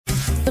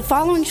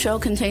following show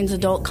contains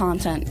adult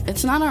content.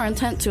 It's not our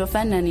intent to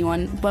offend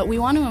anyone, but we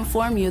want to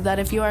inform you that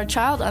if you are a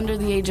child under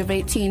the age of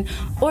 18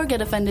 or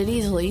get offended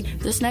easily,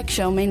 this next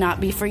show may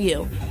not be for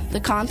you. The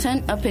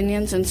content,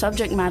 opinions, and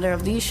subject matter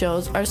of these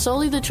shows are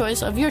solely the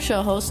choice of your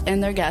show hosts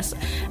and their guests,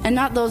 and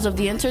not those of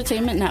the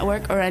Entertainment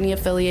Network or any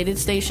affiliated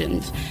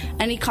stations.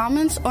 Any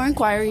comments or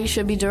inquiries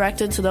should be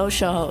directed to those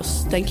show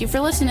hosts. Thank you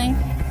for listening.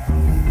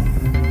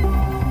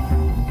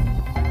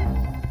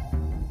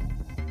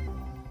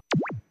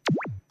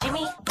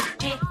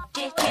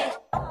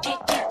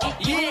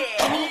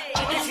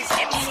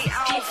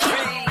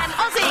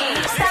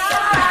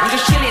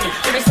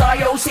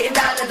 Sitting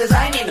down and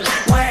designing,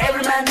 why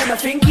every man never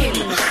thinking,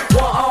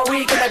 what are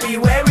we gonna be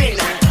wearing?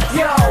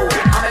 Yo,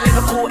 I'm a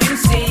Liverpool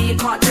MC, you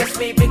can't test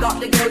me, big up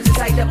the girls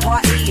inside the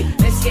party,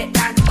 let's get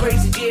down to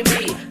crazy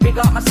Jimmy, big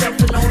up myself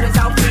and known as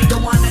Alfie, the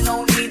one and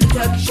only, the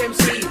Turkish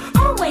MC.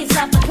 Always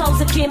love the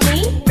clothes of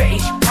Jimmy.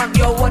 British, I'm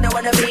your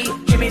wanna be,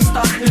 Jimmy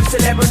Star, new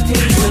celebrity.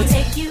 We'll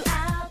take you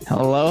out.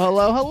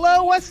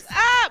 Hello, what's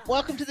up?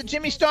 Welcome to the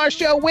Jimmy Star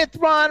Show with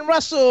Ron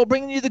Russell,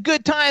 bringing you the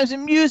good times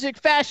in music,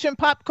 fashion,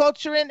 pop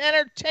culture, and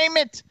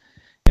entertainment.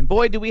 And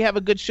boy, do we have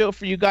a good show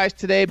for you guys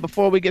today.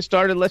 Before we get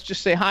started, let's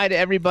just say hi to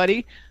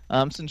everybody.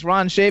 Since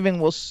Ron's shaving,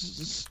 we'll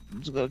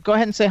go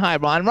ahead and say hi,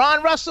 Ron.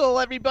 Ron Russell,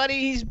 everybody,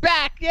 he's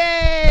back.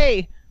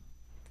 Yay!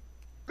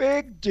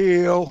 Big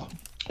deal.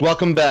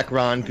 Welcome back,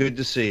 Ron. Good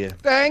to see you.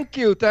 Thank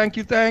you.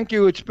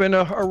 It's been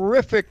a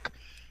horrific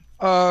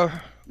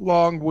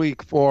long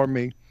week for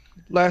me.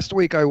 Last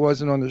week I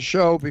wasn't on the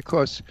show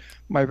because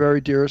my very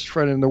dearest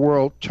friend in the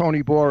world,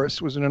 Tony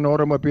Boris, was in an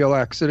automobile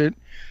accident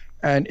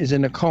and is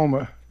in a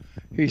coma.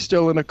 He's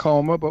still in a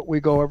coma, but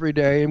we go every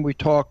day and we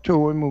talk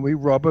to him and we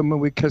rub him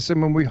and we kiss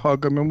him and we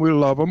hug him and we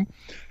love him.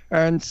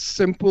 And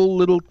simple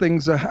little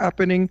things are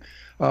happening.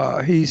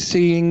 He's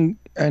seeing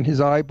and his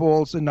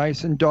eyeballs are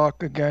nice and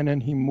dark again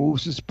and he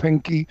moves his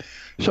pinky.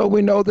 So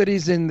we know that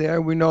he's in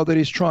there. We know that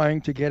he's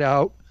trying to get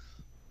out.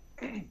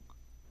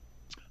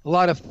 A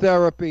lot of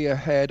therapy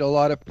ahead, a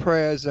lot of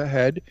prayers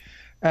ahead.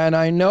 And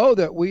I know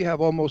that we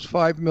have almost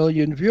 5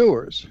 million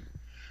viewers.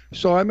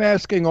 So I'm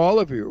asking all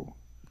of you,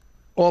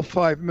 all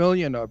 5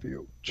 million of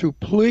you, to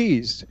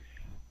please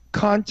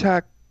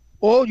contact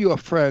all your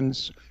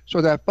friends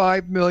so that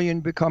 5 million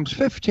becomes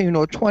 15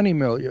 or 20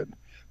 million.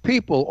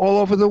 People all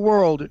over the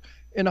world,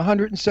 in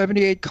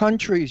 178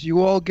 countries,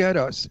 you all get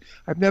us.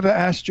 I've never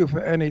asked you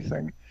for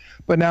anything.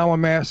 But now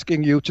I'm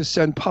asking you to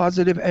send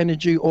positive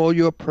energy, all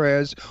your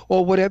prayers,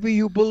 or whatever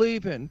you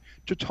believe in,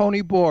 to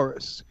Tony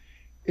Boris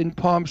in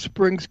Palm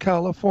Springs,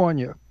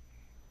 California,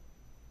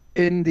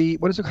 in the,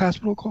 what is the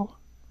hospital called?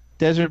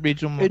 Desert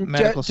Regional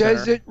Medical Center.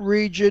 Desert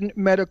Region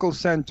Medical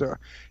Center.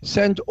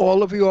 Send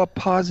all of your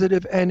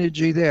positive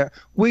energy there.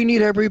 We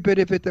need every bit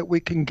of it that we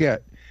can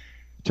get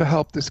to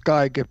help this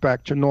guy get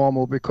back to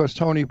normal, because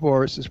Tony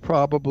Boris is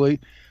probably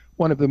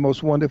one of the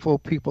most wonderful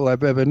people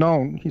I've ever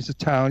known. He's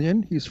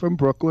Italian, he's from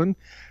Brooklyn,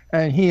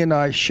 and he and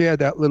I share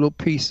that little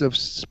piece of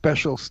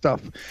special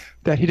stuff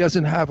that he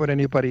doesn't have with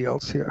anybody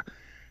else here.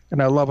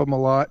 And I love him a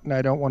lot, and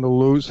I don't want to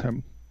lose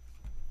him.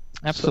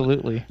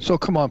 Absolutely. So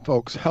come on,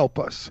 folks, help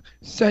us.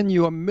 Send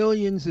your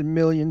millions and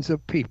millions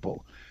of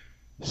people.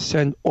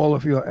 Send all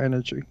of your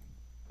energy.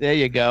 There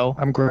you go.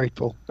 I'm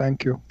grateful.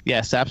 Thank you.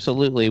 Yes,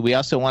 absolutely. We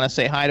also want to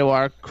say hi to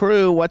our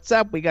crew. What's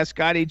up? We got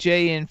Scotty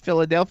J in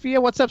Philadelphia.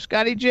 What's up,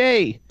 Scotty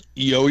J?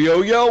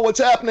 Yo, what's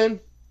happening?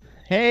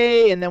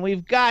 Hey, and then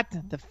we've got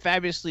the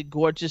fabulously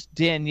gorgeous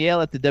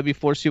Danielle at the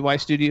W4CY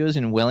Studios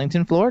in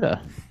Wellington,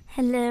 Florida.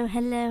 Hello.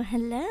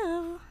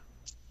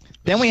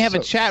 Then we have a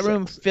chat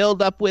room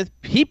filled up with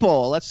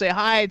people. Let's say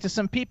hi to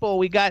some people.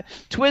 We got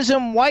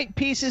Twism White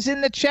Pieces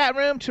in the chat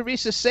room,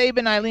 Teresa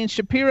Sabin, Eileen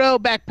Shapiro,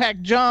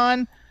 Backpack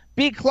John,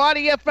 B.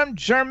 Claudia from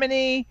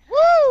Germany.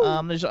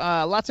 Woo! There's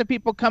lots of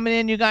people coming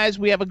in, you guys.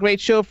 We have a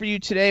great show for you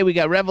today. We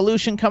got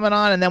Revolushn coming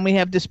on, and then we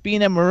have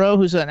Despina Mirou,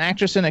 who's an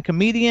actress and a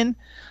comedian.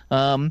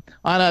 On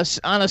a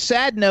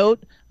sad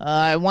note,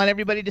 I want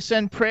everybody to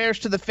send prayers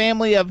to the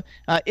family of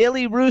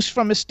Ili Roos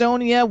from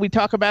Estonia. We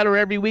talk about her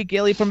every week.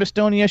 Ili from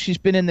Estonia. She's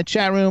been in the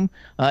chat room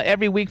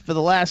every week for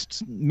the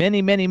last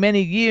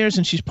many years,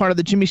 and she's part of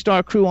the Jimmy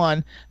Star crew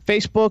on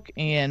Facebook.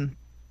 And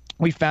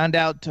we found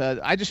out,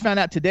 I just found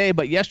out today,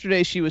 but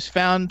yesterday she was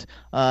found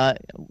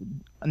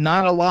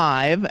not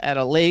alive at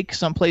a lake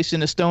someplace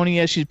in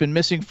Estonia. She's been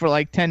missing for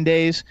like 10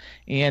 days,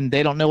 and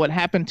they don't know what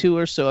happened to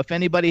her. So if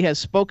anybody has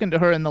spoken to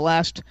her in the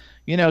last,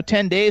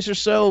 10 days or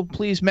so,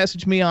 please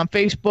message me on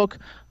Facebook,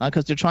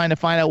 because they're trying to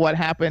find out what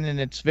happened, and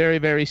it's very,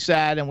 very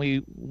sad, and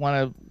we want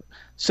to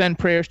send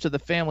prayers to the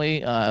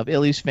family, of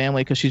Ili's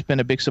family, because she's been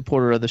a big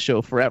supporter of the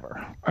show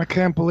forever. I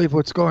can't believe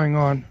what's going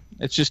on.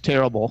 It's just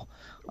terrible.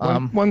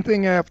 One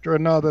thing after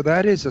another.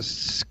 That is a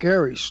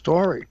scary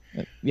story.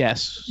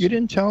 Yes. You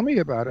didn't tell me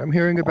about it. I'm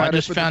hearing about it. I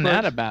just found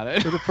out about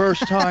it. For the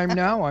first time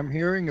now, I'm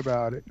hearing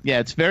about it. Yeah,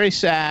 it's very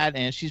sad,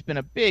 and she's been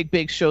a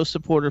big show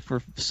supporter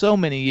for so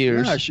many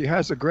years. Yeah, she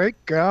has a great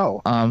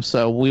gal.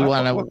 So we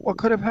want to... What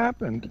could have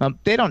happened?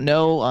 They don't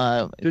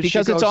know,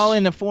 because it's all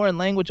in a foreign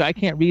language. I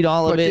can't read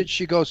all of it. Did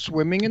she go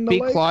swimming in the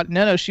lake?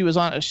 No, she was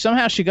on...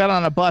 Somehow she got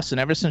on a bus,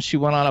 and ever since she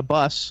went on a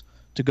bus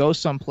to go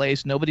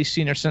someplace, nobody's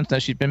seen her since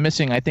then. She's been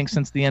missing, I think,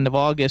 since the end of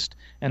August,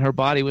 and her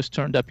body was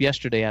turned up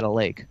yesterday at a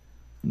lake.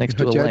 Next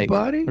to a lake.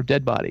 Body? Her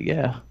dead body,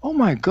 yeah. Oh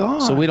my God!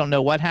 So we don't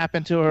know what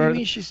happened to her. You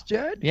mean she's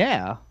dead?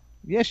 Yeah,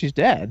 she's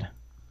dead.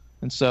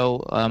 And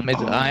so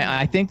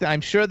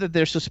I'm sure that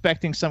they're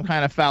suspecting some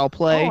kind of foul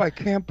play. Oh, I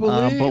can't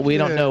believe but we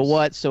don't know this.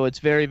 what. So it's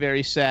very,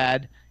 very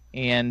sad.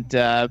 And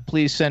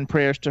please send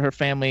prayers to her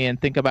family and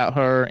think about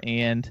her.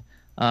 And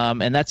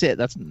that's it.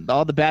 That's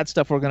all the bad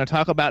stuff we're going to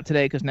talk about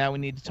today, because now we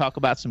need to talk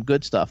about some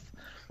good stuff.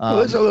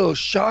 Well, it's a little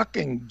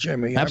shocking,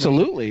 Jimmy.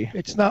 Absolutely. I mean,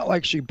 it's not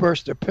like she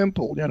burst a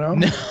pimple, you know?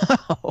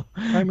 No.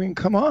 I mean,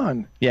 come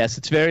on. Yes,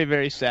 it's very,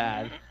 very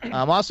sad.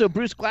 Also,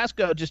 Bruce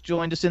Glasgow just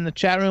joined us in the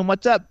chat room.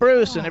 What's up,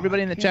 Bruce? And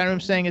everybody in the chat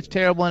room saying it's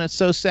terrible and it's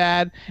so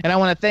sad. And I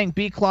want to thank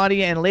B.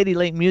 Claudia and Lady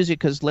Lake Music,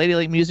 because Lady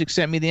Lake Music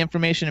sent me the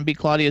information, and B.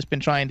 Claudia has been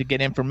trying to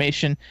get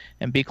information.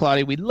 And B.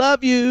 Claudia, we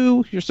love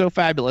you. You're so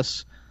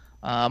fabulous.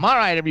 All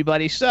right,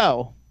 everybody.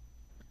 So,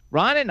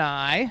 Ron and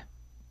I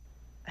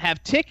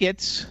have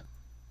tickets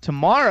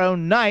tomorrow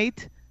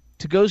night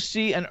to go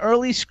see an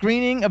early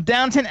screening of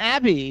Downton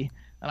Abbey.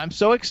 And I'm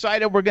so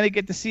excited we're going to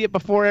get to see it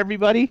before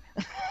everybody.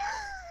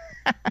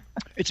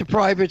 It's a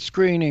private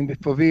screening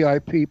for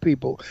VIP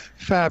people,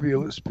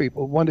 fabulous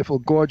people, wonderful,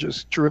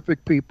 gorgeous,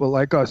 terrific people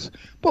like us.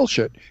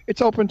 Bullshit.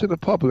 It's open to the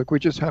public. We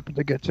just happen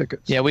to get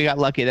tickets. Yeah, we got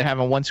lucky. They're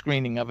having one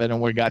screening of it,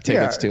 and we got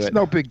tickets to it. It's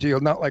no big deal.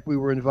 Not like we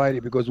were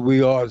invited because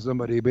we are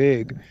somebody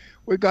big.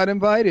 We got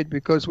invited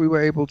because we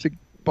were able to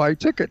buy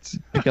tickets.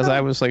 Because I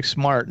was like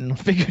smart and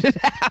figured it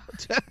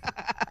out.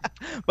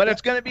 But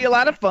it's going to be a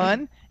lot of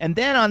fun. And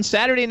then on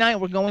Saturday night,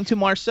 we're going to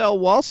Marcel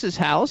Walsh's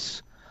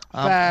house.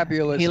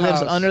 Fabulous He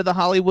lives house. under the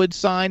Hollywood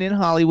sign in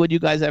Hollywood. You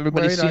guys,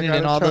 everybody's seen it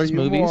in all those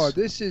movies. More.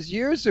 This is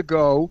years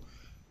ago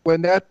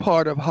when that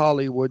part of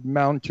Hollywood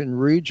mountain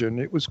region,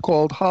 it was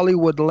called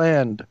Hollywood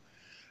Land.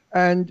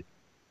 And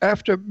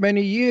after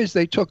many years,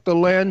 they took the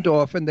land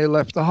off and they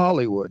left the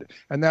Hollywood.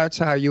 And that's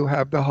how you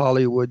have the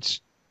Hollywood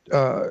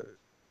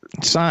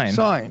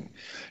sign.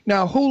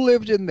 Now, who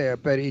lived in there?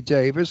 Betty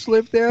Davis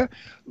lived there.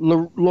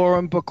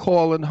 Lauren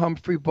Bacall and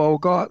Humphrey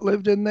Bogart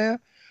lived in there.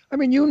 I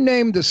mean, you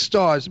name the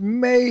stars,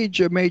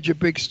 major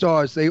big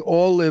stars. They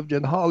all lived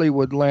in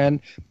Hollywood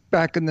land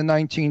back in the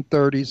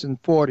 1930s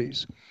and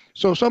 40s.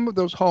 So some of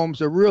those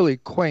homes are really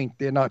quaint.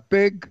 They're not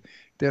big,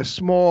 they're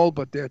small,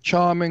 but they're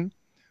charming.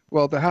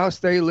 Well, the house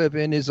they live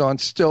in is on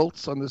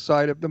stilts on the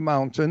side of the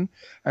mountain.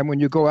 And when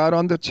you go out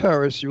on the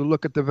terrace, you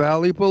look at the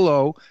valley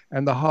below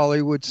and the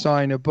Hollywood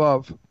sign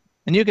above.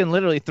 And you can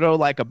literally throw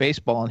like a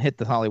baseball and hit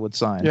the Hollywood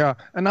sign. Yeah,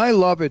 and I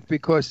love it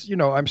because, you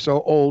know, I'm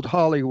so old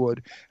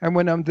Hollywood. And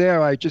when I'm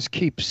there, I just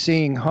keep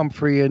seeing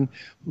Humphrey and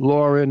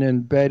Lauren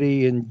and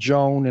Betty and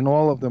Joan and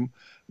all of them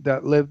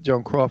that lived,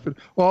 Joan Crawford,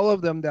 all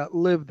of them that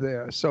lived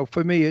there. So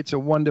for me, it's a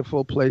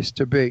wonderful place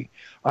to be.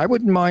 I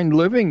wouldn't mind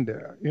living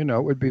there. You know,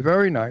 it would be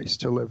very nice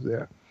to live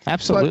there.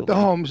 Absolutely. But the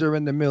homes are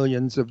in the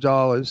millions of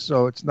dollars,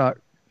 so it's not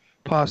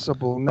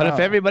possible now. But if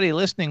everybody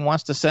listening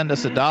wants to send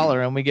us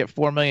 $1 and we get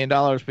 $4 million,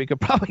 we could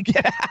probably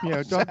get out.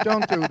 Yeah,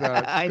 don't do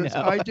that. I know.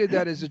 I did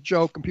that as a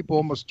joke, and people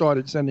almost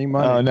started sending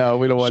money. Oh, no,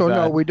 we don't want that.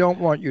 So, no, we don't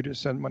want you to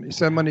send money.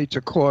 Send money to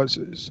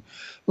causes.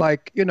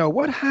 Like, you know,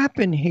 what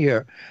happened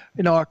here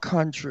in our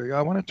country?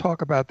 I want to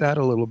talk about that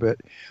a little bit.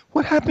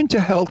 What happened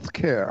to health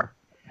care?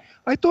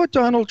 I thought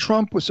Donald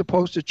Trump was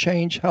supposed to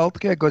change health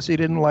care because he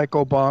didn't like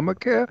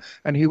Obamacare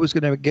and he was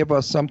going to give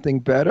us something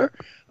better.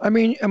 I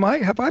mean,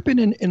 have I been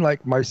in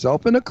like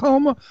myself in a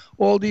coma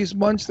all these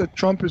months that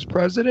Trump is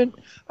president?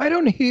 I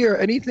don't hear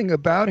anything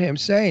about him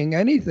saying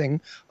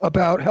anything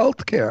about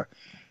health care.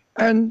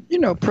 And, you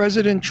know,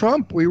 President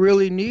Trump, we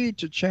really need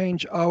to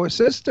change our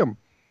system.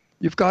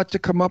 You've got to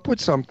come up with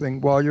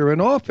something while you're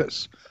in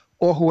office.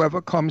 Or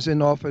whoever comes in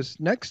office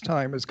next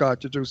time has got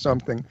to do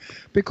something,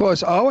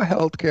 because our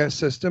healthcare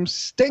system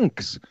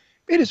stinks.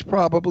 It is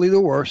probably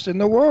the worst in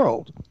the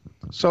world.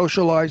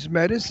 Socialized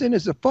medicine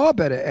is a far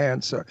better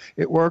answer.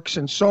 It works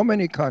in so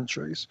many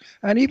countries.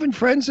 And even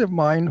friends of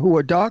mine who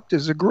are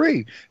doctors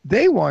agree.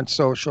 They want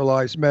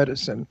socialized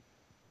medicine.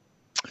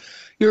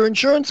 Your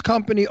insurance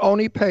company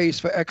only pays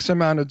for X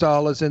amount of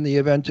dollars in the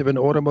event of an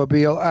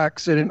automobile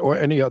accident or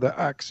any other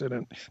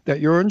accident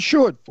that you're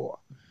insured for.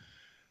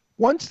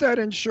 Once that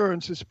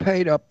insurance is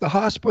paid up, the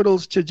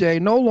hospitals today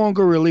no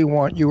longer really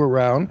want you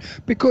around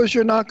because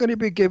you're not going to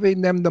be giving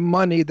them the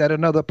money that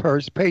another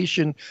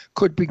patient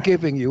could be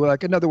giving you.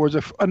 Like, in other words,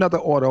 another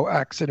auto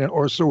accident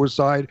or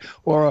suicide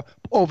or an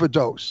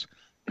overdose.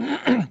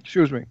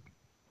 Excuse me.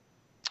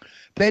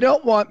 They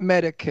don't want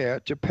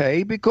Medicare to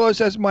pay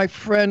because, as my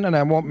friend, and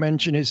I won't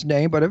mention his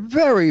name, but a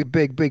very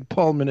big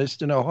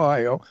pulmonist in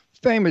Ohio,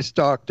 famous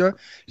doctor,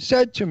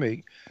 said to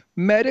me,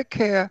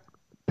 Medicare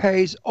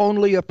pays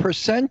only a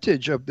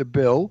percentage of the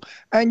bill,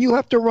 and you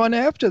have to run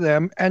after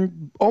them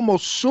and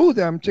almost sue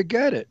them to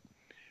get it.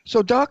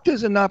 So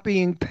doctors are not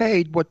being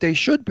paid what they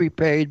should be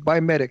paid by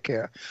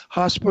Medicare.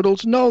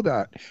 Hospitals know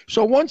that.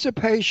 So once a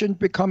patient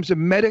becomes a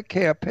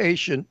Medicare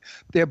patient,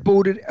 they're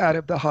booted out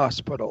of the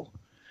hospital.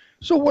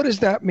 So what does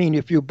that mean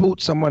if you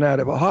boot someone out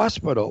of a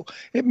hospital?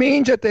 It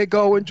means that they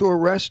go into a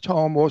rest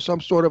home or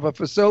some sort of a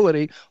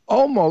facility,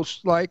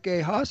 almost like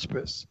a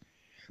hospice.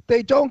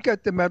 They don't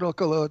get the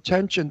medical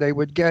attention they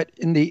would get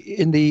in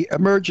the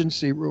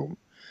emergency room.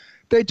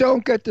 They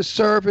don't get the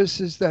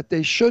services that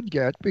they should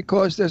get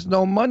because there's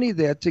no money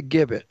there to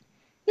give it.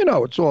 You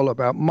know, it's all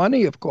about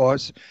money, of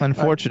course.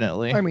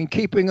 Unfortunately. I mean,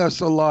 keeping us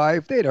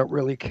alive, they don't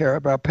really care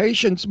about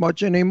patients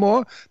much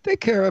anymore. They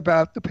care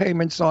about the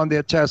payments on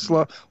their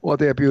Tesla or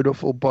their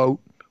beautiful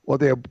boat or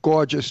their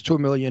gorgeous $2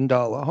 million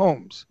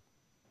homes.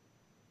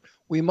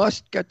 We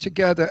must get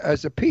together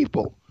as a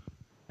people,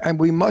 and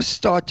we must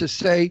start to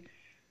say,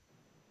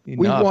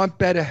 we want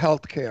better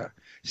health care.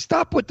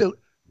 Stop with the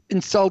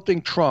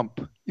insulting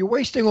Trump. You're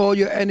wasting all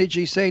your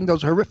energy saying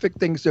those horrific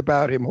things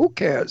about him. Who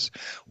cares?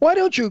 Why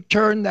don't you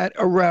turn that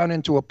around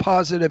into a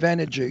positive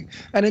energy?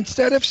 And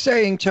instead of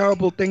saying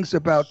terrible things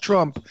about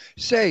Trump,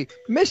 say,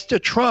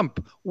 Mr.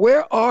 Trump,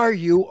 where are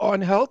you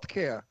on health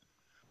care?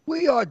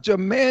 We are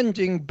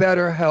demanding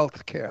better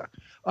health care.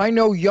 I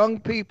know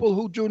young people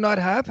who do not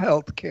have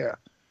health care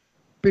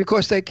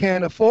because they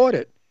can't afford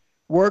it.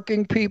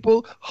 Working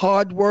people,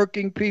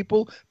 hard-working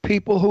people,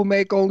 people who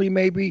make only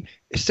maybe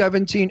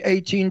 $17,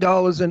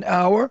 $18 an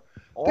hour.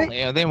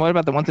 Then what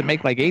about the ones that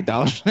make like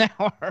 $8 an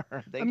hour?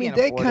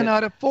 They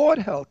cannot afford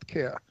health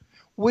care.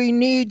 We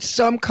need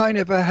some kind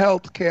of a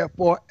health care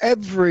for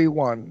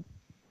everyone.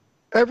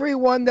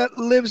 Everyone that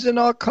lives in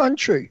our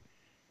country.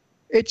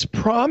 It's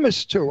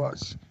promised to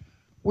us.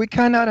 We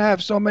cannot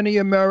have so many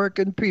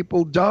American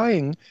people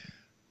dying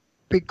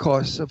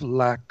because of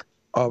lack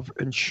of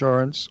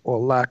insurance or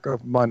lack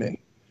of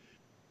money.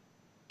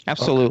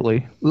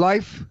 Absolutely.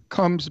 Life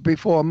comes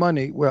before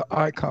money where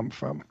I come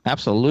from.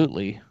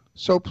 Absolutely.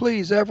 So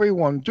please,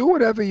 everyone, do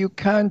whatever you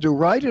can do.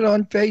 Write it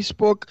on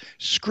Facebook,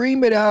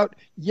 scream it out,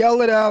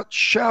 yell it out,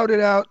 shout it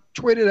out,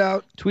 tweet it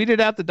out. Tweet it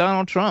out to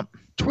Donald Trump.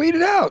 Tweet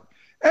it out.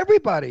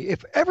 Everybody.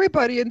 If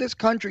everybody in this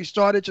country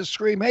started to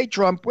scream, hey,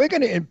 Trump, we're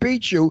going to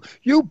impeach you,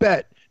 you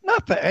bet.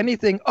 Not for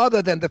anything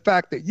other than the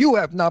fact that you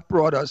have not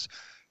brought us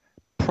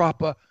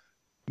proper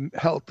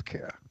health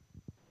care.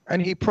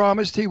 And he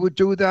promised he would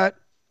do that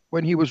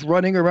when he was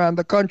running around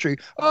the country.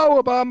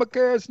 Oh,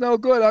 Obamacare is no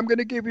good. I'm going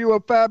to give you a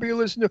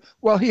fabulous new...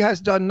 Well, he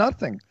has done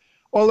nothing.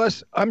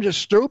 Unless I'm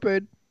just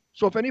stupid.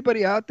 So if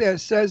anybody out there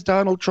says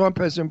Donald Trump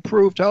has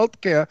improved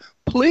health care,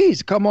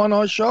 please come on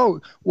our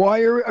show.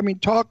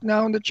 Talk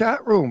now in the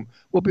chat room.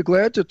 We'll be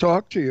glad to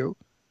talk to you.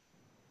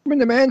 I mean,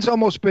 the man's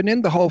almost been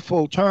in the whole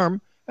full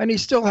term, and he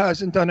still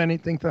hasn't done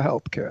anything for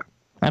health care.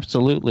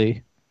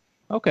 Absolutely.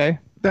 Okay.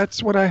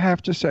 That's what I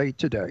have to say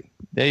today.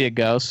 There you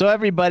go. So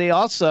everybody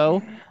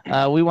also,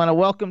 we want to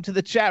welcome to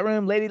the chat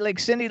room Lady Lake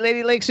Cindy.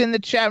 Lady Lake's in the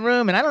chat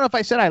room. And I don't know if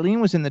I said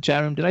Eileen was in the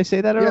chat room. Did I say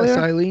that earlier? Yes,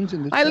 Eileen's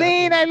in the chat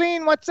room.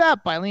 Eileen, what's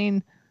up?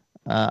 Eileen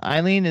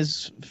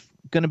is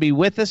going to be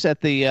with us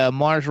at the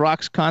Mars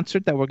Rocks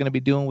concert that we're going to be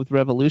doing with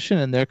Revolushn,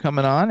 and they're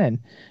coming on.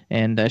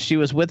 And she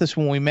was with us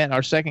when we met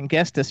our second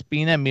guest,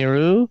 Despina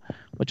Mirou,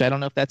 which I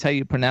don't know if that's how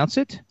you pronounce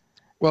it.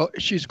 Well,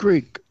 she's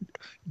Greek.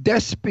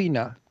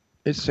 Despina.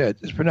 It's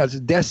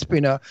pronounced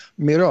Despina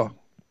Mirou.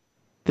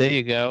 There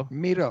you go.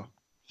 Mirou.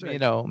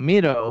 Mirou.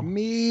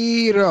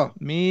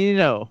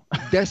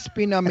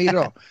 Despina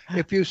Mirou.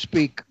 If you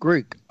speak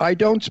Greek. I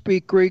don't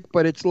speak Greek,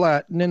 but it's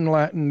Latin. In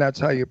Latin,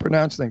 that's how you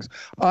pronounce things.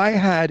 I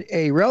had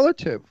a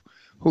relative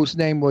whose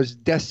name was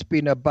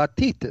Despina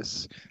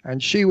Batitis,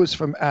 and she was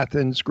from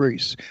Athens,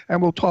 Greece.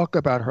 And we'll talk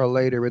about her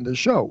later in the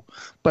show.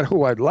 But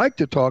who I'd like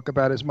to talk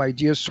about is my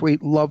dear,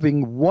 sweet,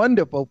 loving,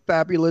 wonderful,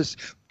 fabulous,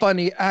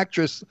 funny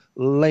actress,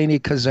 Lainey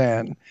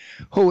Kazan,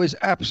 who is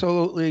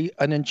absolutely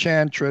an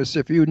enchantress.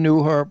 If you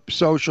knew her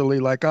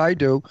socially like I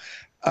do,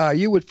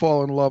 you would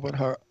fall in love with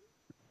her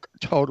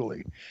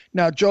totally.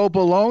 Now, Joe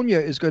Bologna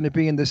is going to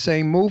be in the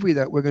same movie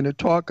that we're going to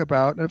talk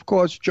about. And, of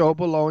course, Joe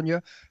Bologna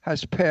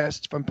has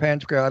passed from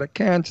pancreatic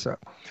cancer.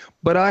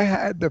 But I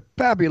had the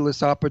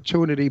fabulous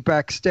opportunity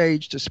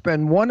backstage to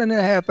spend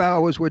 1.5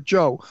 hours with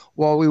Joe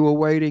while we were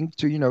waiting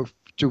to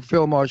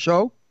film our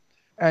show.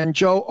 And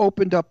Joe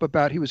opened up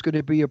about he was going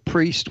to be a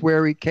priest,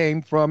 where he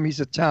came from.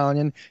 He's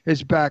Italian,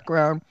 his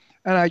background.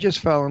 And I just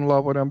fell in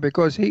love with him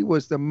because he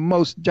was the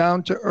most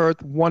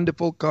down-to-earth,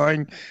 wonderful,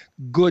 kind,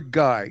 good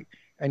guy.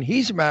 And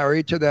he's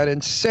married to that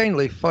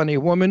insanely funny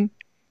woman,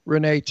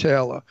 Renee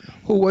Taylor,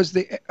 who was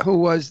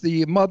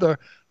the mother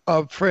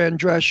of Fran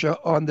Drescher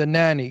on The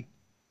Nanny.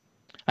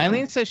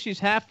 Eileen says she's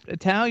half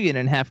Italian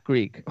and half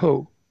Greek.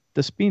 Who?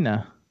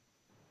 Despina.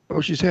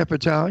 Oh, she's half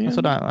Italian?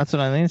 That's what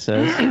Eileen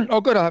says.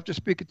 Oh, good. I'll have to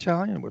speak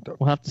Italian with her.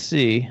 We'll have to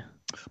see.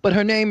 But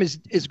her name is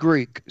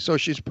Greek, so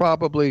she's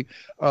probably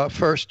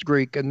first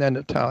Greek and then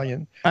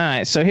Italian. All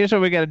right, so here's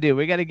what we got to do.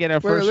 We got to get our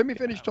first. Let me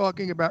finish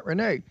talking about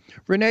Renee.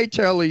 Renee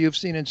Taylor, you've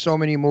seen in so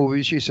many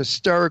movies. She's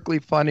hysterically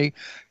funny.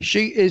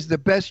 She is the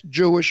best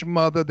Jewish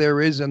mother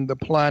there is in the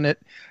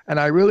planet, and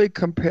I really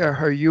compare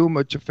her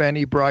humor to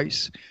Fanny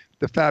Brice,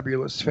 the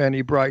fabulous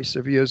Fanny Brice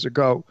of years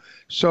ago.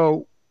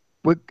 So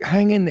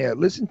hang in there.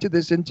 Listen to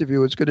this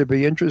interview. It's going to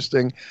be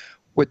interesting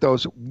with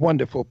those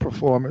wonderful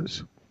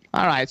performers.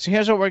 All right, so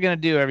here's what we're going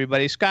to do,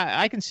 everybody. Scott,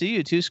 I can see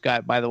you too,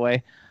 Scott, by the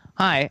way.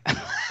 Hi.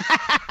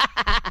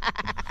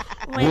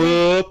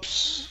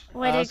 Whoops.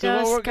 Way to So go,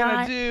 what we're going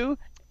Scott. to do...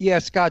 Yeah,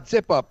 Scott,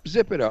 zip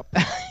it up.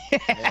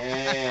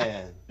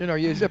 Man. You know,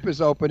 your zip is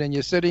open and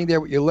you're sitting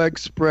there with your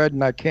legs spread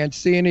and I can't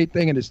see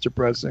anything and it's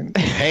depressing.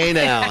 Hey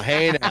now.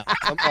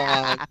 Come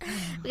on.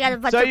 We got a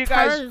bunch So of you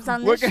guys- pervs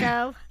on we're this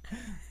show.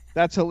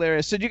 That's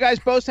hilarious. So did you guys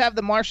both have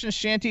the Martian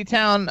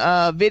Shantytown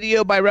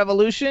video by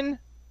Revolushn?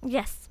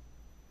 Yes.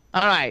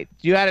 All right.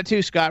 You had it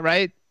too, Scott,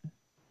 right?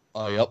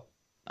 Oh, yep.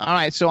 All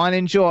right, so on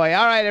Enjoy.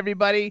 All right,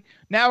 everybody.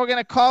 Now we're going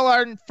to call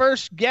our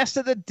first guest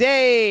of the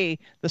day,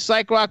 the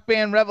psych rock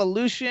band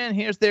Revolushn.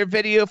 Here's their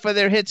video for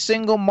their hit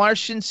single,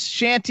 Martian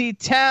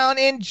Shantytown.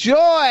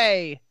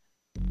 Enjoy!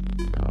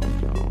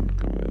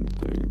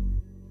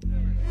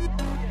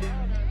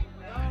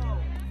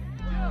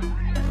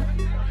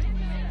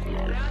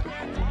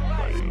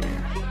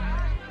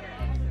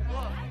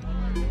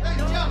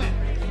 Ladies and gentlemen,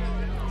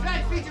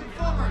 tonight's featured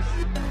performers,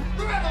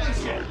 the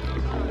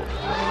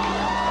Revolushn.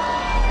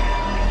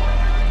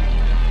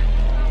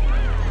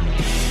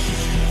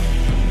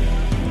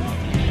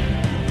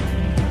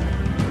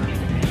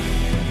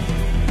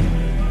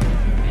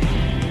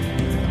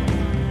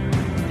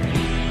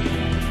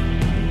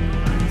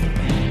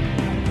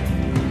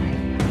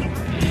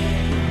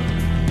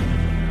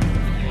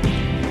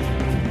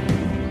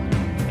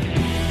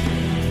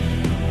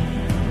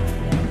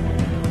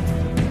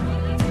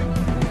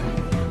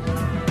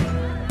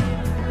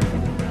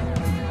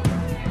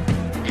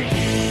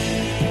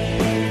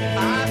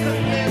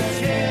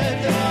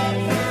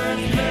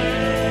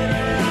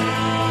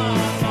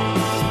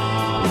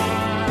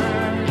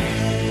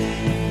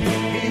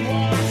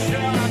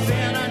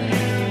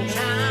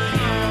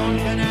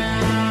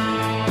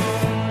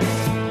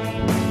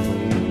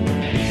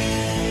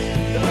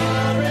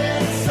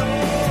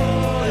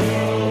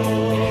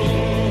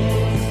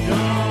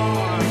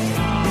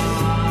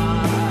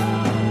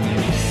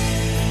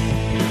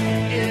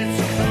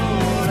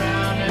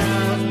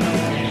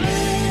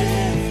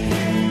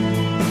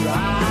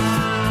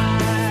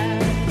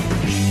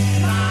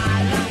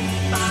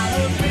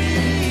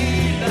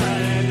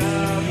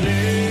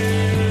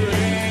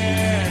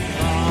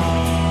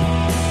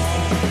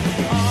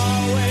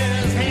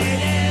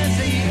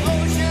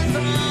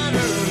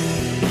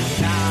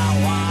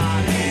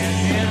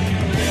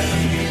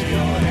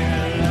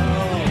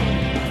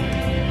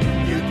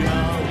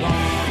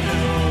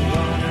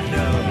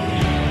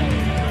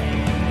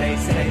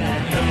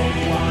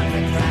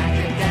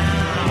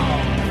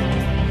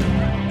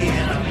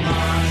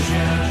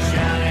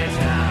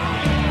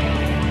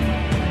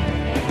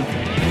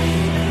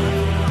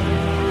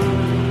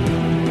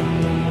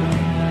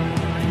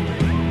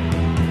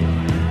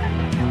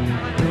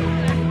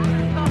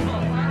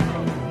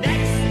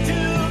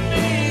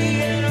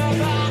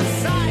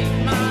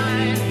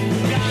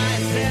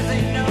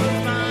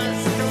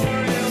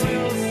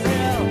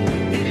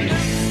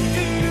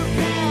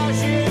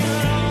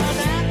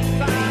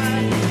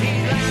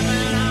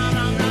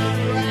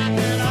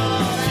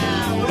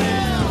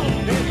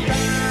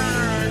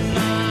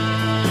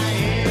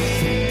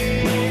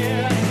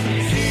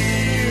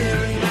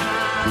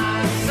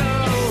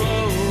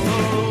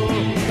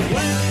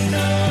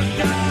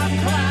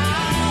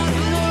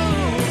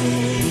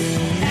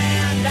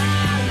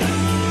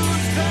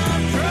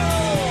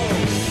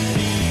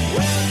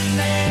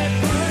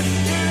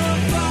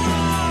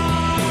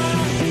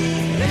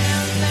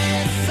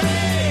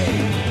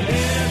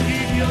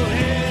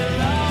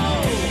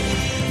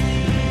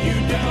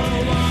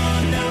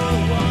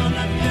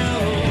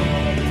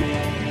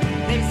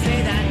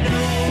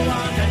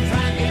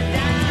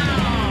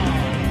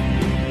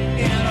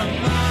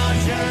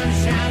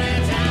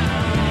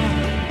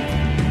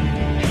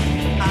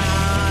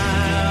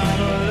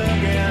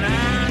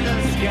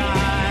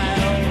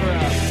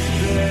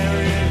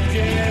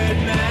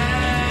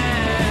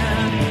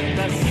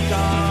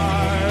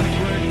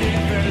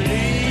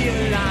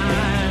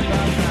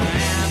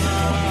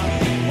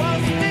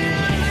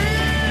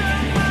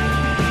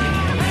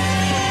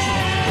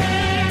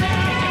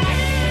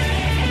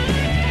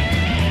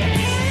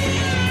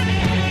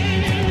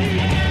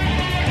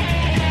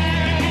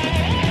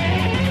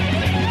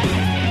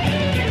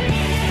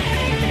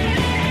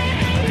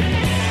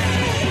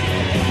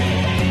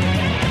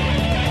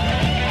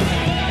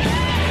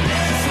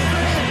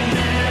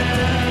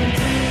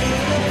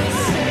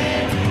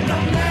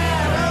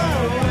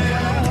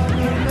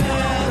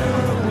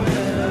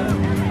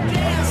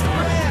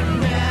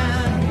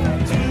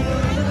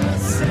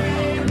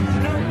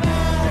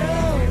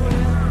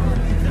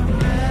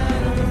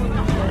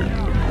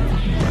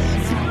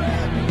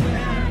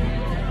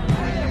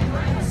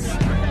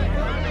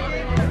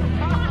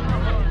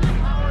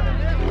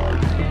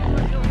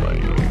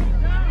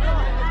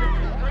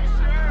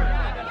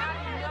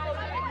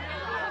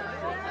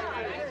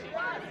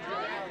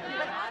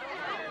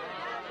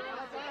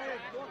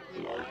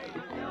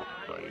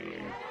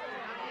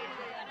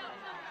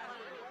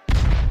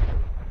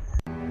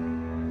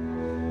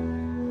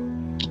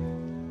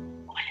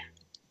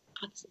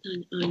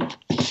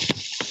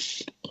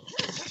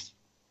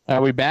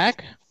 Are we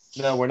back?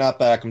 No, we're not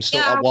back. I'm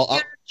still.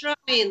 We're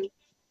trying.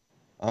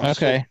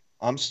 Okay.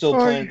 I'm still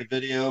playing the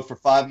video for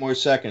 5 more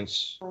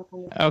seconds.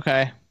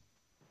 Okay. I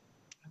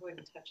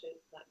wouldn't touch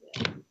it. Not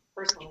yet.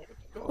 Personally.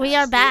 We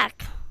are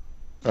back.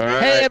 All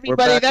right, Hey,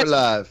 everybody, we're back. We're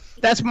live.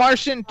 That's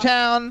Martian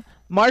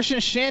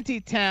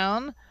Shanty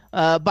Town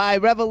by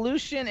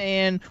Revolushn,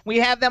 and we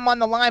have them on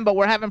the line, but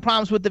we're having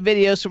problems with the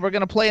video, so we're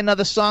going to play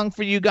another song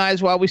for you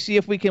guys while we see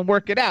if we can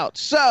work it out.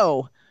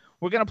 So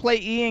we're going to play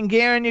Ian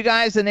Guerin, you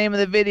guys. The name of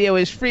the video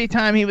is Free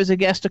Time. He was a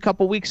guest a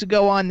couple weeks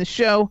ago on the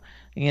show,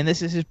 and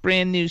this is his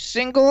brand new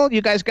single.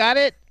 You guys got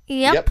it?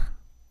 Yep.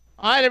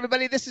 All right,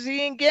 everybody, this is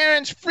Ian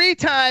Guerin's Free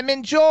Time.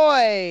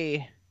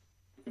 Enjoy.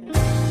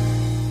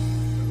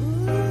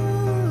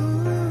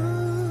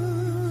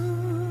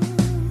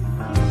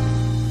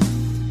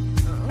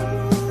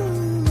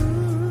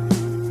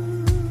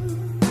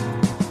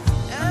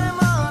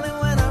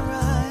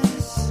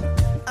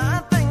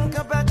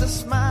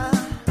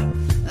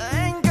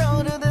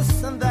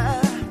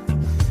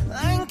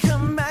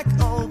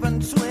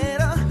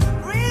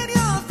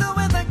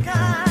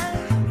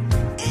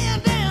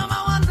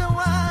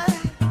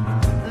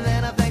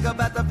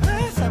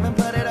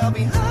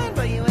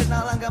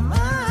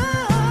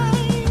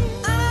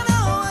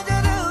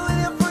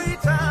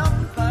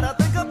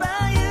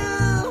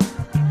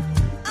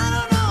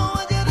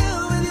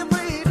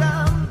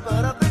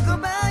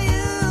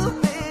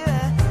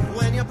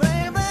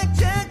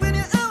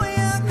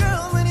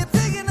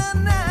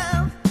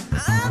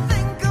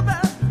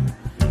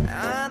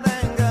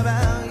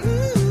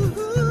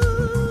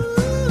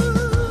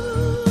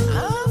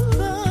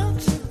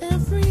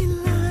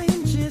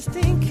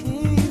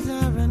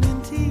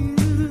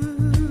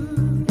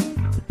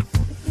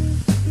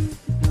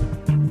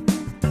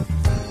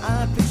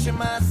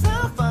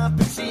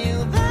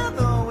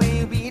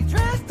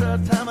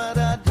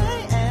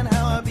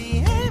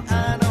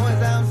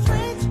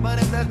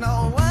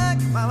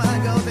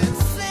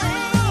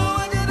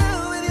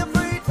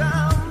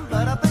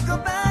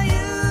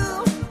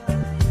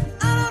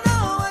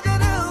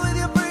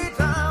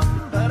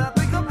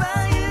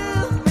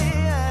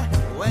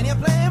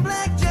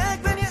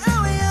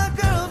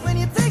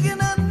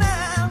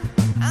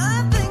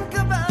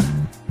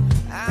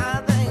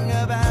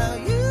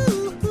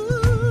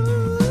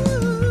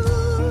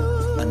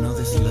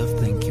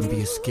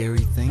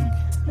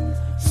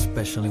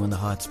 Especially when the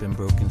heart's been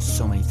broken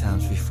so many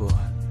times before.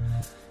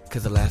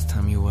 Cause the last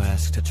time you were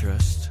asked to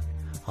trust,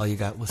 all you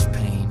got was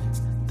pain,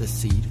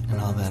 deceit, and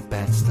all that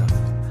bad stuff.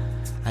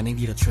 I need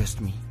you to trust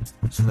me,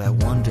 so that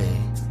one day,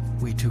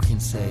 we two can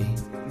say,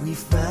 we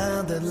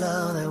found the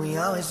love that we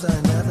always saw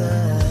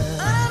another.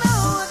 I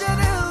know what you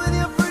do with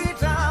your free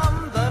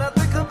time, but I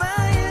think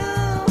about you.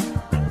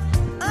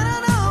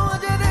 I know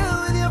what you do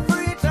with your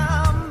free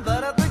time,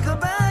 but I think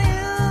about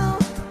you.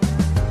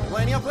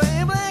 When you're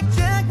playing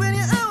blackjack, when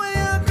you're out with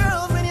your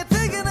girls, when you're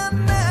taking a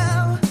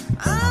nap,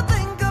 I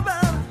think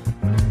about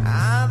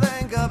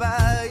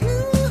you.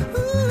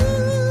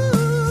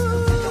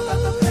 Still think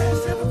about the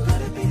past, haven't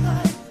put it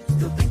behind.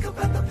 Still think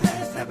about the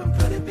past, haven't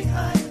put it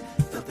behind.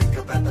 Still think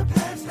about the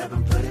past,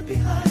 haven't put it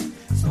behind.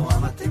 So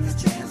I'ma take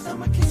this chance,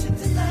 I'ma kiss you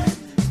tonight.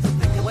 Still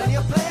think about when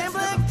you're playing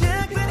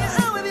blackjack, when you're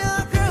out with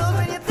your girls,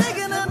 when you're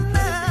taking a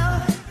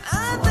nap,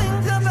 I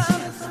think about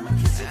you.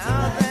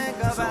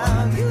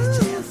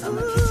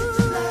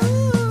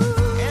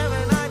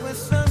 Every night when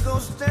sun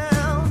goes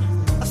down,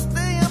 I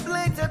stay up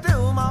late to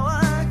do my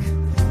work.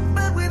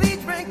 But with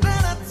each break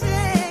that I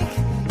take,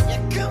 you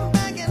come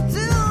back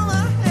into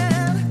my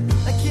head.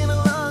 I can no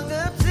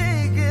longer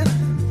take it.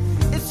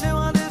 It's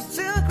sure just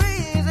too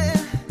crazy.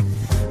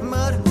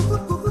 But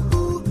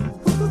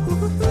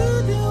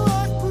who do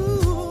I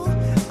fool?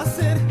 I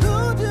said,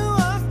 who do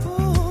I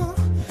fool?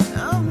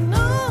 I'm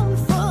known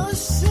for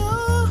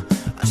sure.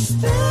 I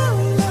still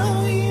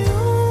love you.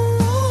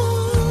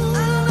 I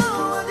know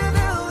what you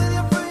do with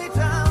your free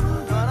time,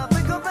 but I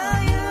think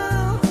about you.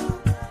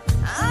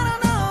 I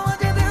don't know what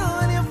you do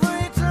with your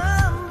free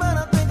time, but I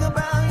think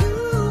about you,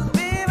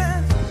 baby.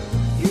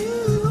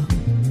 You,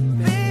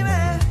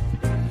 baby.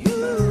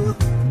 You,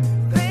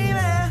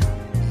 baby.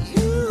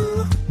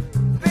 You,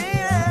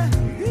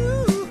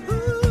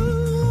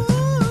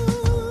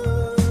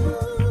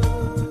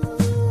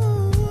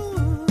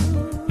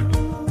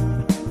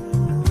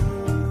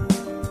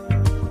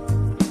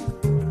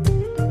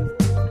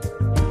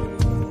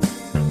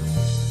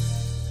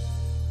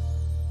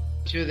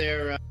 to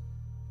their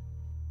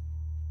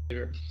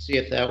see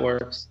if that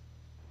works.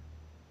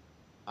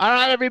 All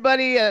right,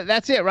 everybody,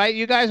 that's it, right?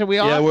 You guys, are we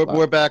on? Yeah,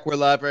 we're back. We're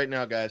live right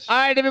now, guys. All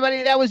right,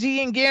 everybody, that was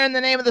Ian Guerin. The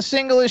name of the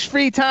single is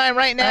Free Time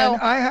right now.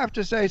 And I have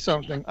to say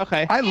something.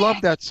 Okay. I love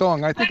that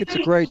song. I think it's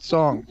a great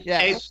song.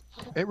 Yes.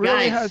 It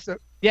really Guys. has a.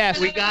 Yes.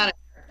 We got it.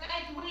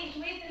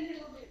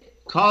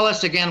 Call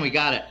us again. We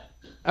got it.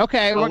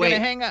 Okay, Oh, we're going to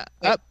wait. hang up.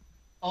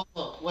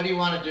 Oh, what do you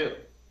want to do?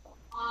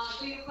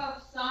 Do you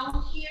have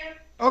sound here?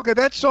 Okay,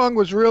 that song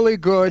was really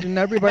good, and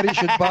everybody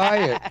should buy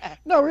it.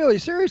 No, really,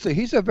 seriously,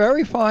 he's a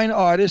very fine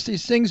artist. He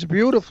sings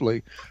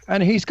beautifully,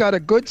 and he's got a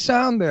good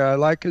sound there. I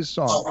like his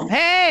song.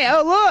 Hey,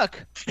 oh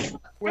look!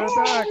 We're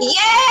back.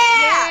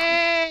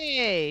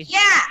 Yay!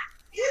 Yeah.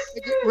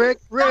 Rick,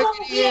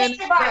 Ian,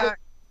 back.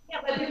 Yeah,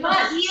 but you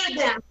can't hear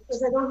them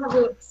because I don't have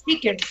the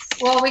speakers.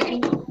 Well, we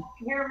can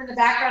hear them in the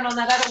background on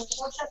that other one.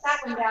 Don't shut that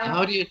one down.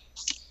 How do you?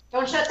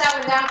 Don't shut that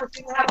one down because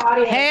we don't have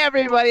audio. Hey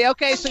everybody!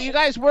 Okay, so you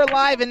guys, we're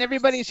live, and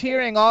everybody's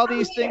hearing all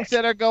these things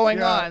that are going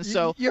Yeah, on.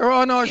 So you're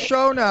on our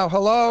show now.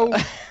 Hello.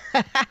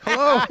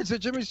 Hello, it's a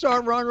Jimmy Star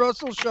and Ron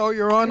Russell show.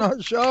 You're on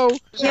our show.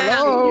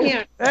 Hello.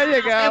 Yeah. there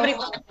you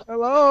go.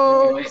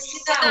 Hello.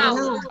 Sit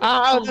down.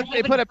 Oh, look,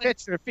 they put a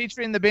picture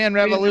featuring the band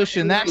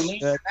Revolushn. That's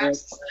good.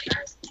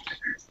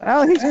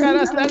 Well, he's got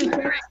us. That's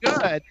very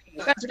good.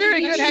 That's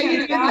very good. How you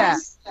did that?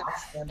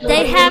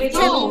 They have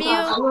to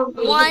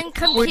mute one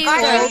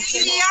computer.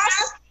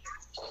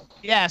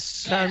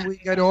 Yes. Can we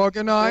get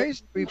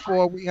organized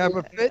before we have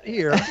a fit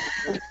here?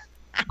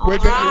 We're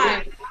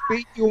going to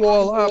beat you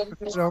all up if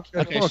you don't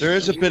get Okay, so there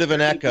is a bit of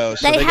an echo,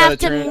 so They they have got to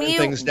to turn mute-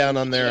 things down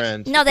on their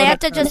end. No, they have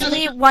to just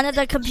mute one of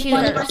the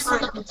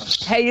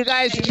computers. Hey, you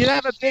guys, you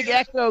have a big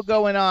echo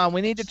going on.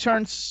 We need to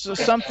turn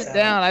something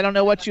down. I don't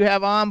know what you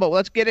have on, but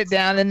let's get it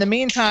down. In the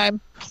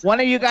meantime, one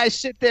of you guys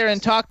sit there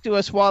and talk to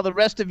us while the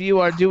rest of you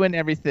are doing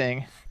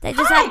everything. They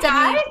just have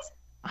to mute.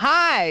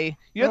 Hi,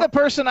 you're the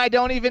person I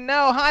don't even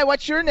know. Hi,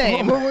 what's your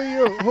name? Who are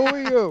you? Who are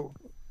you?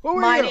 Who are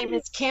My you? name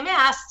is Kim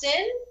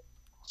Aston.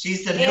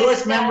 She's the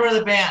newest member of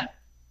the band.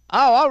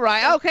 Oh, all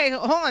right. Okay,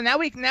 hold on. Now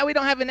we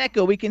don't have an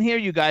echo. We can hear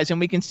you guys and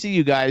we can see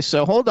you guys.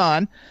 So hold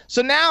on.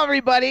 So now,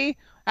 everybody,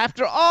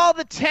 after all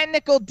the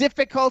technical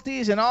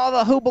difficulties and all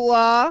the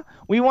hoopla,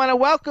 we want to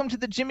welcome to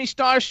the Jimmy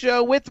Star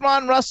Show with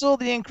Ron Russell,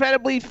 the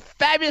incredibly,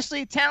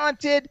 fabulously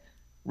talented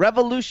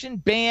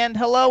Revolushn band.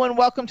 Hello and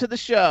welcome to the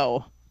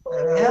show.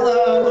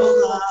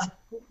 Hello.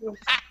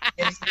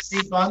 Get some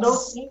seat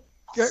bundles.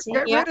 Get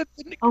rid of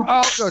the Oh.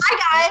 Olga.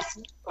 Hi,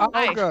 guys.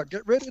 Olga,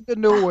 get rid of the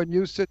new one.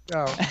 You sit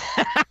down.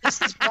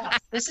 This is rough.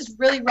 This is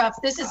really rough.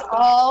 This is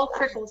all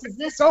prickles. Is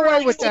this Go away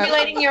really with that.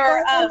 stimulating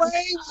your? Go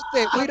away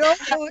with it. We don't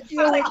want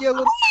you with your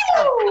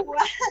little. Woo!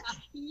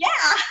 Yeah.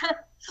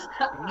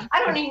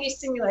 I don't need any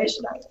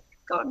stimulation. I'm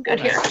going good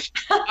here.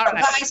 All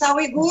right. Guys, are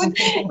we good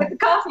with the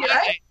coffee,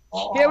 right?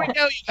 Here we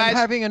go, you I'm guys.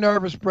 having a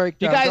nervous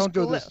breakdown. You guys Don't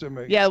do li- this to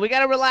me. Yeah, we got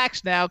to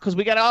relax now because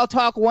we got to all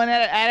talk one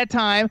at a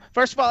time.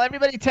 First of all,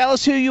 everybody tell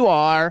us who you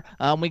are.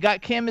 We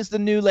got Kim as the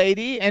new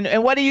lady.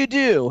 And what do you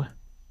do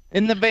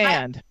in the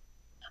band?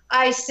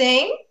 I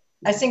sing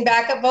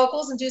backup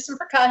vocals and do some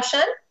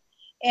percussion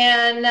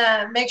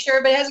and make sure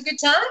everybody has a good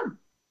time.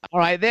 All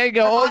right, there you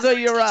go. Olga,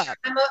 you're up.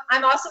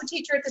 I'm also a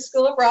teacher at the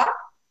School of Rock,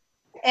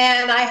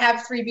 and I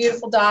have 3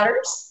 beautiful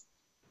daughters.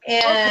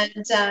 And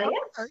yeah.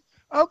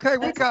 Okay,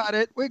 we got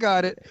it. We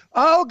got it.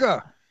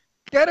 Olga,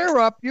 get her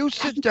up. You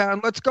sit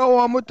down. Let's go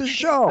on with the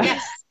show.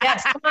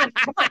 Yes, come on.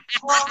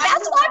 That's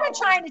what I've been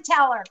trying to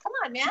tell her. Come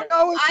on, man.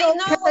 No, it's I okay,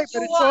 know but what it's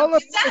you all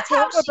want. ab- That's it's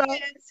how all she about-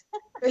 is.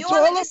 It's You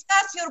want all to ab-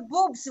 discuss your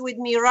boobs with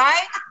me,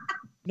 right?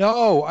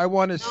 No, I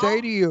want to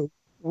say to you,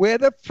 where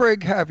the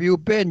frig have you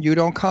been? You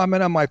don't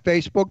comment on my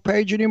Facebook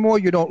page anymore.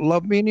 You don't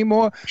love me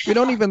anymore. You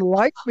don't even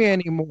like me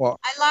anymore.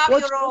 I love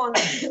What's- you,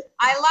 Ron.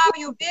 I love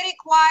you very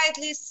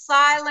quietly,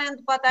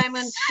 silent, but I'm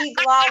in big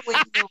love with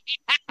you.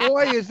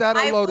 Boy, is that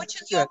I a load of watch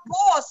your shit.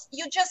 posts.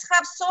 You just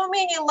have so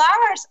many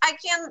lovers. I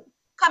can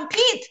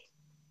compete.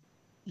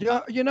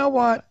 Yeah, you know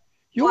what?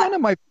 You're What?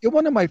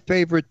 one of my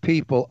favorite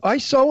people. I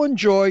so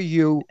enjoy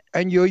you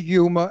and your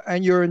humor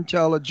and your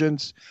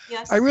intelligence.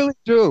 Yes. I really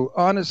do,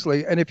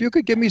 honestly. And if you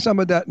could give me some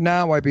of that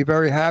now, I'd be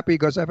very happy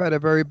because I've had a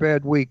very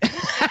bad week.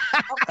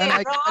 Okay,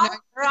 and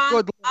Ron,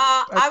 good-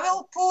 I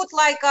will put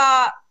like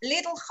a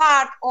little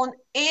heart on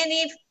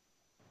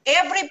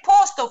every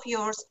post of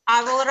yours.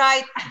 I will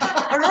write,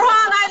 Ron,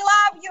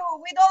 I love you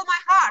with all my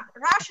heart,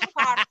 Russian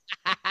heart.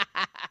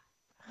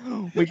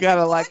 We got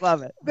to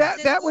love it.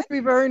 That would be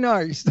very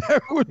nice.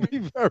 That would be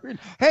very.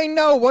 Hey,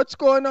 no, what's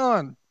going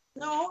on?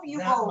 No, you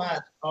Not go. much.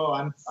 Oh,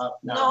 I'm up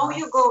now. No,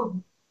 you go.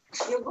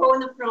 You go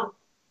in the front.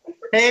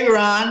 Hey,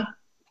 Ron.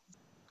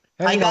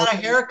 Hey, I got a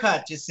no,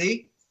 haircut, you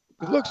see?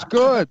 It looks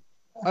good.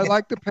 I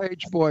like the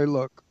page boy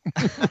look.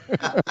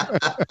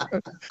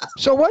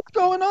 So what's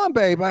going on,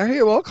 babe? I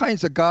hear all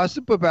kinds of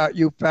gossip about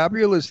you,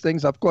 fabulous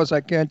things. Of course,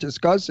 I can't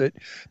discuss it.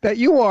 That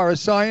you are a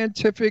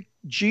scientific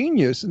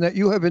genius and that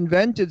you have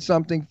invented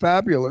something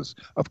fabulous.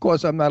 Of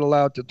course, I'm not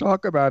allowed to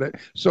talk about it.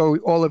 So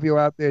all of you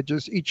out there,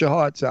 just eat your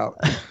hearts out.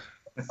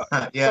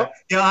 Yeah,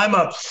 I'm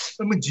a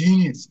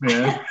genius,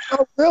 man.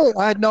 Oh, really?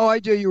 I had no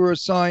idea you were a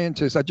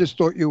scientist. I just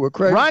thought you were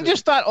crazy. Ron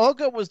just thought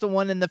Olga was the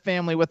one in the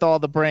family with all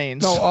the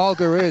brains. No,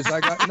 Olga is.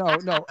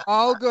 No.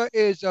 Olga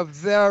is a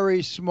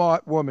very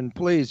smart woman.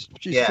 Please,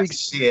 Yes,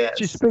 she is.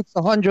 She speaks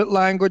 100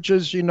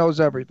 languages. She knows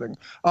everything.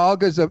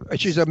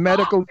 She's a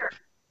medical.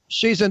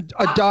 She's a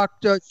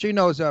doctor. She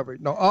knows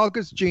everything. No,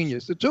 Olga's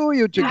genius. The two of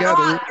you together.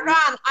 Ron,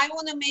 I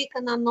want to make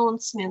an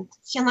announcement.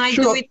 Can I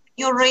Sure. do it on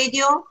your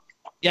radio?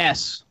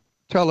 Yes.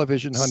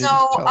 Television, honey.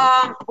 So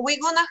we're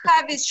gonna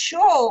have a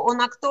show on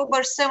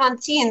October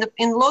 17th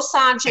in Los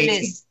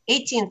Angeles,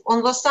 18th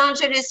on Los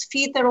Angeles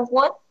Theater of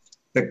what?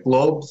 The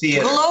Globe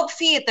Theater. Globe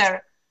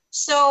Theater.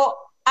 So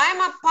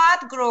I'm a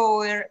pot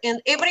grower, and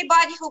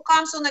everybody who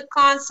comes on a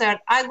concert,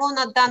 I'm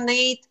gonna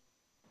donate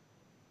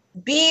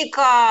big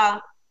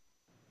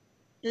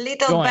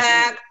little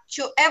bag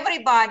to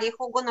everybody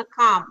who gonna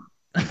come.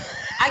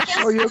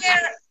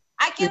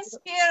 I can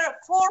spare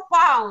 4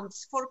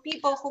 pounds for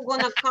people who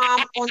gonna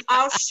come on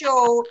our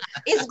show.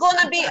 It's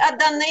gonna be a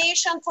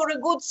donation for a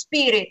good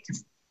spirit.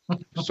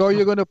 So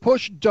you're going to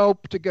push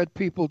dope to get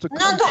people to come?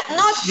 No,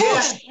 not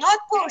push, not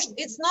push.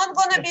 It's not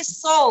gonna be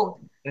sold.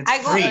 It's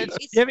free.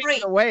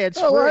 It away. It's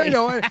Oh, free. I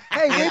know.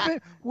 Hey,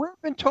 we've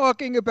been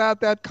talking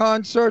about that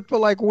concert for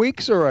like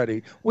weeks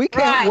already. We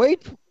can't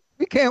wait.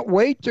 We can't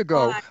wait to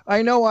go.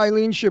 I know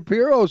Eileen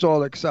Shapiro's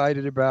all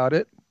excited about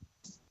it.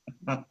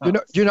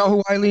 Do you know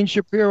who Eileen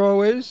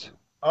Shapiro is?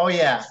 Oh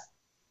yeah.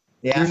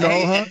 Yeah. You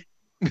know her?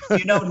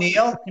 You know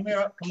Neil?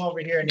 Come over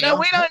here, Neil. No,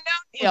 we don't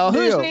know Neil.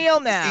 Who's Neil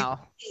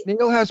now?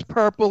 Neil has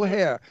purple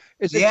hair.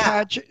 Is it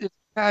catchy? It's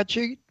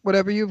catchy,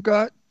 whatever you've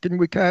got? Can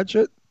we catch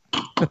it?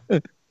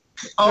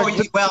 Oh,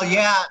 well,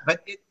 yeah,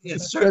 but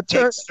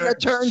that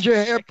turns your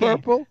hair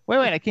purple?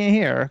 Wait, I can't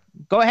hear.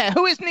 Go ahead.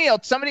 Who is Neil?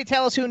 Somebody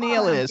tell us who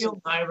Neil is.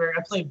 I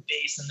play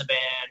bass in the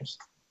band.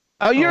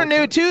 Oh, you're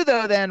new too,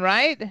 though, then,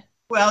 right?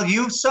 Well,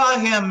 you saw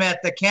him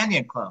at the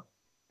Canyon Club.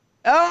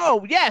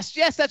 Oh, yes,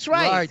 that's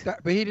right. Right,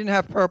 but he didn't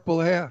have purple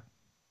hair.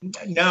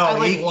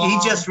 No, he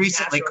just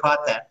recently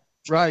caught that.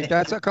 Right,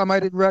 that's how come I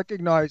didn't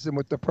recognize him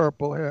with the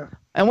purple hair.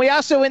 And we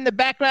also in the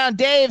background,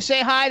 Dave,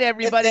 say hi to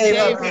everybody.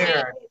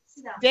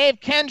 Dave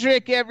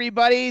Kendrick,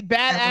 everybody,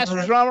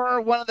 badass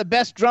drummer, one of the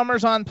best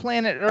drummers on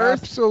planet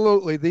Earth.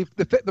 Absolutely,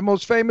 the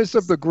most famous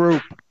of the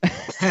group.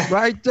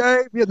 Right,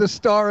 Dave? You're the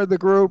star of the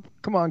group.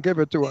 Come on, give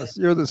it to us.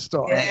 You're the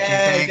star.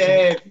 Yeah,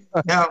 Dave.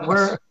 No,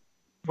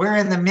 we're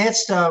in the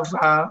midst of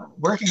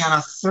working on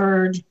a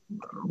third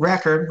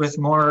record with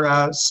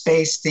more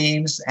space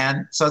themes,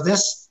 and so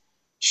this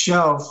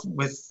show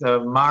with the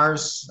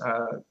Mars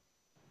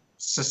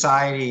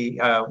Society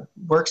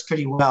works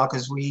pretty well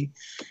because we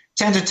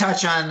tend to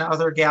touch on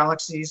other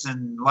galaxies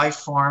and life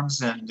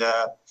forms and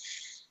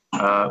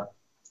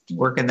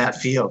work in that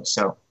field.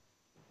 So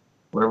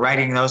we're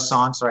writing those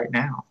songs right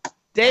now.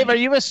 Dave, are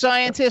you a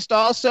scientist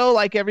also,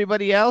 like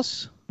everybody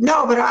else?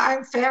 No, but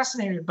I'm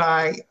fascinated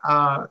by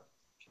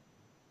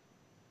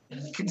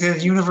the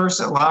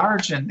universe at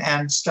large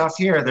and stuff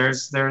here.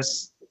 There's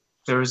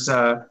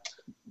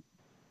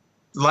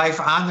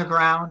life on the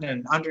ground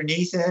and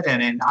underneath it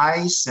and in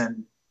ice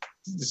and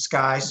the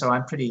sky. So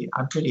I'm pretty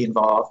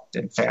involved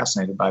and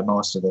fascinated by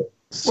most of it.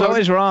 So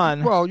is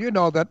Ron. Well, you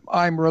know that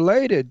I'm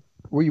related.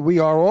 We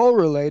are all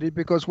related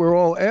because we're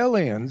all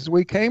aliens.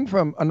 We came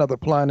from another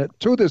planet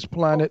to this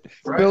planet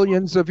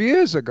billions of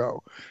years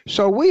ago.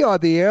 So we are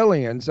the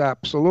aliens,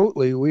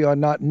 absolutely. We are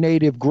not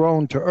native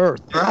grown to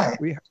Earth. Right.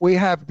 We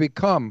have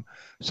become.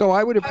 So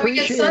I would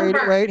appreciate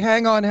it. Wait,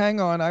 hang on.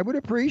 I would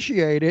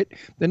appreciate it.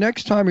 The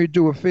next time you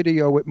do a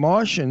video with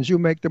Martians, you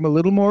make them a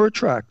little more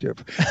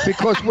attractive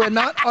because we're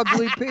not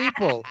ugly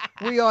people.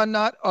 We are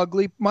not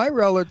ugly. My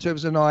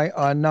relatives and I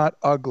are not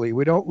ugly.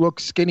 We don't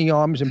look skinny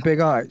arms and big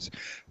eyes.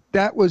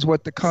 That was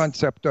what the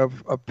concept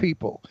of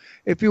people.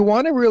 If you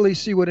want to really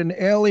see what an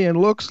alien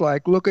looks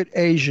like, look at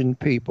Asian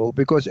people,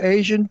 because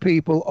Asian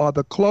people are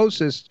the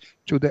closest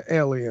to the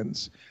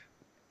aliens.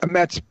 And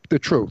that's the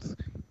truth.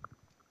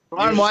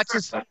 Ron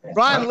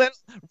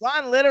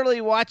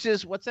literally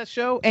watches, what's that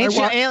show?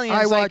 Ancient Aliens.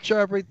 I watch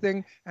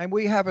everything, and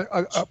we have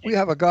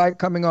a guy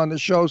coming on the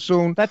show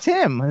soon. That's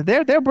him.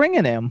 They're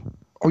bringing him.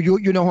 Oh,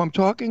 you know who I'm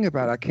talking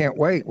about. I can't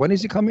wait. When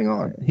is he coming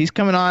on? He's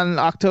coming on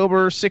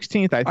October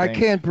 16th, I think. I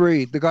can't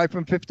breathe. The guy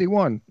from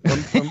 51.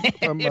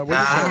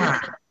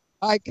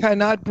 I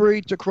cannot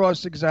breathe to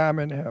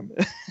cross-examine him.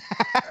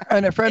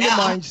 And a friend of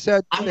mine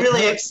said... I'm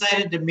really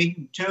excited to meet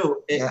him,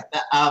 too.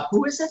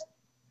 Who is it?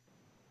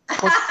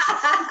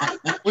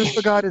 We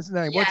forgot his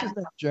name. What's his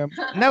name, Jim?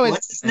 No,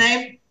 what's his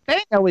name?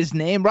 They know his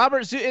name.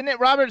 Isn't it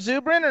Robert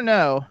Zubrin or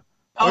no?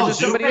 Oh, or is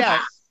it somebody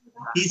else?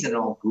 He's an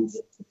old goof.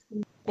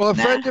 Well, a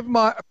friend of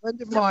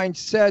mine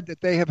said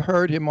that they have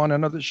heard him on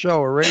another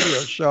show, a radio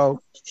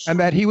show, and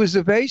that he was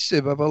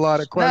evasive of a lot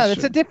of questions. No,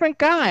 it's a different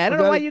guy. I don't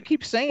know why you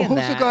keep saying Who's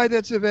that. Who's the guy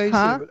that's evasive?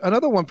 Huh?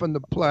 Another one from the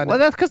planet. Well,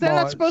 that's because they're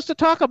Mars. not supposed to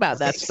talk about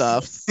that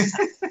stuff.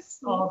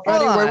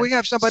 Anyway, we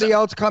have somebody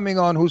else coming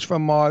on who's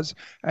from Mars,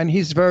 and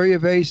he's very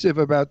evasive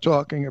about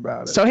talking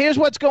about it. So here's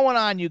what's going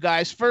on, you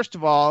guys. First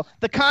of all,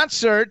 the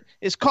concert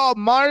is called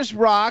Mars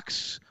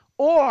Rocks,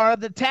 or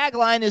the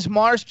tagline is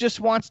Mars Just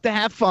Wants to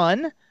Have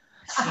Fun.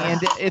 And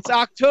it's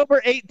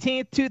October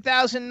 18th,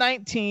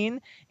 2019,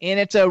 and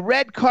it's a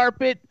red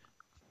carpet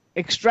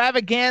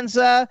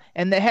extravaganza,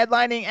 and the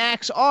headlining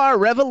acts are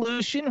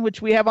Revolushn,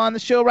 which we have on the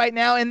show right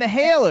now, and the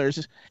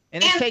Hailers.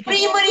 And free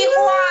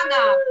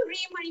marijuana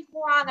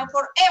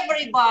for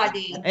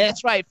everybody.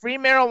 That's right, free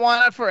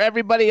marijuana for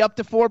everybody up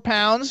to 4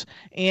 pounds,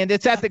 and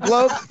it's at the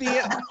Globe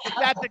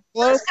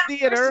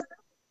Theater.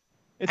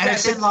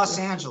 It's in Los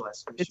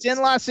Angeles. It's in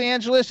Los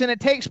Angeles, and it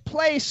takes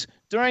place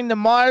during the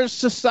Mars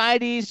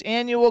Society's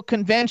annual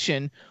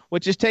convention,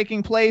 which is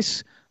taking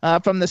place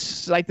from the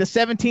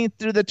 17th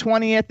through the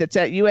 20th. It's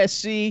at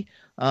USC.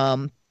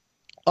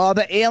 All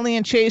the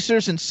alien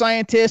chasers and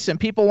scientists and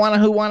people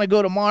who want to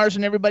go to Mars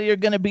and everybody are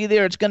going to be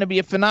there. It's going to be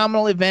a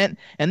phenomenal event,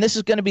 and this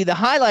is going to be the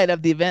highlight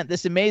of the event,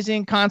 this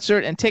amazing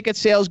concert, and ticket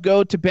sales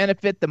go to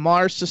benefit the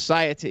Mars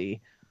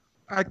Society.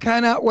 I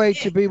cannot wait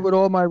to be with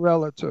all my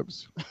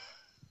relatives.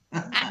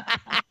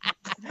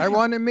 I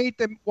want to meet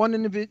them.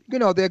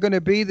 They're going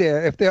to be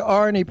there. If there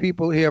are any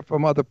people here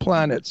from other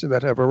planets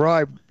that have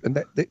arrived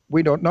and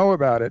we don't know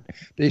about it,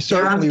 they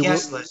certainly will.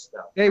 Guest list, though.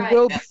 They right.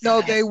 will.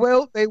 No, they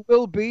will. They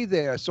will be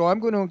there. So I'm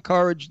going to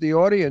encourage the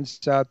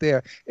audience out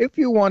there. If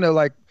you want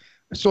to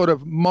sort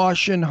of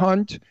Martian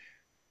hunt,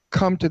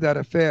 come to that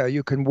affair.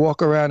 You can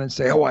walk around and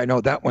say, "Oh, I know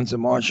that one's a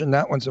Martian.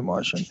 That one's a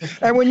Martian."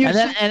 And when and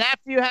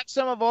after you have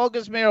some of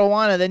Olga's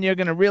marijuana, then you're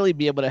going to really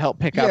be able to help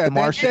pick out the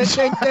Martians.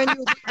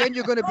 Then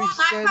you're going to be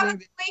standing. I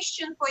have a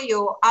question for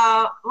you.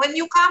 When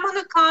you come on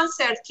a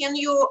concert, can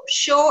you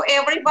show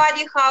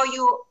everybody how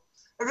you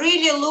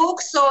really look,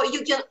 so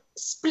you can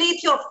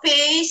split your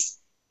face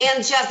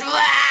and just come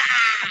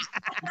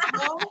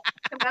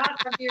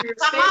out of your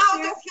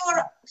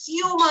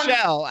human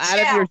shell, out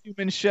of your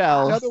human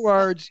shell. In other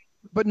words.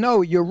 But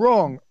no, you're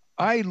wrong.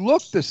 I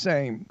look the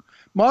same.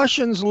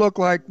 Martians look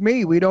like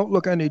me. We don't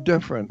look any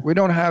different. We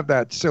don't have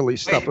that silly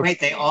stuff.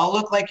 Wait, they all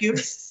look like you?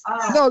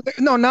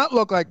 No, not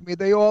look like me.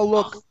 They all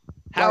look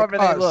however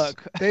like they us.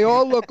 look. They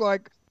all look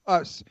like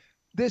us.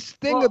 This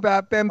thing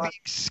about them being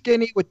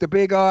skinny with the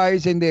big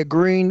eyes and they're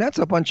green, that's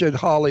a bunch of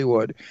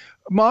Hollywood.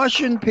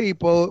 Martian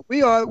people,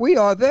 we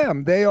are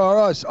them. They are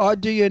us. Our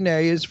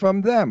DNA is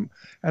from them.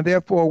 And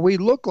therefore, we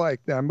look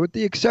like them, with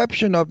the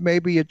exception of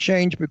maybe a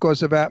change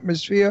because of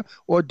atmosphere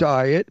or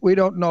diet. We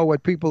don't know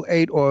what people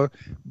ate or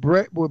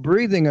were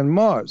breathing on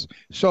Mars.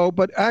 So,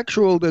 but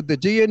the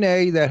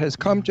DNA that has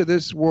come to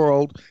this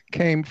world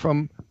came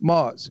from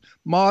Mars.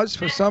 Mars,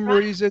 for some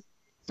reason,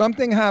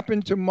 something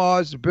happened to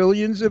Mars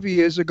billions of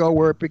years ago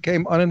where it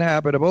became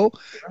uninhabitable.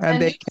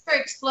 And a nuclear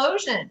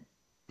explosion.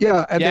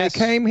 Yeah, and they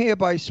came here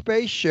by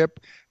spaceship,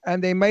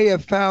 and they may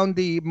have found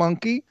the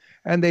monkey,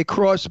 and they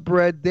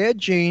crossbred their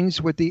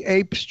genes with the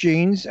ape's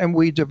genes, and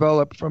we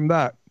developed from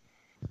that.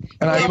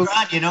 And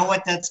Ron, you know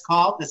what that's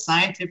called? The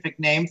scientific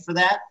name for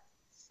that?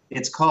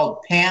 It's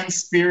called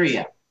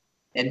panspermia.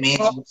 It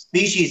means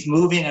species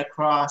moving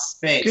across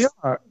space.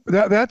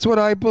 Yeah, that's what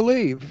I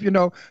believe,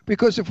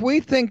 because if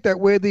we think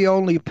that we're the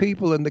only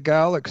people in the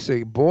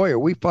galaxy, boy, are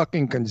we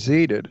fucking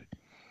conceited.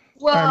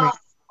 Well,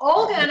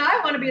 Olga and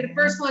I want to be the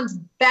first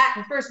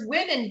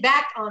women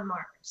back on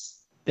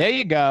Mars. There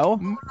you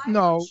go.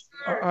 No,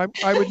 I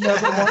would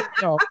never want.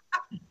 No,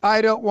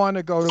 I don't want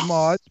to go to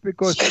Mars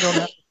because we don't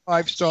have a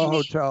 5-star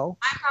hotel.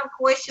 I have a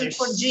question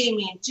for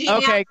Jimmy.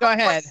 Okay, go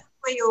ahead.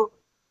 For you.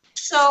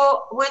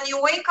 So when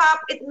you wake up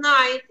at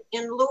night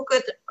and look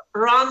at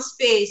Ron's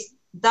face,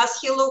 does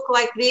he look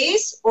like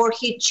this, or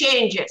he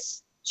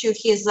changes to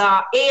his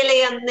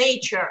alien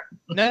nature?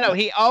 No,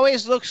 he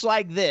always looks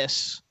like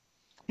this.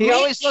 He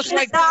always looks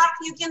like dark.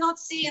 You cannot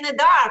see in the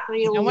dark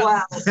real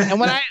well. And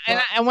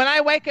when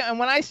I wake up and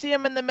when I see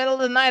him in the middle of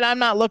the night, I'm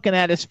not looking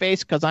at his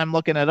face because I'm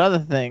looking at other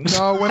things.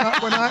 No, when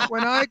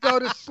I go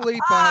to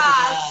sleep,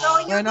 so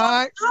you don't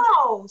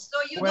know. So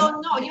you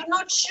don't know. You're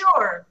not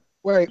sure.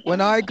 Wait, when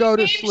I go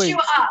to sleep, you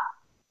up.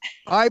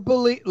 I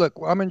believe. Look,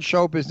 I'm in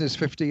show business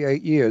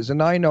 58 years,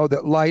 and I know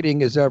that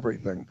lighting is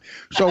everything.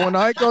 So when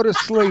I go to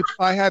sleep,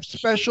 I have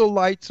special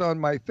lights on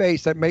my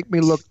face that make me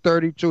look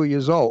 32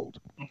 years old.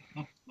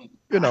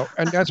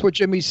 And that's what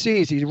Jimmy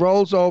sees. He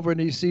rolls over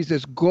and he sees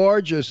this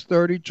gorgeous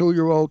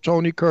 32-year-old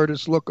Tony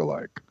Curtis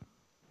lookalike.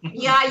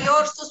 Yeah,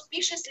 you're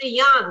suspiciously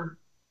young.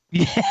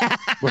 Yeah.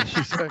 What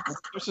she said?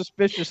 You're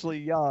suspiciously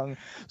young.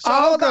 So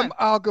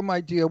Olga,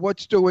 my dear,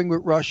 what's doing with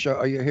Russia?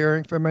 Are you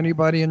hearing from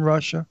anybody in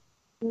Russia?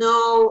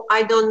 No,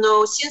 I don't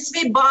know. Since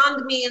they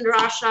banned me in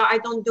Russia, I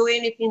don't do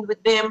anything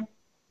with them.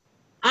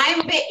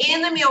 I'm the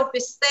enemy of the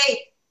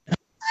state.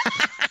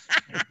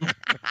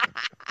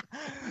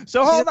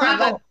 So hold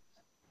on.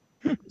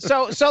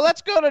 So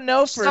let's go to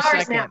no for a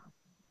second. Now.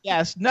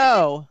 Yes,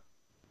 no.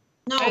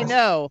 No. Hey,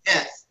 no.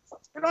 Yes.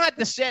 We don't have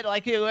to sit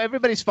like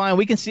everybody's fine.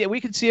 We can see it. We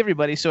can see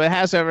everybody. So it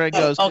has however it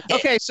goes.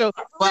 Okay. So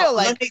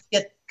let me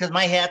get because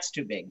my hat's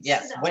too big.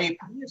 Yes. What do you?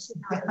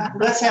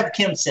 Let's have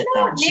Kim sit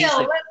down.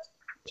 Neil,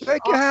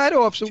 take your hat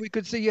off so we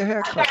could see your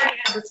haircut.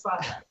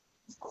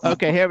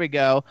 Okay, here we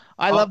go.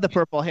 I love the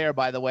purple hair,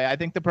 by the way. I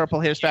think the purple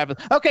hair is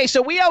fabulous. Okay,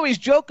 so we always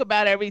joke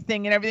about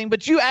everything,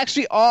 but you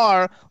actually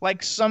are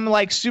some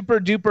super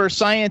duper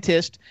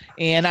scientist.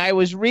 And I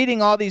was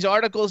reading all these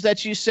articles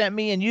that you sent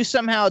me, and you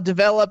somehow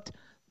developed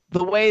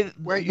the way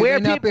where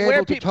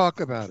people to talk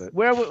about it.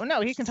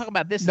 No, he can talk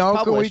about this.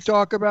 No, can we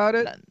talk about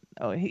it?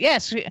 Oh,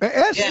 yes.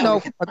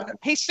 No,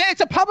 he said it's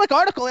a public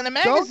article in a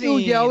magazine. don't you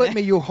yell at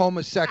me, you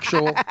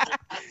homosexual.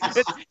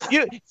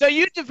 So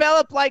you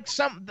developed like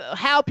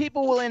how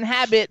people will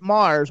inhabit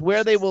Mars,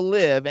 where they will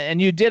live,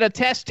 and you did a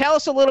test. Tell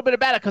us a little bit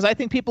about it, because I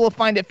think people will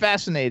find it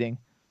fascinating.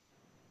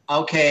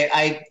 Okay,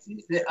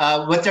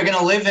 what they're going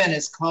to live in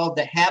is called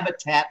the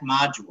habitat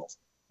module,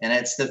 and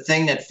it's the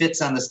thing that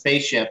fits on the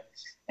spaceship,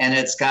 and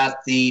it's got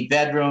the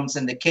bedrooms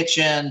and the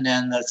kitchen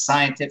and the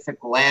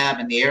scientific lab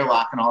and the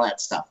airlock and all that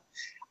stuff.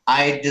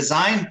 I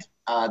designed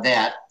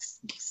that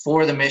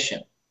for the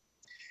mission,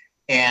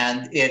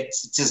 and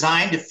it's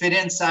designed to fit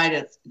inside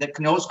of the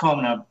nose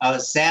cone of a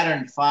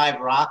Saturn V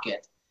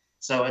rocket.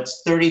 So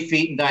it's 30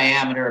 feet in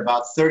diameter,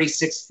 about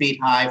 36 feet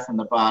high from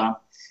the bottom,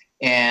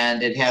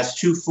 and it has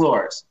 2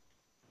 floors.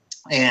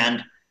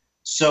 And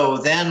so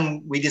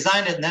then we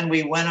designed it, and then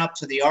we went up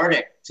to the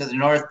Arctic, to the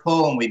North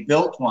Pole, and we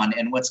built one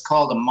in what's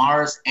called a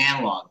Mars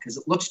analog, because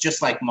it looks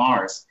just like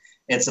Mars.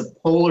 It's a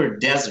polar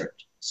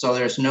desert, so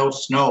there's no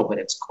snow, but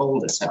it's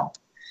cold as hell.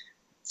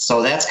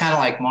 So that's kind of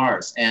like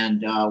Mars.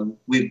 And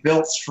we've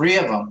built 3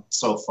 of them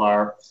so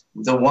far,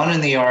 the one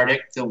in the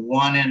Arctic, the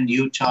one in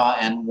Utah,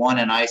 and one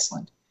in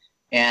Iceland.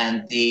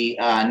 And the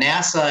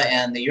NASA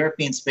and the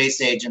European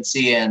Space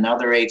Agency and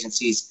other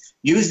agencies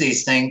use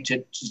these things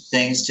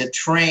to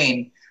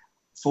train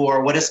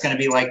for what it's going to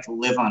be like to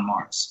live on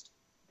Mars.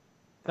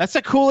 That's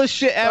the coolest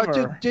shit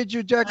ever. Did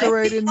you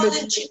decorate in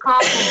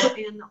Chicago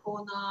in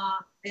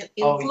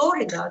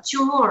Florida?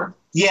 2 more.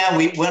 Yeah,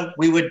 what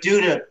we would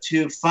do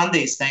to fund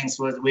these things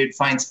was we'd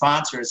find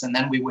sponsors, and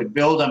then we would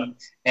build them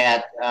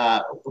at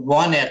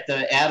one at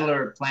the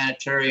Adler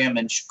Planetarium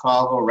in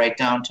Chicago, right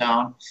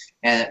downtown,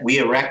 and we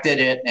erected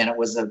it, and it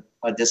was a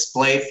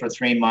display for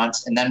 3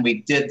 months, and then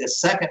we did the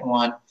second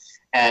one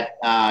at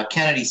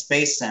Kennedy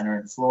Space Center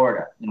in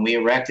Florida, and we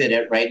erected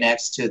it right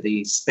next to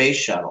the space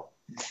shuttle.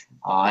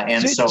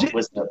 It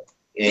was the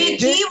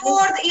key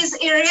word is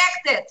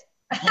erected.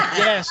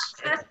 Yes,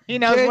 he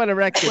knows what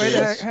erected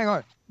is. Hang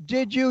on.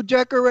 Did you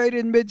decorate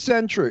in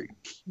mid-century?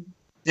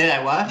 Did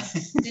I what?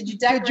 Did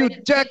you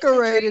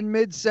decorate in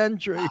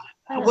mid-century?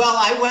 Well,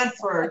 I went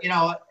for,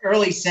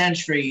 early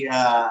century,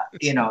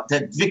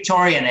 the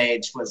Victorian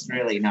age was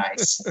really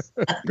nice.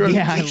 We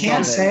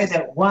can say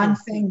that one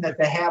thing that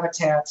the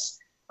habitats,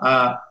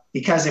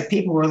 because if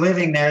people were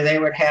living there, they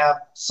would have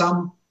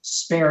some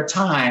spare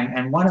time.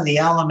 And one of the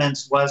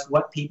elements was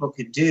what people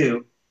could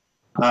do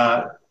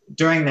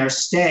during their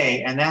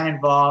stay, and that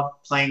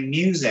involved playing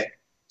music.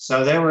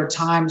 So there were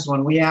times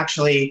when we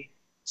actually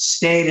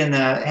stayed in the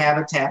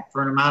habitat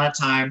for an amount of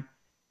time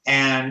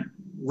and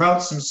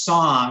wrote some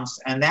songs,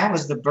 and that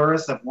was the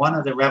birth of one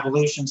of the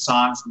Revolushn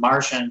songs,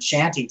 Martian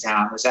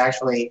Shantytown, was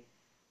actually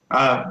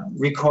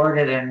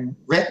recorded and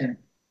written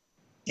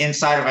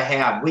inside of a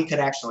hab. We could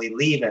actually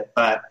leave it,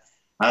 but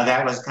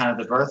that was kind of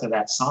the birth of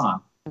that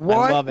song.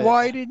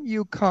 Why didn't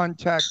you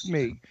contact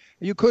me?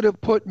 You could have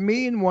put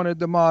me in one of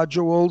the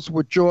modules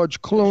with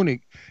George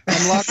Clooney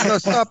and locked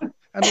us up.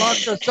 And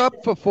locked us up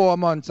for 4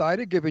 months. I'd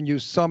have given you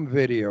some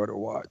video to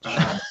watch.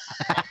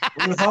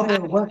 We hope it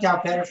would work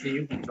out better for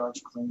you than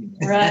George Clooney.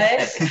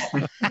 Right?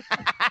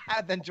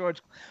 Than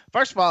George.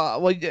 First of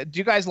all, well, do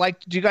you guys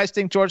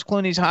think George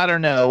Clooney's hot or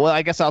no? Well,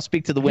 I guess I'll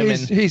speak to the women.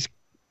 He's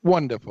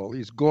wonderful.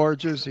 He's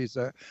gorgeous. He's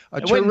a it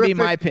terrific. Wouldn't be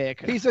my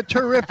pick. He's a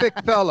terrific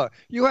fella.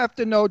 You have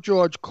to know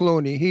George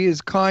Clooney. He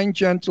is kind,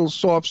 gentle,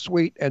 soft,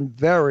 sweet, and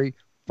very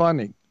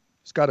funny.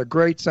 He's got a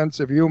great sense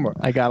of humor.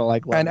 I gotta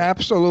like and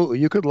absolutely,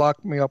 you could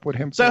lock me up with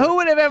him for who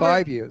would have ever,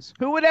 5 years.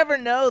 Who would ever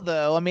know,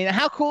 though? I mean,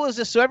 how cool is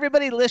this? So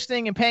everybody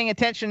listening and paying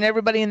attention,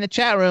 everybody in the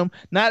chat room,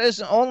 not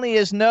as only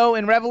as No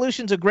and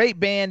Revolution's a great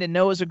band and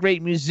No is a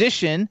great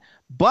musician,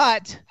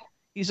 but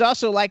he's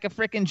also like a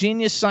freaking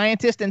genius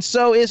scientist, and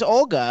so is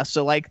Olga.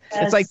 So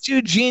it's like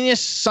 2 genius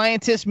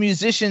scientist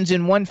musicians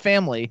in one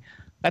family.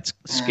 That's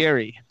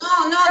scary. No,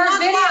 Her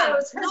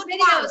not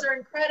videos are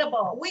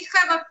incredible. We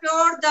have a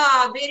third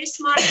very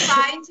smart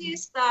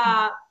scientist,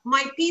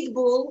 my pit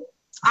bull,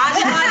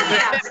 Avi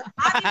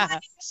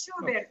Maria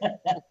Schubert.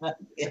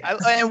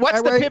 And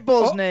what's the pit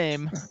bull's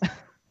name?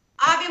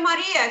 Avi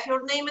Maria.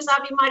 Her name is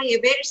Avi Maria.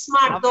 Very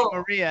smart dog.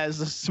 Maria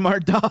is a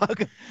smart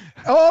dog.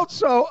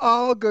 Also,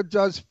 Olga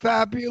does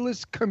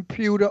fabulous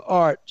computer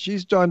art.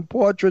 She's done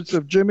portraits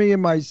of Jimmy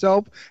and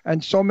myself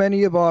and so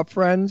many of our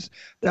friends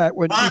that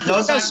when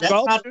that's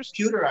not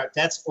computer art.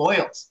 That's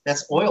oils.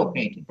 That's oil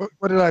painting.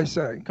 What did I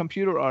say?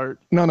 Computer art.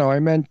 No,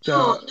 I meant.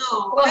 No.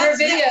 Well, her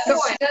videos.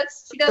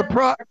 She does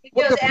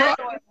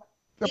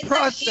the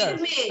process.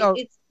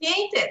 It's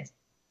painted.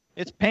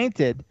 It's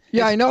painted.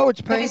 Yeah, I know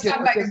it's painted. He's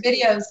talking about your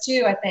videos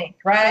too, I think,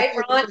 right?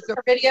 Ron,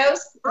 her videos.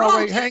 Oh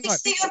wait, hang on.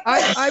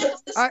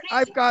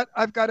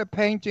 I've got a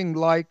painting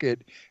like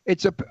it.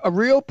 It's a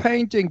real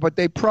painting, but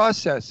they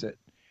process it,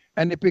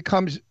 and it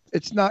becomes.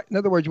 It's not. In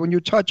other words, when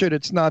you touch it,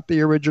 it's not the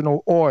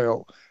original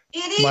oil.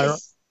 It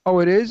is. Oh,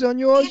 it is on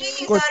yours. It is.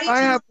 Because I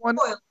have one.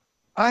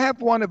 I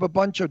have one of a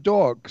bunch of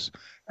dogs,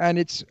 and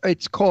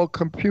it's called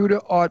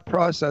computer art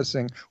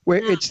processing, where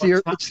it's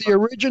the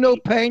original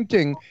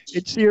painting.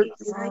 It's the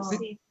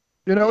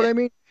you know what I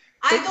mean?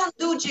 I don't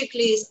do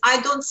Giclees.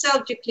 I don't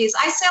sell Giclees.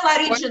 I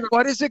sell original.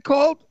 What is it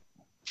called?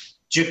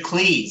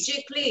 Giclees.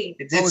 Giclees.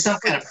 It's some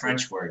kind of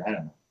French word. I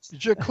don't know.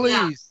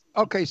 Giclees.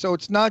 Yeah. Okay, so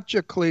it's not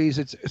Giclees.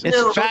 It's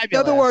fabulous. In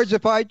other words,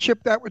 if I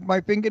chip that with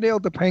my fingernail,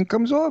 the paint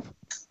comes off?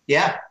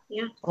 Yeah.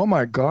 Yeah. Oh,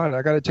 my God.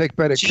 I got to take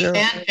better care. She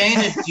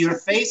hand-painted your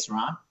face,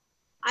 Ron.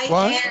 I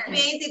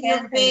hand-painted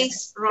your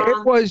face,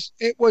 Ron.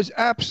 It was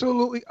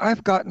absolutely,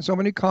 I've gotten so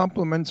many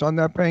compliments on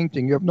that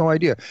painting. You have no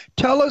idea.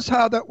 Tell us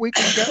how that we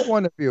can get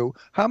one of you.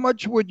 How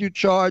much would you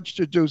charge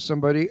to do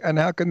somebody, and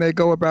how can they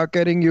go about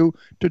getting you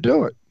to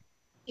do it?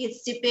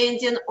 It's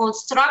depending on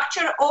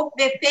structure of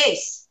the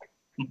face.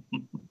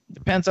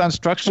 Depends on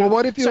structure. Well,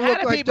 what if you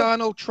look like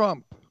Donald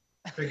Trump?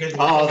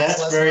 Oh,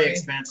 that's very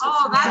expensive.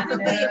 Oh, that would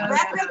be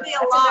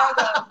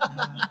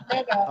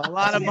a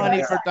lot of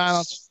money for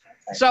Donald.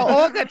 So,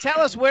 Olga, tell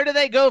us, where do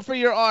they go for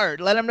your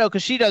art? Let them know,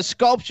 because she does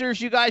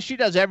sculptures, you guys. She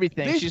does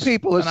everything. These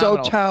people are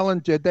so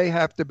talented. They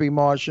have to be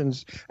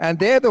Martians, and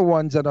they're the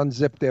ones that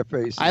unzip their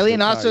faces.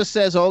 Eileen also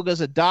says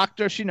Olga's a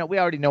doctor. We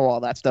already know all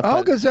that stuff.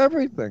 Olga's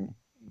everything.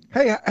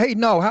 Hey,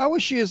 no, how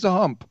is she as a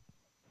hump?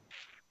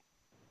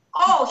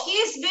 Oh,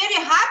 he's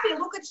very happy.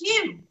 Look at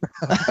him.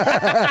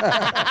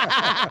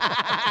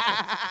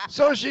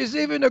 So she's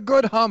even a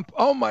good hump.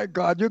 Oh, my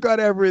God. You got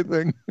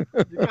everything. You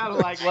gotta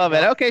love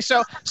it. Okay,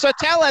 so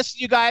tell us,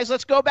 you guys,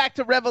 let's go back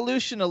to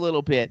Revolushn a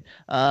little bit.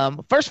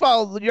 First of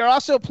all, you're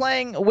also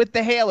playing with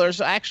the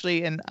Hailers,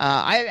 actually, and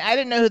I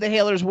didn't know who the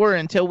Hailers were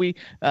until we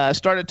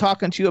started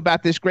talking to you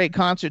about this great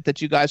concert that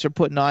you guys are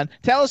putting on.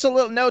 Tell us a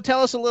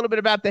little bit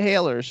about the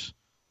Hailers.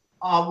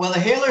 Well, the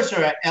Hailers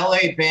are an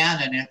LA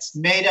band, and it's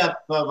made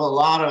up of a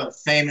lot of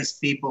famous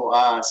people,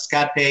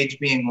 Scott Page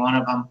being one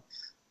of them.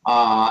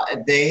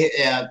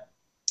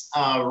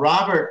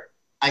 Robert,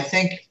 I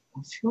think,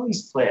 who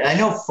he's played. I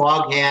know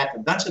Foghat, a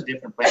bunch of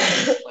different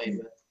bands play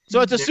with.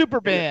 So it's a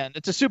super band.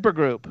 It's a super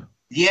group.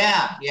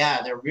 Yeah,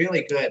 they're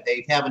really good.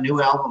 They have a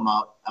new album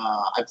out.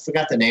 I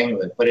forgot the name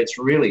of it, but it's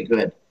really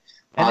good.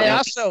 And they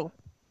also,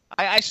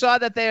 I saw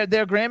that they're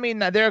a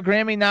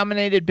Grammy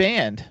nominated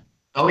band.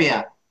 Oh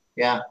yeah.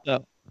 Yeah.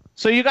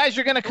 So you guys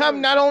are going to come.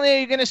 Not only are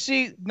you going to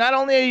see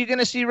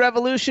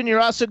Revolushn,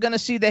 you're also going to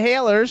see the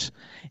Hailers,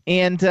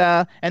 and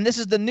this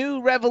is the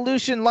new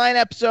Revolushn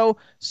lineup. So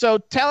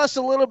tell us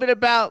a little bit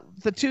about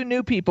the two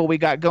new people we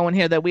got going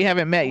here that we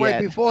haven't met yet. Wait,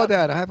 before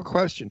that, I have a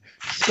question.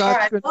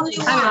 Scott's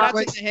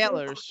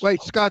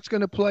Scott's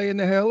going to play in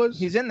the Hailers?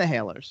 He's in the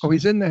Hailers. Oh,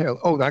 he's in the Hailers.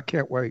 Oh, I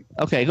can't wait.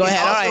 Okay, go ahead.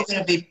 He's also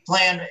going to be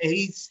playing.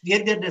 He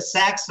did the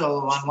sax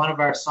solo on one of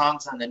our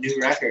songs on the new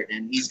record,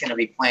 and he's going to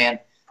be playing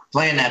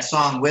that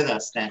song with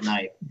us that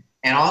night.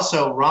 And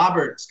also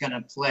Robert's going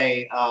to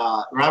play,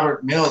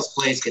 Robert Mills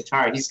plays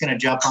guitar. He's going to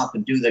jump up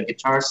and do the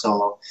guitar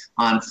solo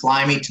on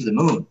Fly Me to the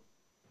Moon.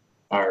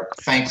 Or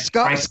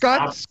Scott,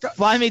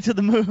 Fly Me to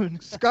the Moon.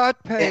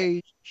 Scott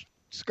Page,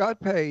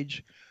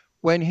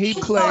 when he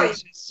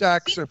plays his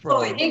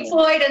saxophone. Pink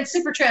Floyd and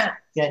Supertramp.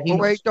 Yeah,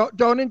 wait,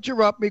 don't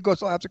interrupt me,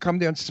 because I'll have to come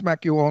there and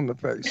smack you on the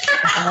face.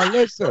 Now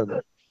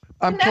listen.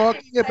 I'm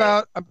talking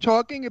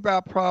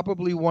about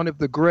probably one of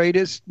the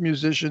greatest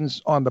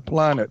musicians on the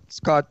planet,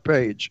 Scott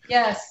Page.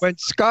 Yes. When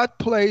Scott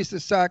plays the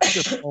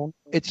saxophone,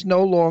 it's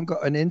no longer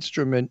an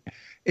instrument.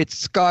 It's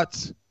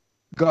Scott's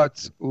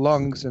guts,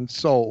 lungs, and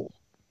soul.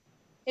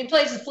 He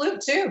plays the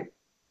flute too.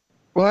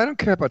 Well, I don't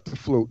care about the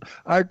flute.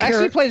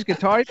 Actually, he plays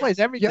guitar. He plays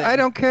everything. Yeah, I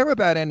don't care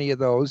about any of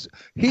those.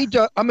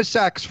 I'm a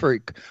sax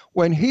freak.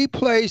 When he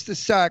plays the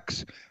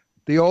sax,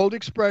 the old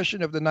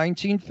expression of the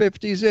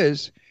 1950s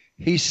is,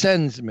 he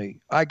sends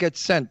me. I get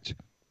sent.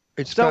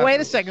 So wait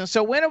a second.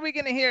 So when are we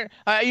going to hear?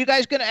 Are you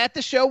guys going to, at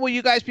the show, will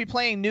you guys be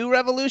playing new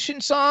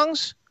Revolushn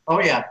songs? Oh,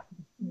 yeah.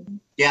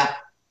 Yeah.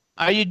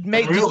 Are you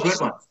making real good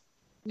ones?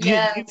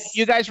 Yes.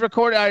 You guys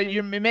record? Are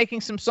you making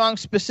some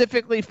songs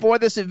specifically for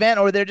this event,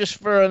 or they're just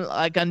for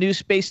like a new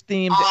space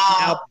themed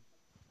album?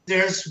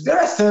 There's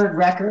a third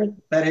record,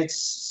 but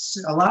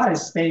it's a lot of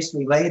space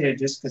related,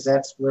 just because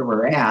that's where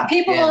we're at.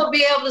 People won't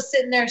be able to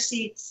sit in their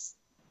seats.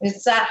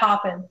 It's that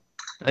hopping.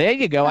 There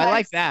you go. I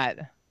like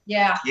that.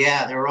 Yeah.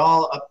 Yeah, they're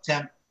all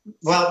up-temp.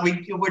 Well,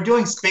 we're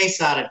doing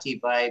Space Oddity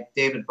by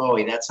David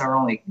Bowie. That's our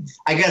only,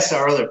 I guess,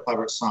 our other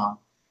cover song.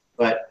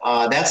 But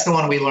that's the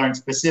one we learned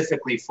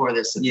specifically for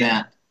this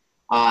event.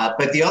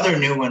 But the other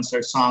new ones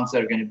are songs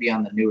that are going to be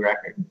on the new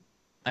record,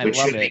 which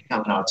should be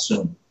coming out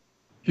soon.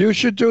 You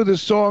should do the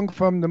song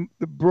from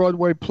the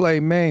Broadway play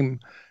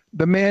Mame,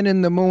 The Man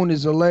in the Moon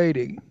is a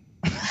Lady.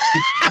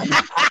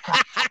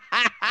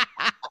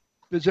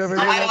 Did you ever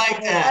hear that? I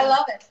like that. I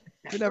love it.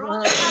 You never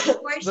heard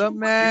The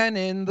Man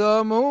in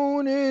the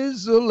Moon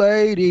is a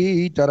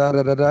Lady, da da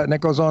da da da, and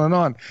it goes on and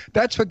on.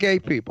 That's for gay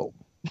people.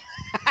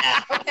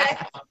 Okay.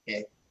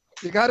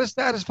 You got to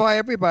satisfy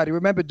everybody.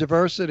 Remember,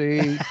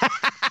 diversity.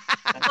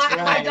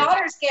 My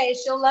daughter's gay.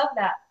 She'll love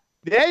that.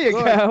 There you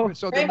go.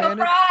 So Rainbow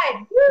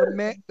Pride.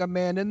 the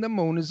man in the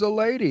Moon is a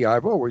lady.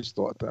 I've always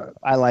thought that.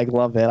 I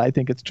love it. I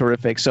think it's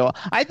terrific. So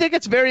I think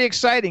it's very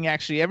exciting,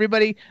 actually.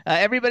 Everybody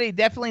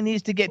definitely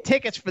needs to get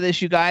tickets for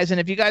this, you guys. And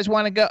if you guys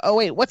want to go,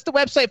 what's the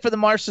website for the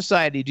Mars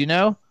Society? Do you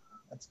know?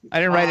 I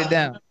didn't write it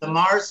down.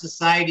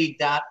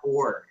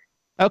 TheMarsSociety.org.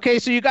 Okay,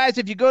 so you guys,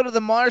 if you go to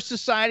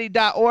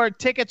themarssociety.org,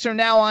 tickets are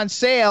now on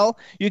sale.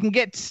 You can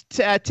get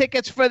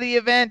tickets for the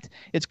event.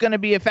 It's going to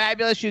be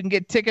fabulous. You can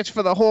get tickets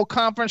for the whole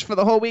conference, for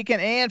the whole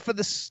weekend, and for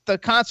the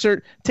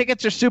concert.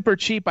 Tickets are super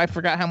cheap. I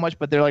forgot how much,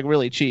 but they're like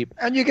really cheap.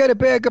 And you get a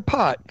bag of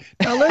pot.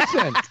 Now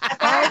listen,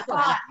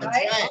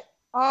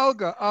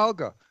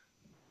 Olga,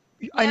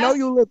 I know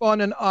you live on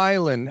an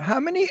island. How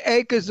many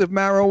acres of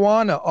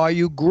marijuana are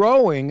you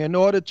growing in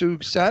order to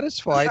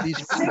satisfy these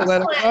people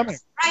that are coming?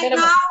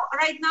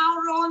 Right now,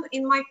 Ron,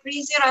 in my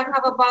freezer, I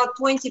have about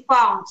 20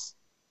 pounds.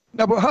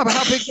 No, but how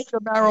big is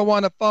your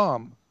marijuana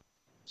farm?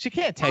 She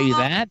can't tell you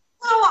that.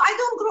 No, I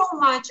don't grow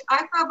much.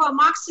 I have a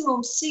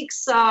maximum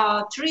 6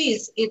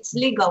 trees. It's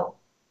legal.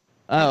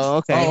 Oh,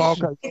 okay. Oh,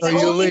 okay. So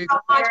you leave.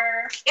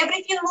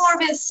 Everything more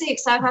than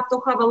 6, I have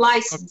to have a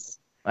license.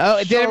 Oh,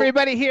 did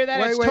everybody hear that?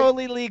 It's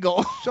totally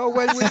legal. So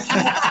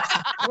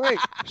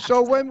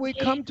when we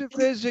come to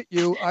visit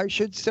you, I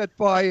should set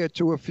fire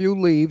to a few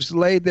leaves,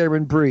 lay there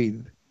and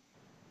breathe.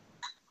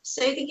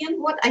 Say it again.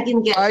 What? I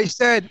didn't get. I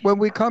said when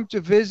we come to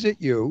visit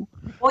you.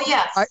 Oh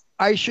yes.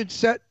 I should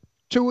set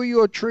 2 of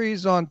your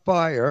trees on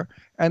fire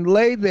and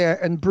lay there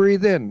and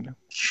breathe in.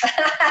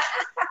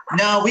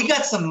 No, we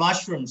got some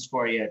mushrooms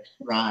for you,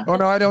 Ron. Oh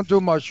no, I don't do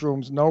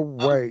mushrooms. No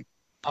way.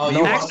 Oh, no,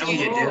 you actually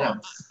did them.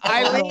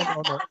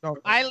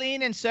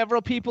 Eileen and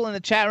several people in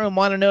the chat room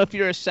want to know if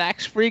you're a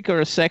sax freak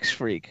or a sex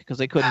freak because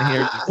they couldn't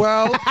hear you.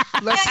 Well,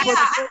 I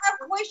have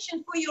a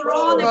question for you,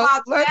 Ron,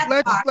 about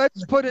that.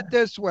 Let's put it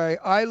this way.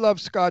 I love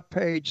Scott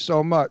Page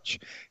so much.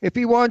 If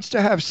he wants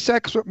to have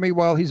sex with me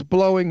while he's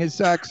blowing his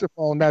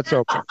saxophone, that's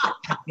okay.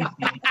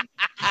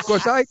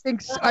 Because I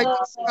think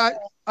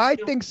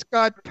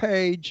Scott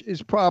Page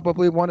is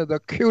probably one of the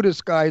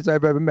cutest guys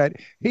I've ever met.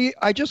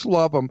 I just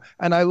love him,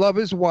 and I love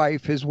his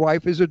wife. His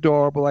wife is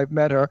adorable. I've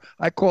met her.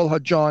 I call her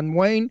John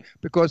Wayne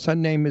because her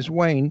name is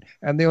Wayne,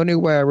 and the only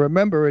way I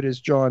remember it is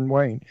John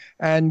Wayne.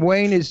 And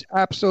Wayne is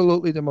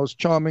absolutely the most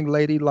charming,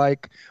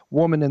 ladylike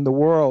woman in the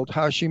world.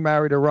 How she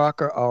married a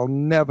rocker, I'll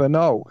never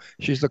know.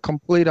 She's the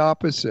complete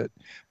opposite,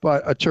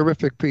 but a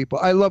terrific people.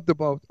 I love them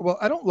both. Well,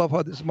 I don't love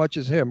her as much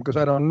as him because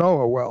I don't know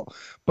her well.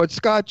 But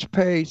Scott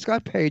Page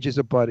is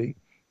a buddy.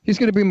 He's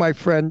going to be my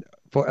friend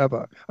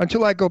forever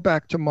until I go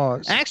back to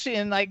Mars. Actually,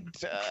 and like,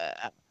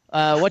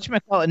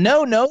 whatchamacallit?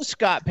 No,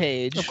 Scott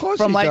Page. Of course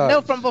from he like does.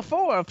 no, from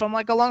before, from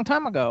like a long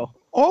time ago.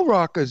 All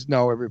rockers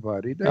know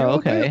everybody.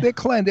 Okay. They're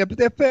clan.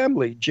 They're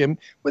family. Jim,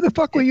 where the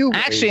fuck were you?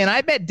 Actually, and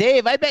I bet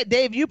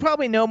Dave, you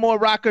probably know more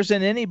rockers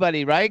than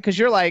anybody, right? Because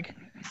you're like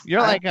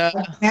I've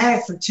had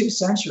it for 2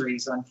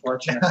 centuries,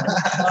 unfortunately.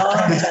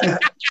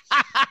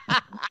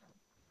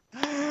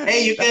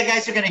 Hey, you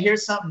guys are going to hear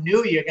something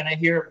new. You're going to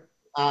hear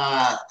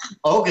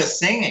Olga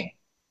singing.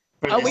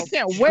 We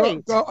can't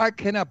wait. I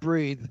cannot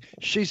breathe.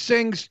 She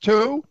sings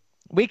too?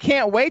 We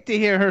can't wait to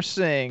hear her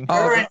sing.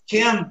 Her and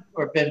Kim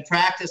have been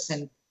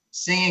practicing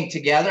singing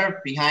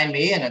together behind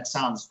me, and it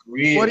sounds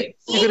really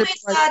Kim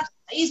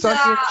is a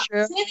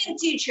singing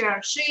teacher.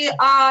 She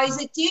is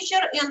a teacher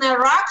in a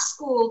rock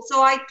school,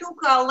 so I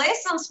took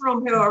lessons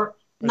from her.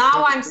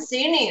 Now I'm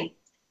singing.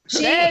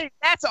 Hey,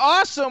 that's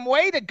awesome!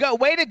 Way to go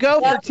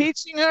for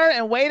teaching her,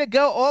 and way to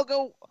go,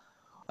 Olga.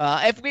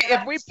 If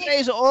we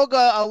praise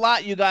Olga a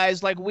lot, you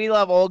guys, like we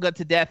love Olga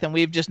to death, and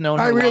we've just known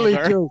her really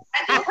longer. do.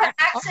 I think her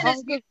accent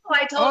is beautiful.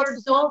 I told her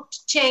don't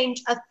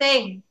change a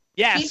thing.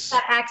 Yes. Keep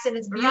that accent.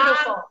 It's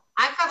beautiful.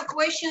 I have a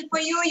question for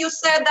you. You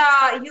said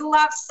you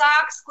love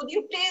sax. Could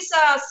you please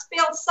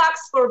spell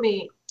sax for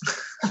me?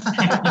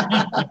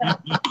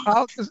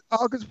 Olga's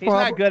He's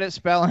not good at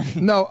spelling.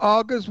 No,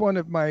 Olga's one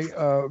of my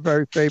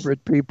very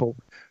favorite people.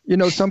 You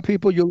know, some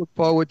people you look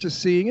forward to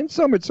seeing, and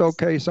some it's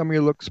okay. Some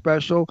you look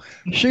special.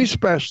 She's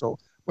special.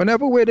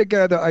 Whenever we're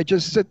together, I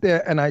just sit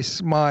there and I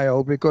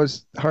smile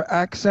because her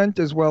accent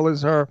as well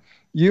as her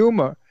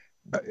humor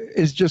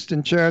is just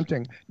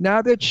enchanting.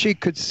 Now that she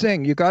could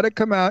sing, you got to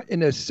come out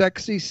in a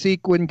sexy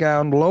sequin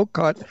gown, low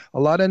cut, a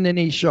lot of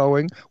ninny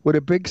showing, with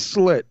a big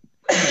slit,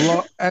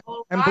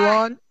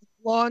 and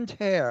blonde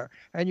hair,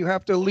 and you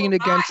have to lean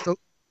against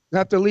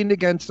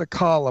the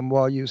column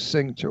while you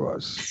sing to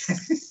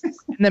us.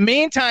 In the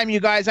meantime, you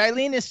guys,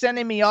 Eileen is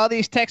sending me all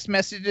these text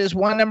messages.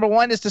 Number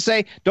one is to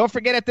say, don't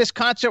forget at this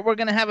concert we're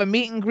going to have a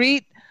meet and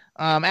greet.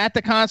 At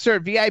the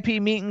concert,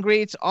 VIP meet and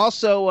greets.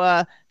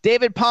 Also,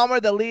 David Palmer,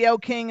 the Leo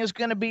King, is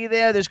going to be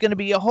there. There's going to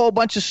be a whole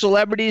bunch of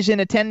celebrities in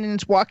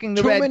attendance walking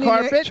the red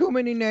carpet. Too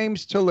many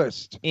names to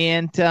list.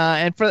 And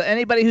for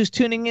anybody who's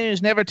tuning in,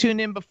 who's never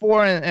tuned in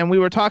before, and we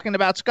were talking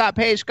about Scott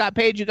Page. Scott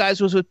Page, you guys,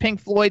 was with Pink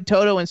Floyd,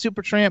 Toto, and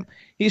Supertramp.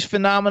 He's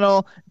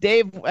phenomenal.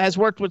 Dave has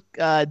worked with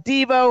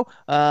Devo.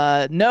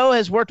 No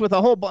has worked with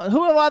a whole bunch.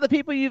 Who are a lot of the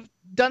people you've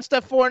done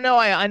stuff for? No,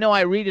 I know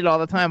I read it all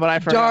the time, but I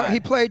forgot. He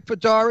played for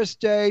Doris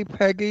Day,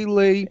 Peggy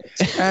Lee,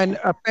 and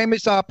a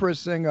famous opera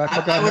singer.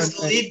 I was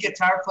the lead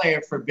guitar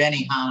player for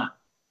Benny Hanna.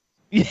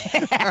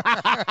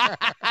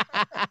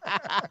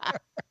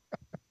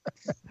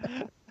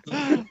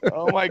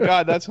 Oh my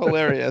God, that's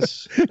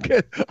hilarious.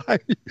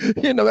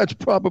 That's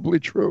probably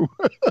true.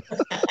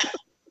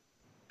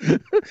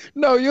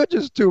 No, you're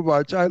just too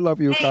much. I love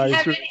you guys.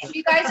 Have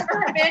you guys ever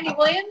heard of Andy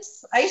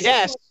Williams? I used to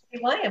Yes. listen to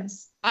Andy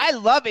Williams. I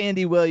love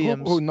Andy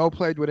Williams. Who no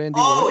played with Andy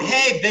Oh, Williams?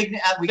 hey,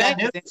 we got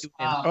news.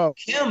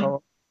 Kim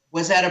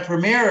was at a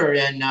premiere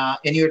in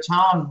your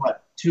town,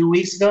 2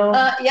 weeks ago?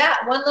 Yeah,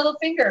 One Little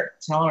Finger.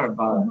 Tell her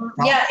about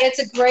it. Yeah, it's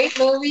a great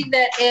movie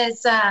that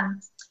is,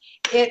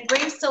 it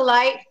brings to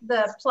light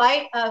the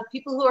plight of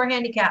people who are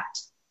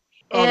handicapped.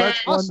 Oh,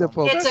 that's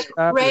wonderful. It's That's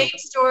a great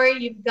story.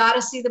 You've got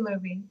to see the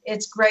movie.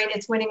 It's great.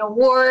 It's winning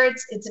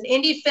awards. It's an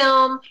indie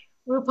film.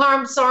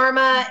 Rupam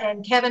Sarma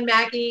and Kevin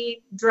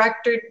Mackey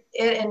directed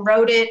it and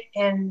wrote it,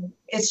 and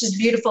it's just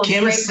beautiful.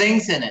 Kim Great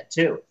sings in it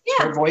too.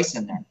 Yeah. Her voice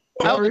in there.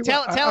 Oh,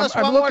 tell us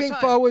one I'm more looking time.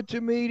 forward to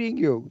meeting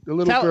you, the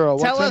little girl.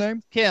 What's her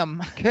name?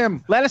 Kim.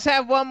 Kim. Let us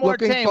have one more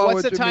Looking time. What's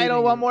forward the to title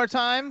meeting one you. more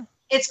time?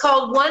 It's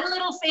called One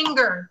Little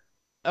Finger.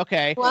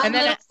 Okay. One and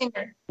then Little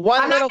Finger.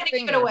 One I'm Little not going to give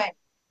Finger. it away.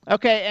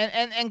 Okay,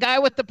 and guy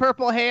with the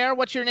purple hair,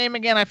 what's your name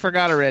again? I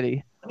forgot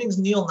already. My name's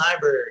Neil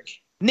Nyberg.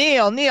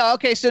 Neil.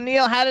 Okay, so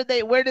Neil,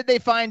 where did they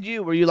find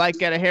you? Were you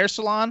like at a hair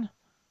salon?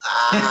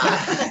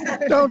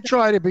 Don't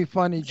try to be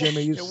funny,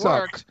 Jimmy. You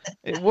suck.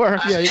 It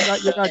worked. Yeah,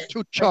 you got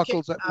two